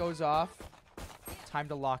 Music goes off. Time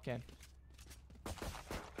to lock in.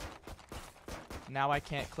 Now I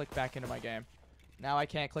can't click back into my game. Now I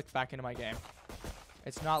can't click back into my game.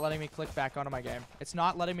 It's not letting me click back onto my game. It's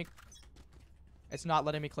not letting me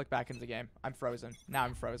click back into the game. I'm frozen. Now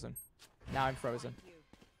I'm frozen. Now I'm frozen.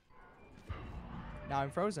 Now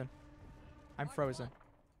I'm frozen. I'm frozen.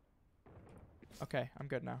 Okay, I'm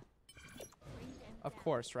good now. Of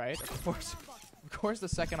course, right? Of course. Of course the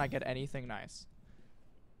second I get anything nice.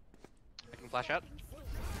 I can flash out.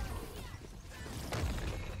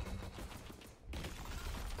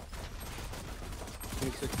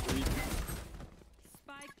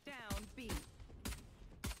 Spike down B.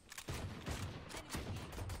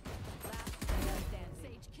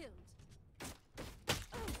 Sage killed.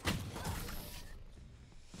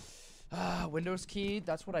 Windows key,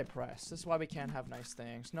 that's what I press. This is why we can't have nice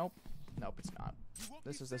things. Nope. Nope, it's not.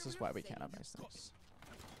 This is why we can't have nice things.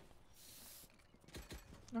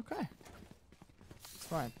 Okay. It's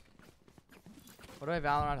fine. What do I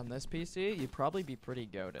Valorant on this PC? You'd probably be pretty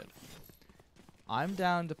goated. I'm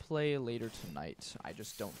down to play later tonight. I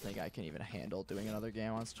just don't think I can even handle doing another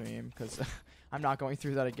game on stream because I'm not going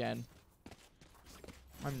through that again.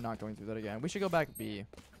 I'm not going through that again. We should go back B,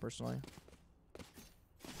 personally.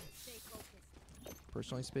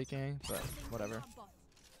 Personally speaking, but whatever.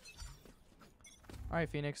 Alright,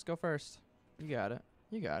 Phoenix, go first. You got it.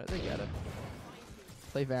 You got it. They get it.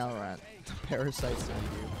 Play Valorant. Parasites in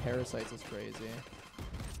you. Parasites is crazy.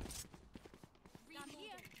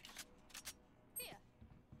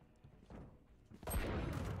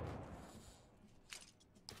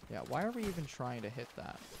 Yeah, why are we even trying to hit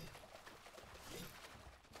that?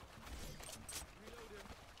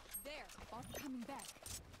 There, bot coming back.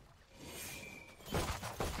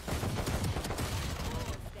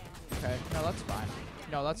 Okay, no, that's fine.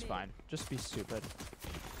 No, that's fine. Just be stupid.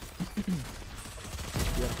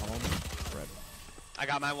 You're home. Rip. I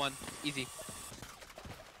got my one. Easy.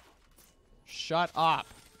 Shut up.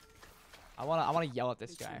 I wanna yell at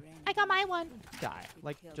this guy. I got my one. Die.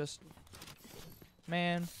 Like just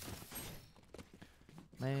man.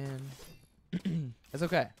 It's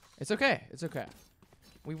okay. It's okay. It's okay.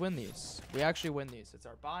 We win these. We actually win these. It's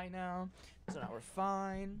our bye now. So now we're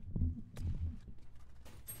fine.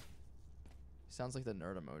 Sounds like the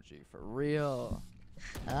nerd emoji. For real.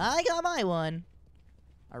 I got my one.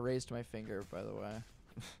 I raised my finger, by the way.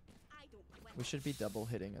 We should be double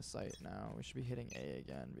hitting a site now. We should be hitting A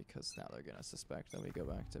again because now they're gonna suspect that we go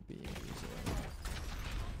back to B easily.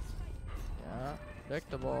 Yeah,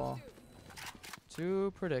 predictable.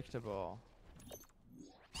 Too predictable.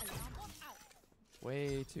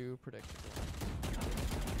 Way too predictable.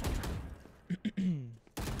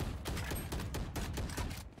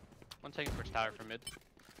 One taking first tower from mid.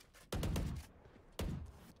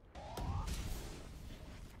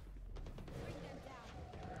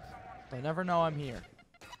 They'll never know I'm here.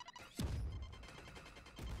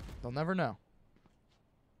 They'll never know.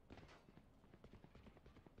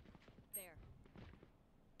 There.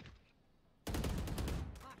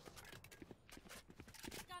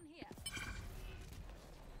 Gun here.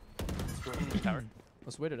 Tower.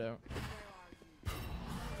 Let's wait it out.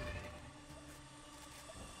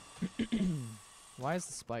 Why is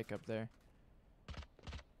the spike up there?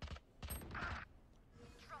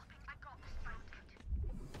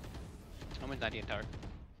 I'm Someone's 90 in tower.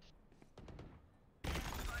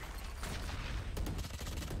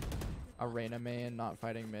 Arena main, not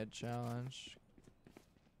fighting mid challenge.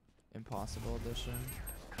 Impossible edition.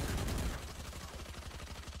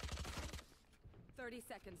 30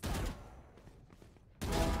 seconds left.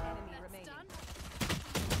 Enemy remaining.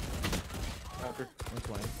 After.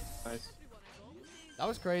 120. Nice. That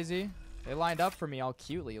was crazy. They lined up for me all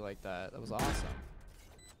cutely like that. That was awesome.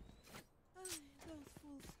 Those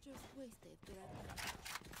fools just wasted their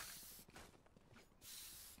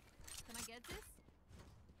Can I get this?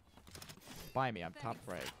 Buy me, I'm top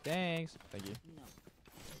right. Thanks. Thank you. No.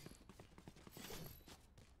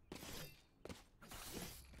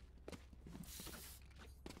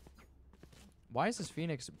 Why is this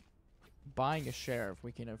Phoenix buying a share if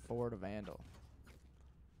we can afford a Vandal?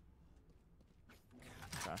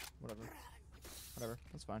 Okay, whatever. Whatever,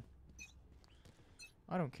 that's fine.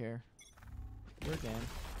 I don't care. We're game.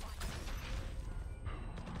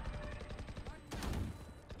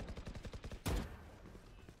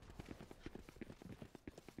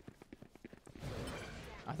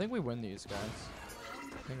 I think we win these, guys.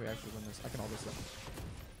 I think we actually win this. I can hold this up.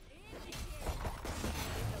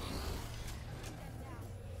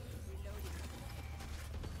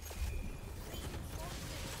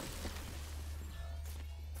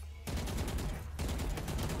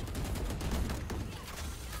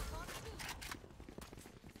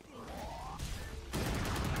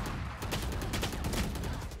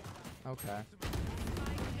 Okay.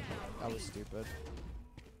 That was stupid.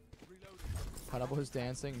 Pineapple is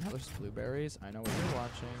dancing. Now there's blueberries. I know what you're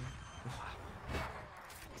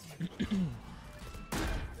watching.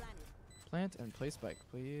 Plant and play spike,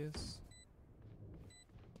 please.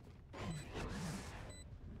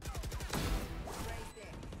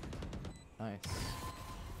 Nice.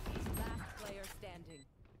 Last player standing.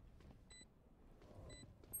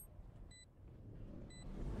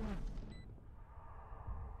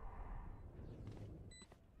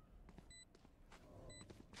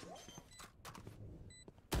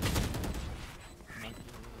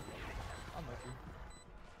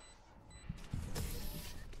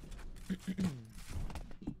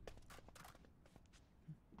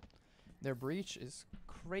 Their breach is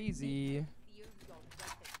crazy.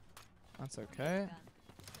 That's okay.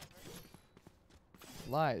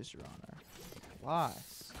 Lies, Your Honor.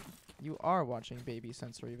 Lies. You are watching baby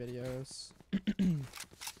sensory videos. You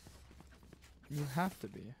have to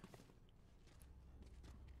be.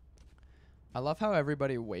 I love how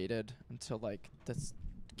everybody waited until like this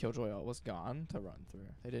Killjoy ult was gone to run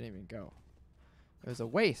through. They didn't even go. It was a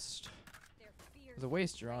waste. It was a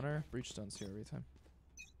waste, Your Honor. Breach stuns here every time.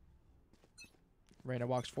 Reyna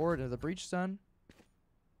walks forward into the breach stun.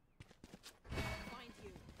 Find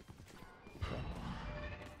you.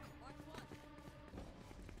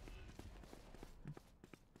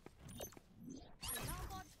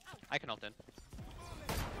 I can ult in.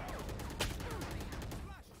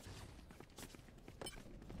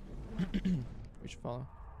 We should follow.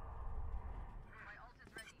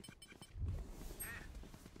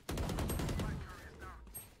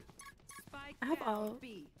 Spike I have down all.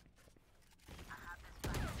 B.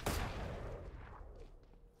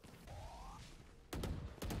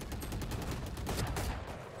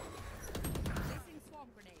 Placing swarm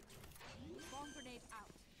grenade. Swarm grenade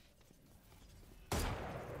out.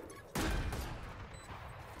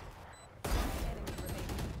 Enemy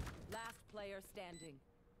remaining. Last player standing.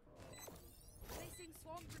 Placing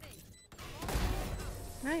swarm grenade.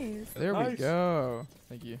 Nice. There we Nice. go.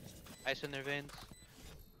 Thank you. Ice in their veins.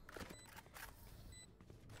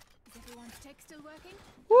 Is everyone's tech still working?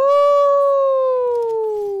 Woo!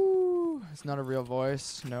 It's not a real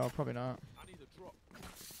voice. No, probably not. I need a drop.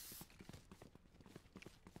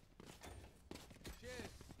 Cheers.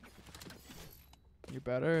 You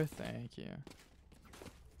better? Thank you.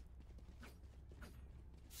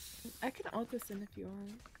 I can ult this in if you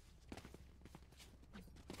want.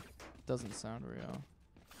 Doesn't sound real.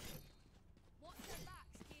 Watch their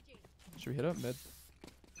backs, KJ. Should we hit up mid?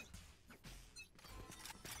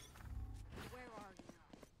 Where are you?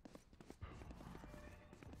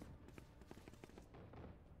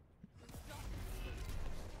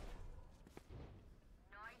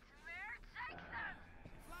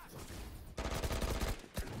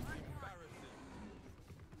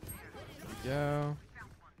 Go.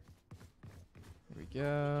 Here we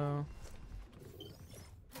go.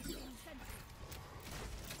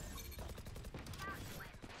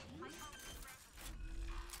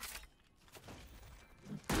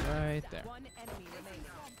 Right there. One enemy remaining.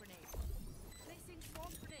 Swarm grenade. Placing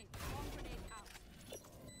swarm grenade. Swarm grenade out.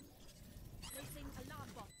 Placing alarm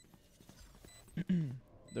bot.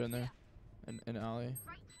 They're in there. In alley.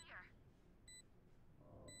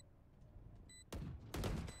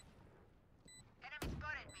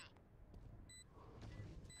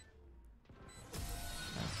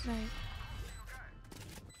 Nice.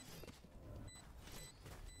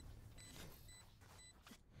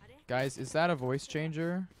 Guys, is that a voice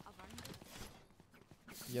changer?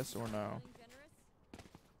 Yes or no?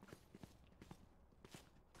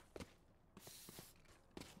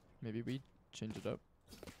 Maybe we change it up.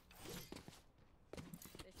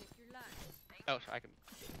 Oh, so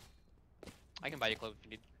I can buy you clothes if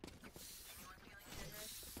you need.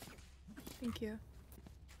 Thank you.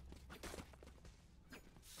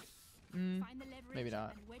 Maybe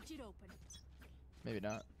not. Maybe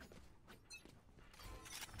not.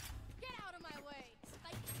 Get out of my way.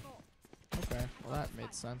 Spiteful. Okay, well that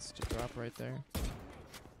made sense to drop right there.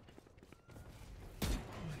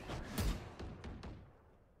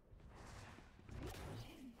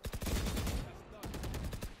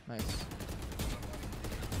 Nice.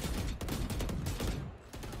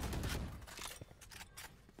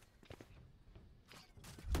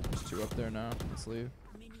 There's two up there now. Let's leave.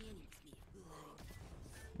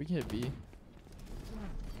 We can hit B.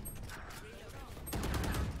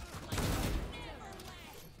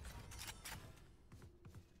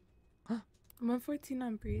 I'm on 14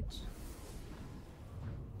 on breach.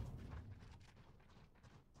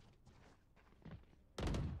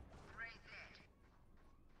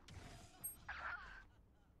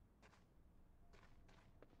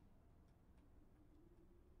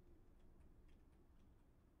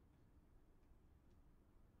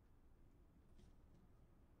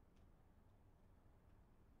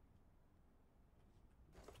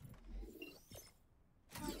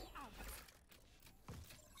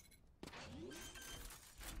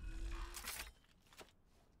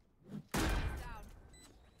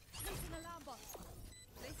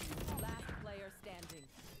 Last player standing.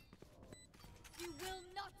 You will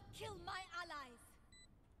not kill my allies.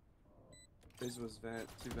 His was vent,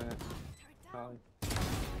 two vent. Probably.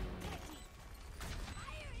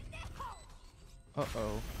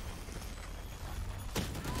 Uh-oh.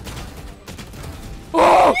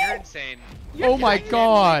 You're insane. Oh my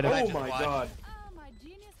god! Oh my god. My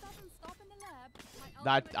genius doesn't stop in the lab.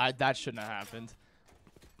 My That shouldn't have happened.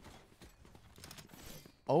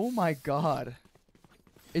 Oh my god.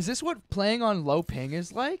 Is this what playing on low ping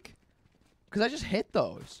is like? Because I just hit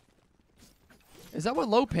those. Is that what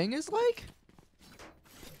low ping is like?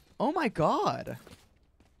 Oh my god.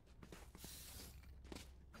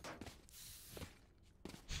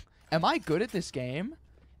 Am I good at this game?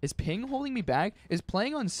 Is ping holding me back? Is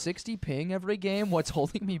playing on 60 ping every game what's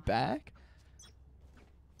holding me back?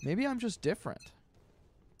 Maybe I'm just different.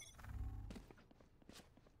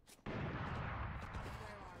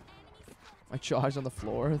 My jaw's on the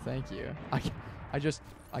floor. Thank you. I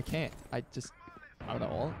can't. I don't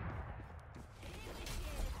know.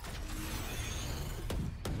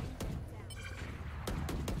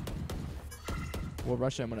 We'll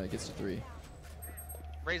rush him when it gets to 3.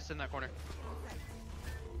 Raise in that corner.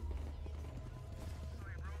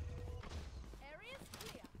 area's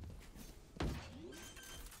clear.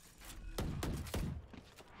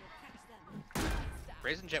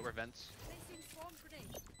 Raise and jet were vents. Placing swarm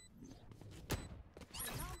grenade.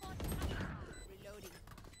 Alarm bot reloading.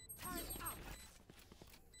 Turn out.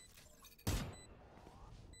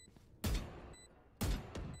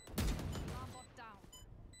 Alarm bot down.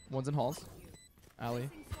 One's in halls. Alley.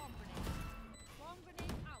 Placing swarm grenade. Swarm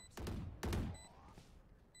grenade out.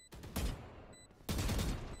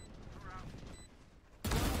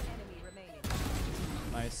 Enemy remaining.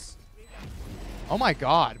 Nice. Oh my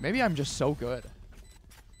god. Maybe I'm just so good.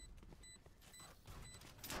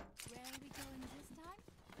 Where are we going this time?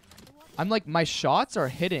 Remember what I'm like, my shots are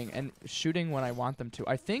hitting and shooting when I want them to.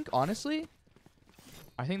 I think, honestly,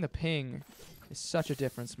 I think the ping is such a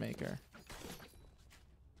difference maker.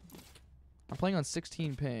 I'm playing on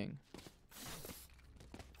 16 ping.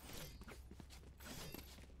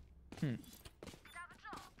 I'm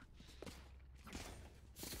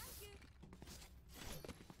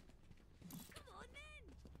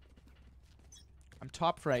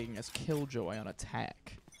top fragging as Killjoy on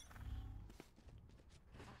attack.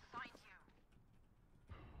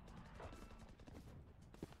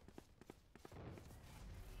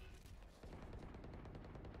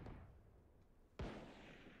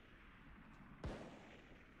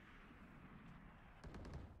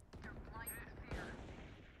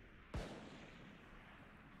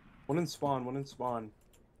 One in spawn, one in spawn.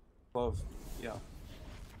 Above. Yeah.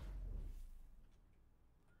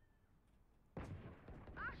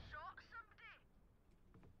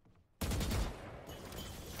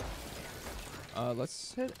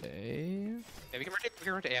 Let's hit A. Yeah, we can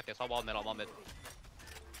run to A after this. I'll wall mid, I'll wall mid.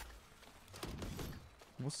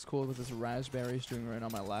 What's cool with this raspberries doing right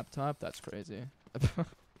on my laptop? That's crazy.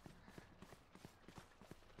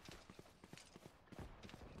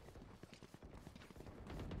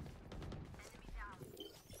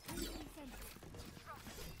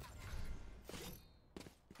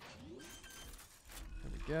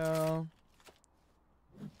 Go.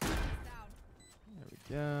 There we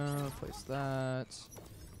go. Place that.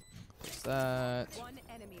 Place that. One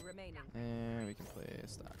enemy remaining. And we can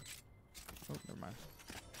place that. Oh, never mind.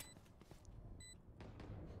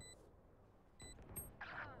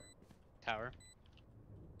 Tower.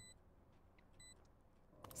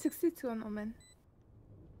 62 on Omen.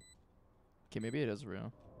 Okay, maybe it is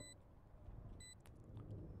real.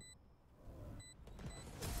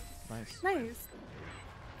 Nice. Nice.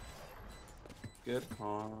 Good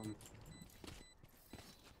calm.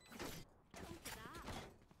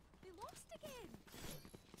 We lost again.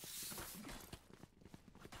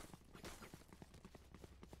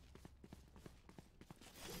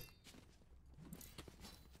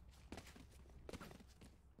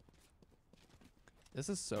 This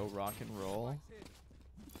is so rock and roll.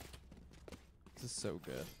 This is so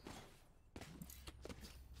good.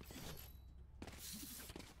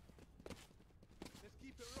 Let's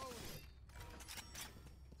keep it rolling.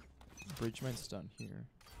 Bridge mine's done here.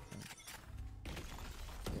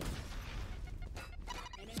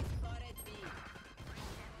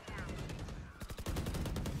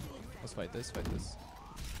 Let's fight this, fight this.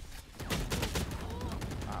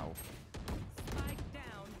 Ow. Spike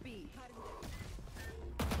down B.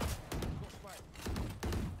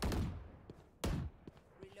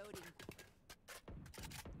 Reloading.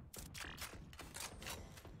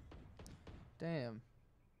 Damn.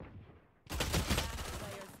 Last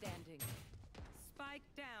player standing. Spike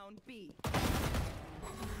down B.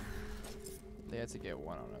 They had to get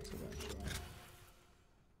one on us eventually.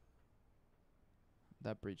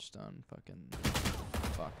 That breach stun fucking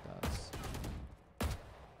fucked us.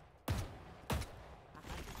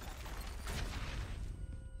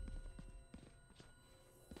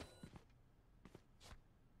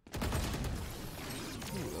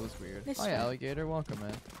 Ooh, that was weird. Nice Hi, try. alligator. Welcome,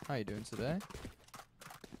 man. How you doing today?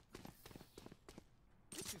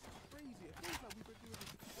 This is crazy. It feels like we've been doing this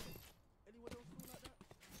together. Anyone else feel like that?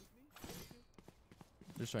 Just me?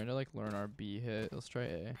 Okay. Just trying to like learn our B hit. Let's try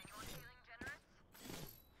A.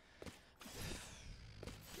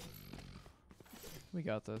 We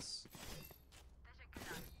got this.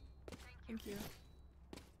 Thank you.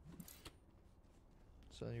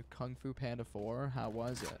 So you Kung Fu Panda 4, how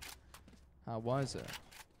was it? How was it?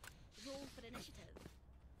 Roll for initiative.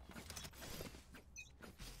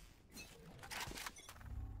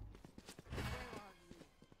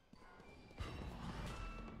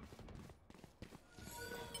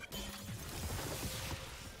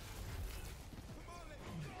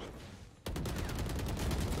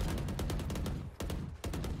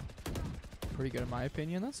 Pretty good in my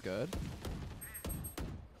opinion. That's good.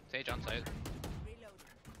 Sage on site. Reloading.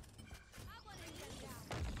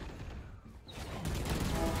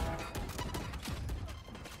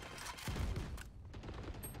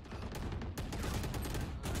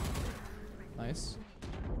 Nice.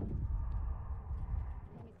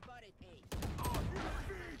 Spotted A.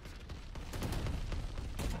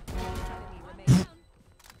 Enemy remaining.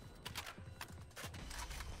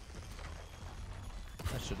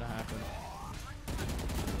 That shouldn't have happened.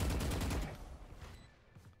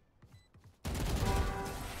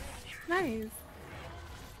 Nice.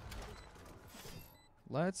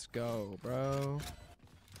 Let's go, bro.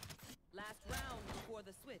 Last round before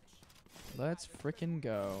the switch. Let's frickin'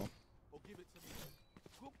 go. Or give it to me.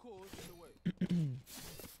 Good cause in the way.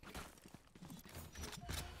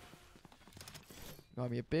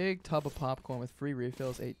 Got me a big tub of popcorn with free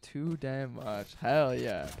refills. Ate too damn much. Hell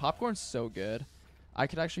yeah. Popcorn's so good. I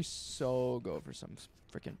could actually so go for some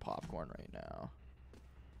freaking popcorn right now.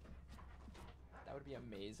 That would be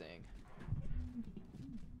amazing.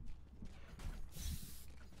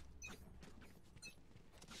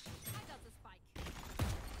 I got the spike.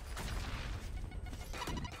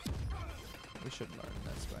 We should learn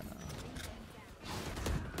this by now.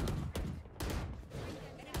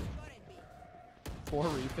 Enemy spotted B. 4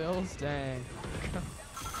 refills? Dang.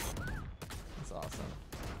 That's awesome.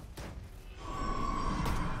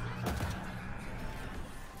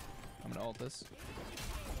 I'm gonna ult this.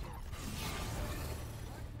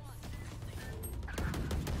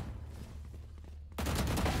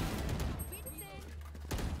 Vincent,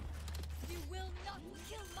 you will not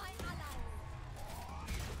kill my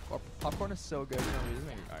ally. Popcorn is so good. For no reason.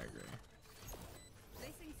 I agree.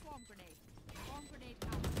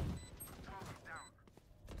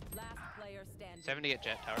 standing. 70 at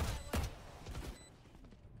jet tower.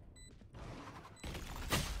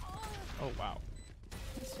 Oh wow.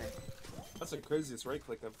 That's the craziest right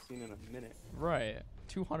click I've seen in a minute. Right.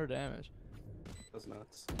 200 damage. That's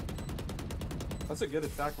nuts. That's a good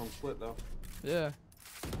attack from split though. Yeah.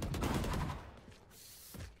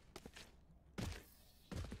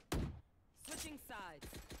 Switching sides.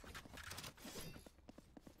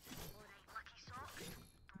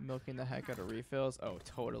 Milking the heck out of refills. Oh,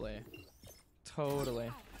 totally.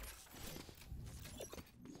 Totally.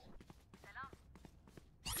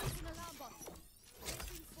 Placing alarm bot.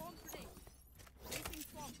 Placing swarm grenade. Placing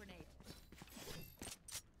swarm grenade.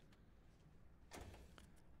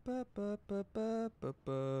 Ba ba ba ba ba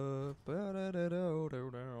ba ba da da do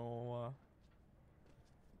do do.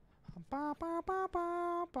 Ba ba ba ba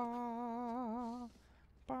ba.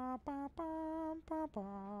 Ba ba ba ba ba.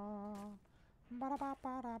 Ba da ba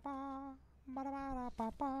ba da ba. Ba da ba da ba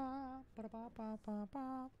ba. Ba da ba ba ba ba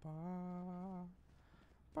ba.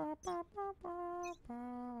 Ba ba ba ba ba.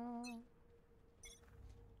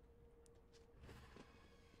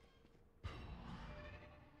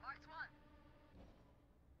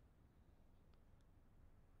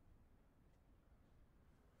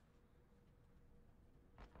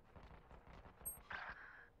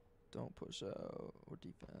 Don't push out or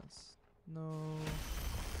defense. No.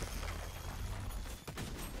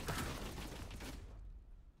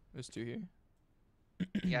 There's two here.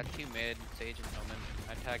 Yeah, 2 mid, Sage and Omen.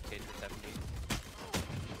 I tagged Sage for 70.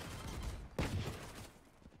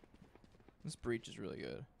 This breach is really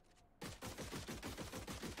good.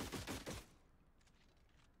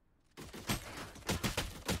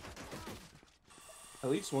 At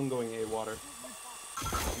least one going A water.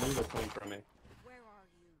 Maybe they're playing from A. Where are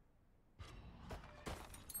you?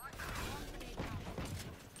 Swarm grenade out.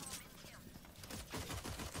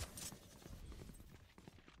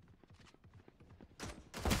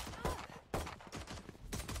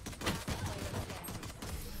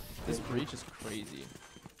 This breach is crazy.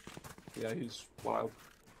 Yeah, he's wild.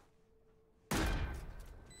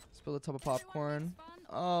 Spill a tub of popcorn.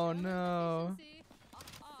 Oh no.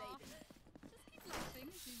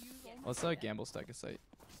 What's that gamble stack of sight?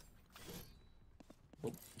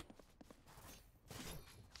 Alright,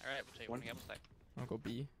 we'll take one gamble stack. I'll go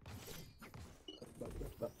B.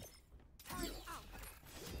 Are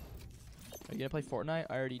you gonna play Fortnite?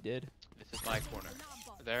 I already did. This is my corner.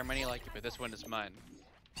 There are many like it, but this one is mine.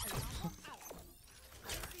 Placing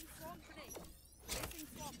swarm grenade. Placing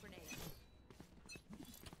swarm grenade.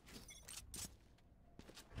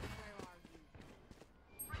 Where are you?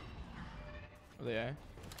 Are they A?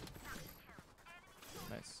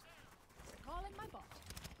 Nice. Calling my bot.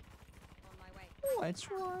 On my way. Let's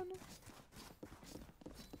run.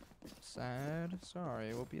 Sad.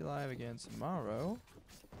 Sorry, we'll be live again tomorrow.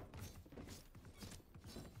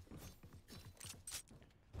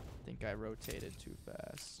 I think I rotated too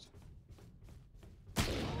fast.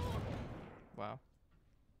 Wow.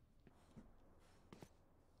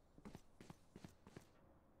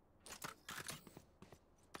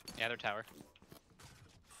 Yeah, they're tower.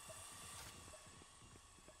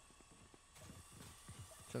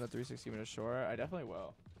 Turn the 360 minutes short. I definitely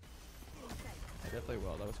will. I definitely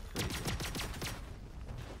will. That was crazy.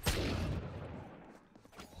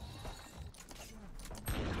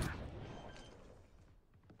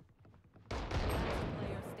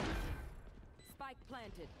 Player standing. Spike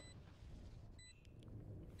planted.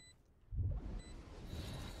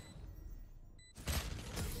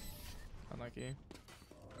 Unlucky.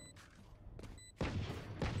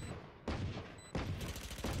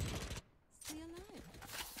 Stay alive.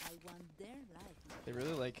 I want their life. They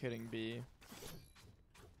really like hitting B.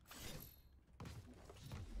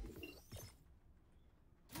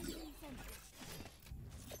 Placing sentry.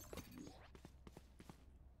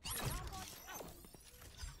 Alarm bot out.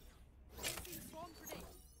 Placing swarm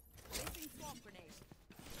grenade. Placing swarm grenade.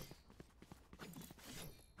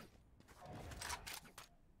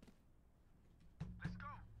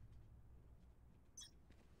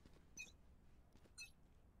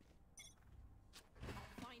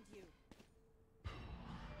 I'll find you.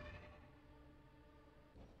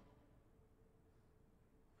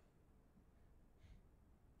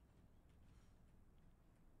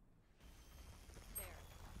 There.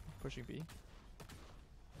 Pushing B. Bring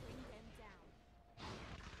them down.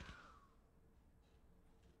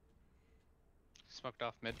 Smoked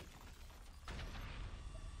off mid.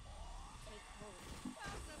 Take hold.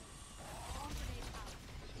 Awesome. Swarm grenade out.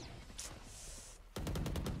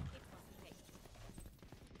 It wasn't fake.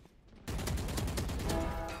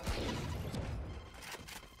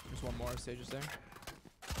 There's one more. Sage is there.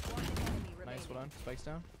 One enemy Nice. remaining. Well done. Spikes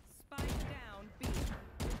down. Spike down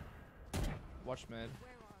Watch mid.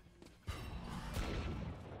 Where are you?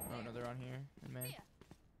 Oh no, they're on here in main. Here.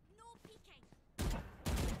 No peeking.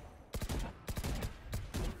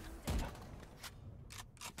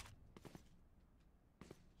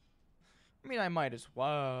 I mean, I might as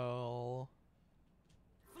well.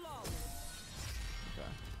 Flawless. Okay.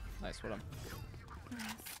 Nice. What I'm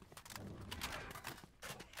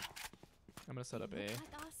gonna set up They A. look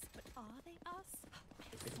like us, but are they us? I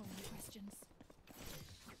have so many questions.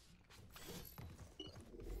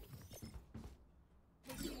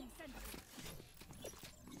 Placing sentry.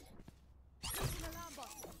 Placing alarm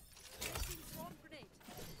bot. Placing swarm grenade.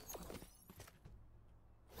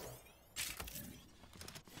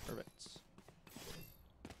 Perfect.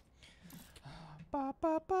 Ba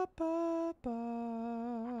ba ba ba ba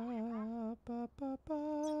ba ba ba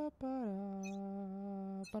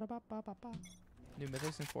ba da ba ba ba ba. New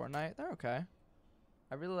mythics in Fortnite. They're okay.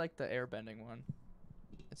 I really like the airbending one.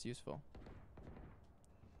 It's useful.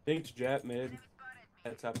 Pinked jet mid.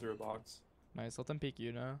 Head tap through a box. Nice. Let them peek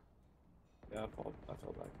you now. Yeah, I fell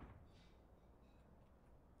back.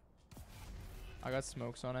 I got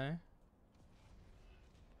smokes on A.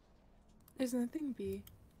 There's nothing B.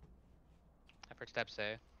 I've heard steps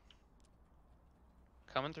say.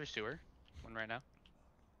 Coming through sewer. One right now.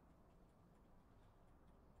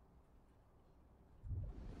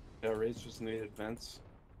 Yeah, Raze just needed vents.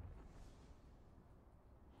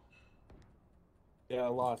 Yeah,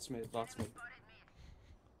 lots mid, lots mid. That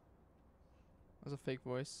was a fake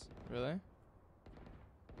voice. Really?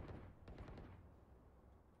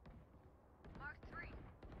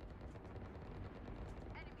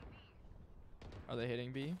 Are they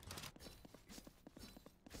hitting B?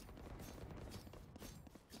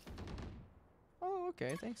 Oh,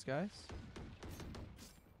 okay. Thanks, guys.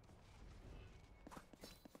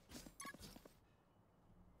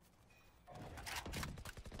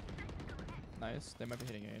 Nice. They might be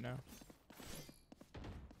hitting A now.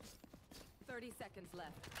 30 seconds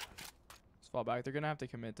left. Let's fall back. They're gonna have to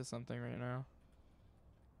commit to something right now.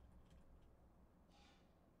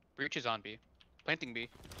 Breach is on B. Planting B.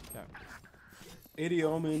 Okay. 80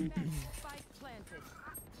 omen. Spike planted.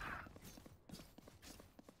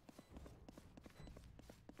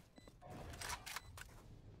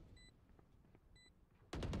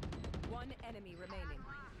 One enemy remaining.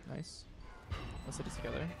 Nice. Let's hit it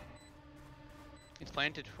together. It's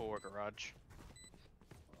planted for garage.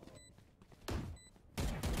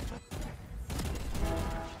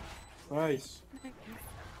 Nice.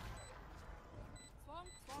 Swarm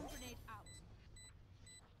grenade out.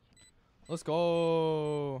 Let's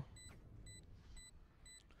go.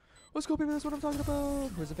 Let's go, baby. That's what I'm talking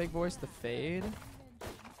about. Where's the fake voice? The fade.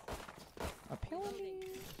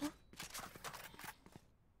 Apparently.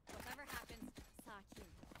 Whatever happens, Sakin.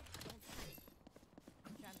 Don't panic.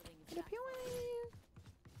 Trembling is And back. apparently,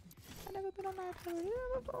 I've never been on that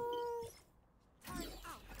career before. Turn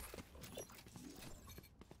out.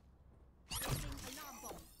 Placing alarm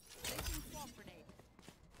bomb. Placing swarm grenade.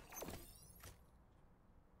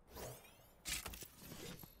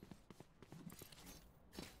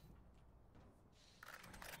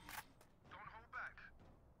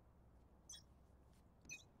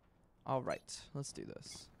 All right. Let's do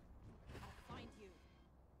this. I'll find you.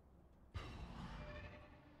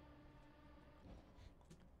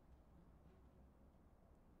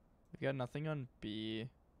 We got nothing on B.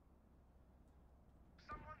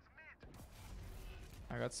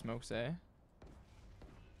 I got smokes A.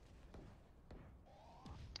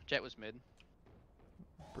 Jet was mid.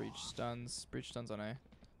 Breach stuns. Breach stuns on A. I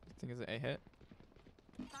think it's an A hit.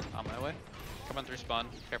 On my way. Coming through spawn.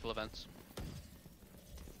 Careful events.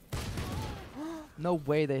 No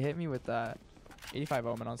way they hit me with that. 85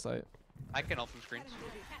 omen on site. I can open screens.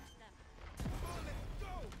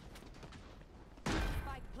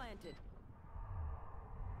 Spike planted.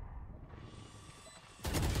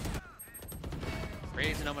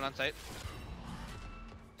 Raise an omen on site.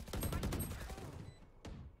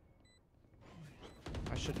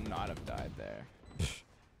 I should not have died there.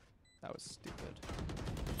 That was stupid.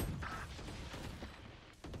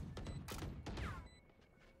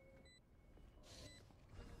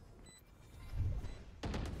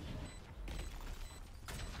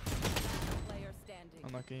 Player standing.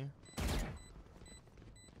 Unlucky.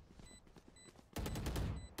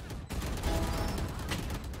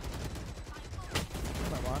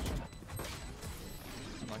 What am I watching?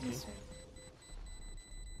 Unlucky.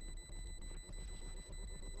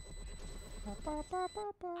 I can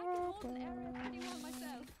hold an area pretty well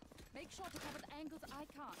myself. Make sure to cover the angles I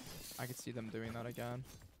can't. I could see them doing that again.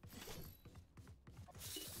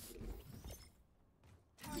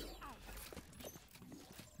 Turn out.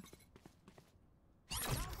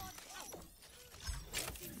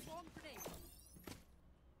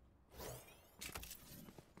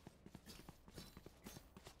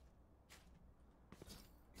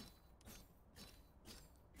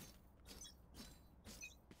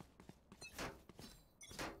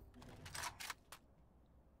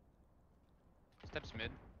 Steps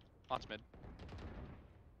mid. Lots mid.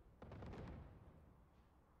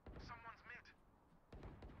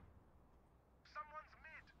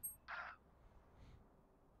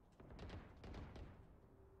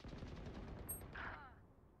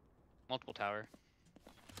 Multiple tower.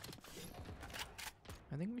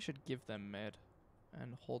 I think we should give them mid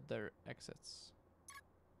and hold their exits.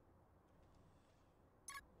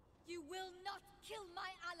 You will not kill my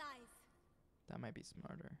allies. That might be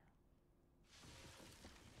smarter.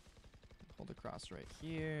 Hold across right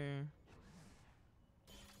here.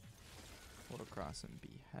 Hold across and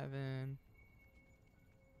be heaven.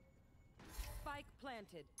 Spike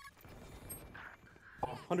planted.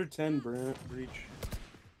 110 breach.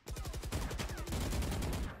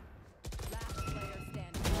 Last player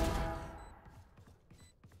standing.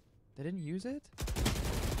 They didn't use it?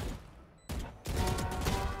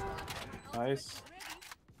 Nice.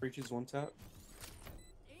 Breach is one tap.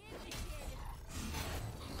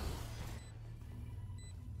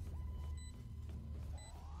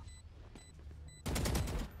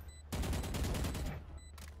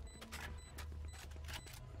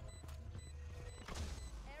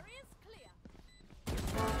 Area's clear.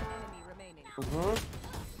 Enemy remaining.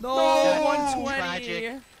 No, That's 120.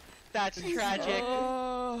 tragic. That's tragic.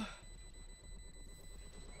 Oh.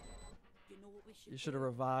 You know what we should You should do? have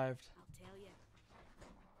revived. I'll tell you.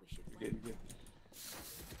 We should You're good, you're good.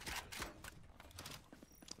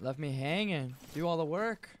 Left me hanging. Do all the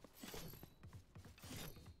work.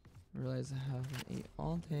 Realize I haven't ate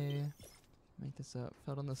all day. Make this up.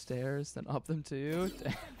 Fell on the stairs, then up them too.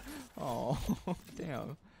 Oh,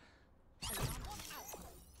 damn.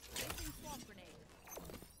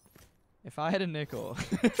 If I had a nickel.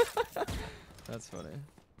 That's funny.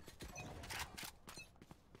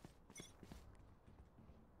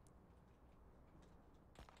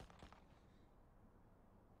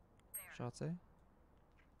 Shots, eh?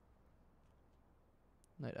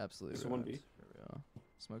 Night absolutely. It's a 1B. Here we go.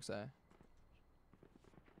 Smokes A.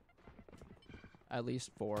 At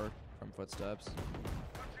least 4 from footsteps.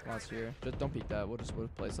 Last year. Just don't peek that. We'll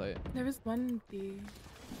play sight. There was one B.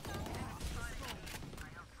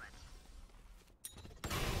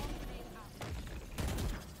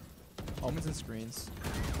 Omens and screens.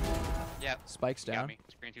 Yeah. Spikes Got down. me.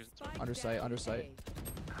 Screen two. Spike Under sight, down under sight. A.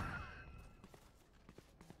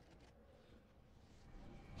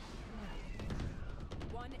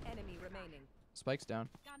 One enemy remaining. Spikes down.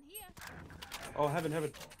 Gun here. Oh, heaven.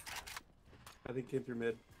 I think came through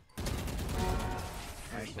mid.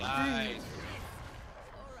 Nice one. Nice.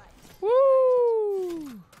 Woo!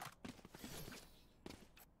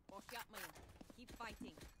 Watch out, man. Keep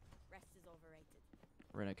fighting. Rest is overrated.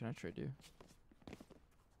 Rena, can I trade you?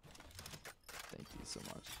 Thank you so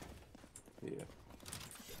much. Yeah.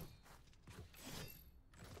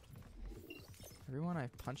 Everyone I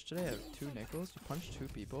punched today, I have 2 nickels. You punched 2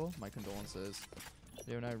 people? My condolences.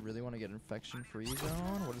 Yo, and I really want to get infection free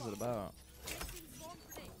zone? What is it about? Placing swarm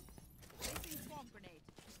grenade. Placing swarm grenade.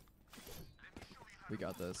 We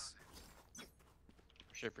got this.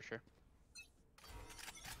 For sure, for sure.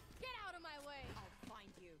 Get out of my way. I'll find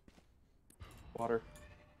you. Water.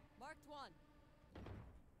 Marked one.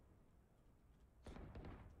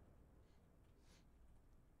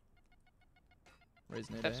 Raise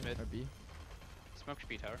nade Steps A mid. or B. Smoke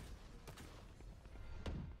speed tower.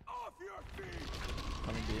 Off your feet!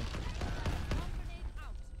 Coming B. Swarm grenade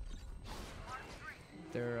out.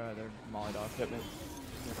 They're mollied off. Yep, mid.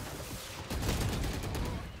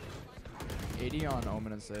 80 on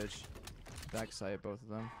Omen and Sage. Back sight, both of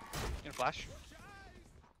them. You gonna flash?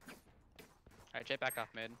 Alright, Jet back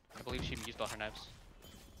off mid. I believe she used all her knives.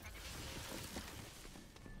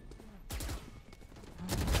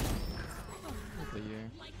 Look at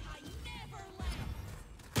you. Like I never left.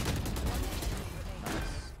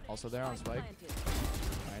 Nice. Also there on Spike. Planted.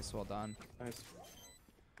 Nice, well done. Nice.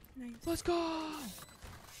 Nice. Let's go!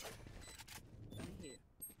 Gun here.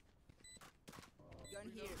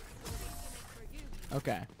 Gun here.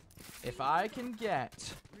 Okay. If I can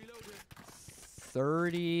get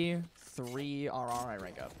 33 RR, I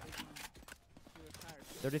rank up.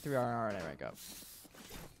 33 RR and I rank up.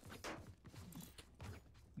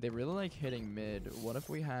 They really like hitting mid. What if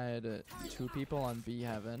we had 2 people on B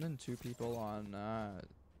Heaven and 2 people on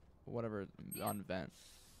whatever on vent?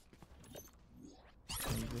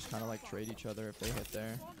 And you just kind of like trade each other if they hit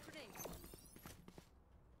there. Swarm grenade.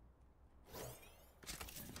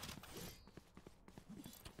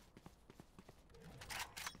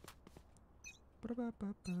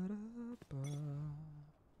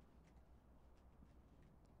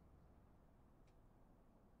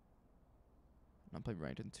 I'm playing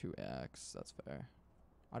ranked in 2x. That's fair.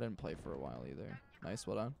 I didn't play for a while either. Nice,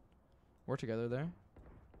 well done. We're together there.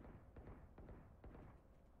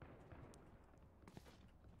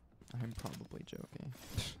 I'm probably joking.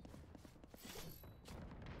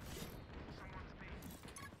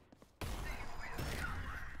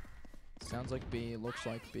 Sounds like B, looks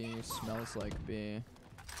like B, smells like B,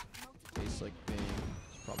 tastes like B.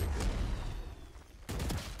 It's probably good.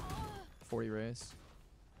 40 raise.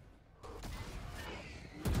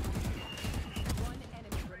 One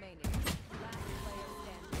enemy remaining. Last player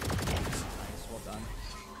standing. Nice, well done.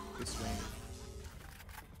 Good swing.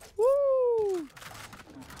 Woo!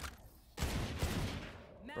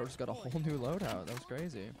 Bro just got a whole new loadout. That was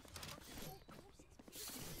crazy.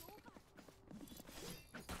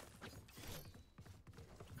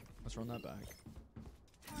 Let's run that back.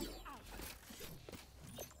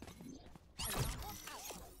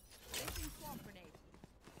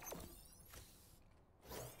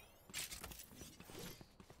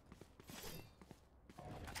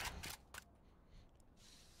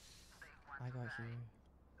 I got you.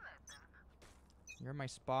 You're in my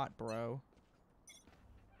spot, bro.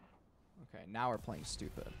 Okay, now we're playing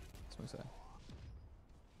stupid. That's what I say.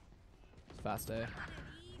 It's fast A.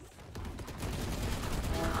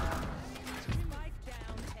 Spike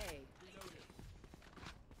down A.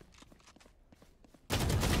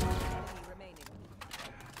 Enemy remaining.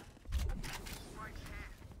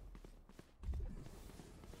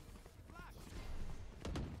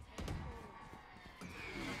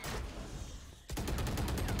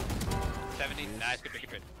 Nice, good, good,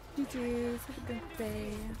 good. GG's. Have a good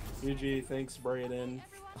day. GG, thanks, Braden.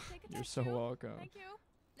 You're so welcome. Thank you.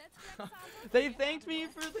 Let's flex out those They hands. thanked me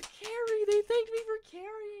for the carry. They thanked me for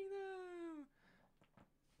carrying them.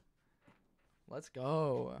 Let's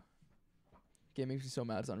go. Game makes me so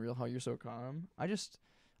mad. It's unreal how you're so calm. I've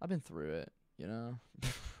been through it, you know?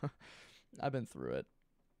 I've been through it.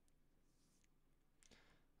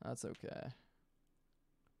 That's okay.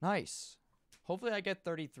 Nice. Hopefully I get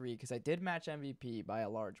 33 because I did match MVP by a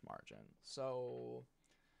large margin. So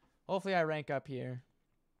hopefully I rank up here.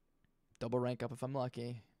 Double rank up if I'm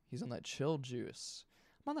lucky. He's on that chill juice.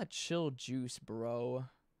 I'm on that chill juice, bro.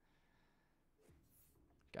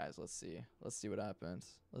 Guys, let's see. Let's see what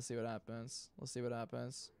happens. Let's see what happens. Let's see what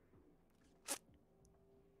happens.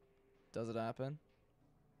 Does it happen?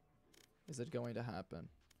 Is it going to happen?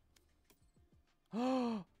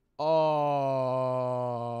 Oh.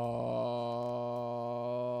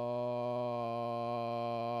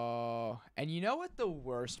 And you know what the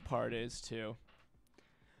worst part is, too?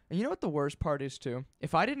 And you know what the worst part is, too?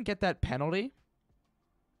 If I didn't get that penalty,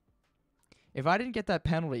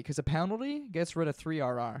 because a penalty gets rid of 3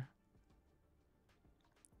 RR.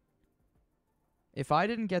 If I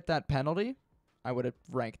didn't get that penalty, I would have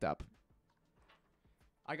ranked up.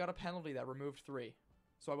 I got a penalty that removed 3,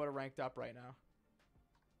 so I would have ranked up right now.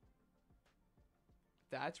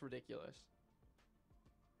 That's ridiculous.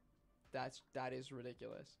 That is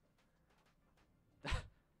ridiculous.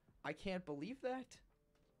 I can't believe that.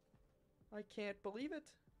 I can't believe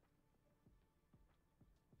it.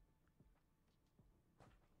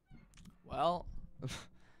 Well,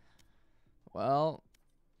 well,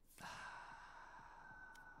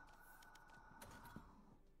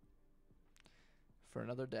 for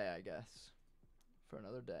another day, I guess. For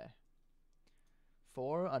another day.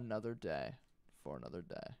 For another day. For another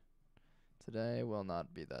day. Today will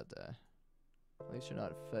not be that day. At least you're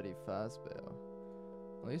not fetty fast, Bill.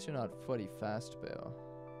 At least you're not footy fast, Bill.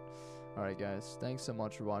 Alright, guys. Thanks so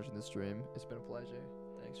much for watching the stream. It's been a pleasure.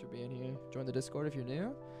 Thanks for being here. Join the Discord if you're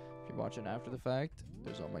new. If you're watching after the fact,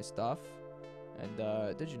 there's all my stuff. And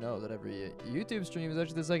did you know that every YouTube stream is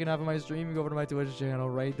actually the second half of my stream? You go over to my Twitch channel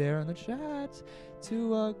right there in the chat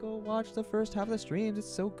to go watch the first half of the streams. It's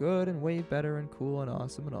so good and way better and cool and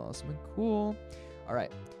awesome and cool. All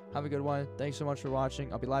right, have a good one. Thanks so much for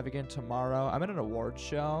watching. I'll be live again tomorrow. I'm at an award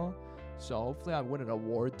show, so hopefully I win an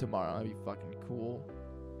award tomorrow. That'd be fucking cool.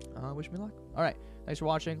 Wish me luck. All right, thanks for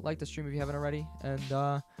watching. Like the stream if you haven't already, and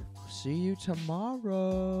see you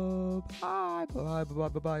tomorrow. Bye. Bye. Bye. Bye.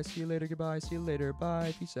 Bye. Bye. See you later. Goodbye. See you later.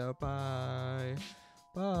 Bye. Peace out. Bye.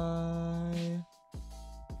 Bye.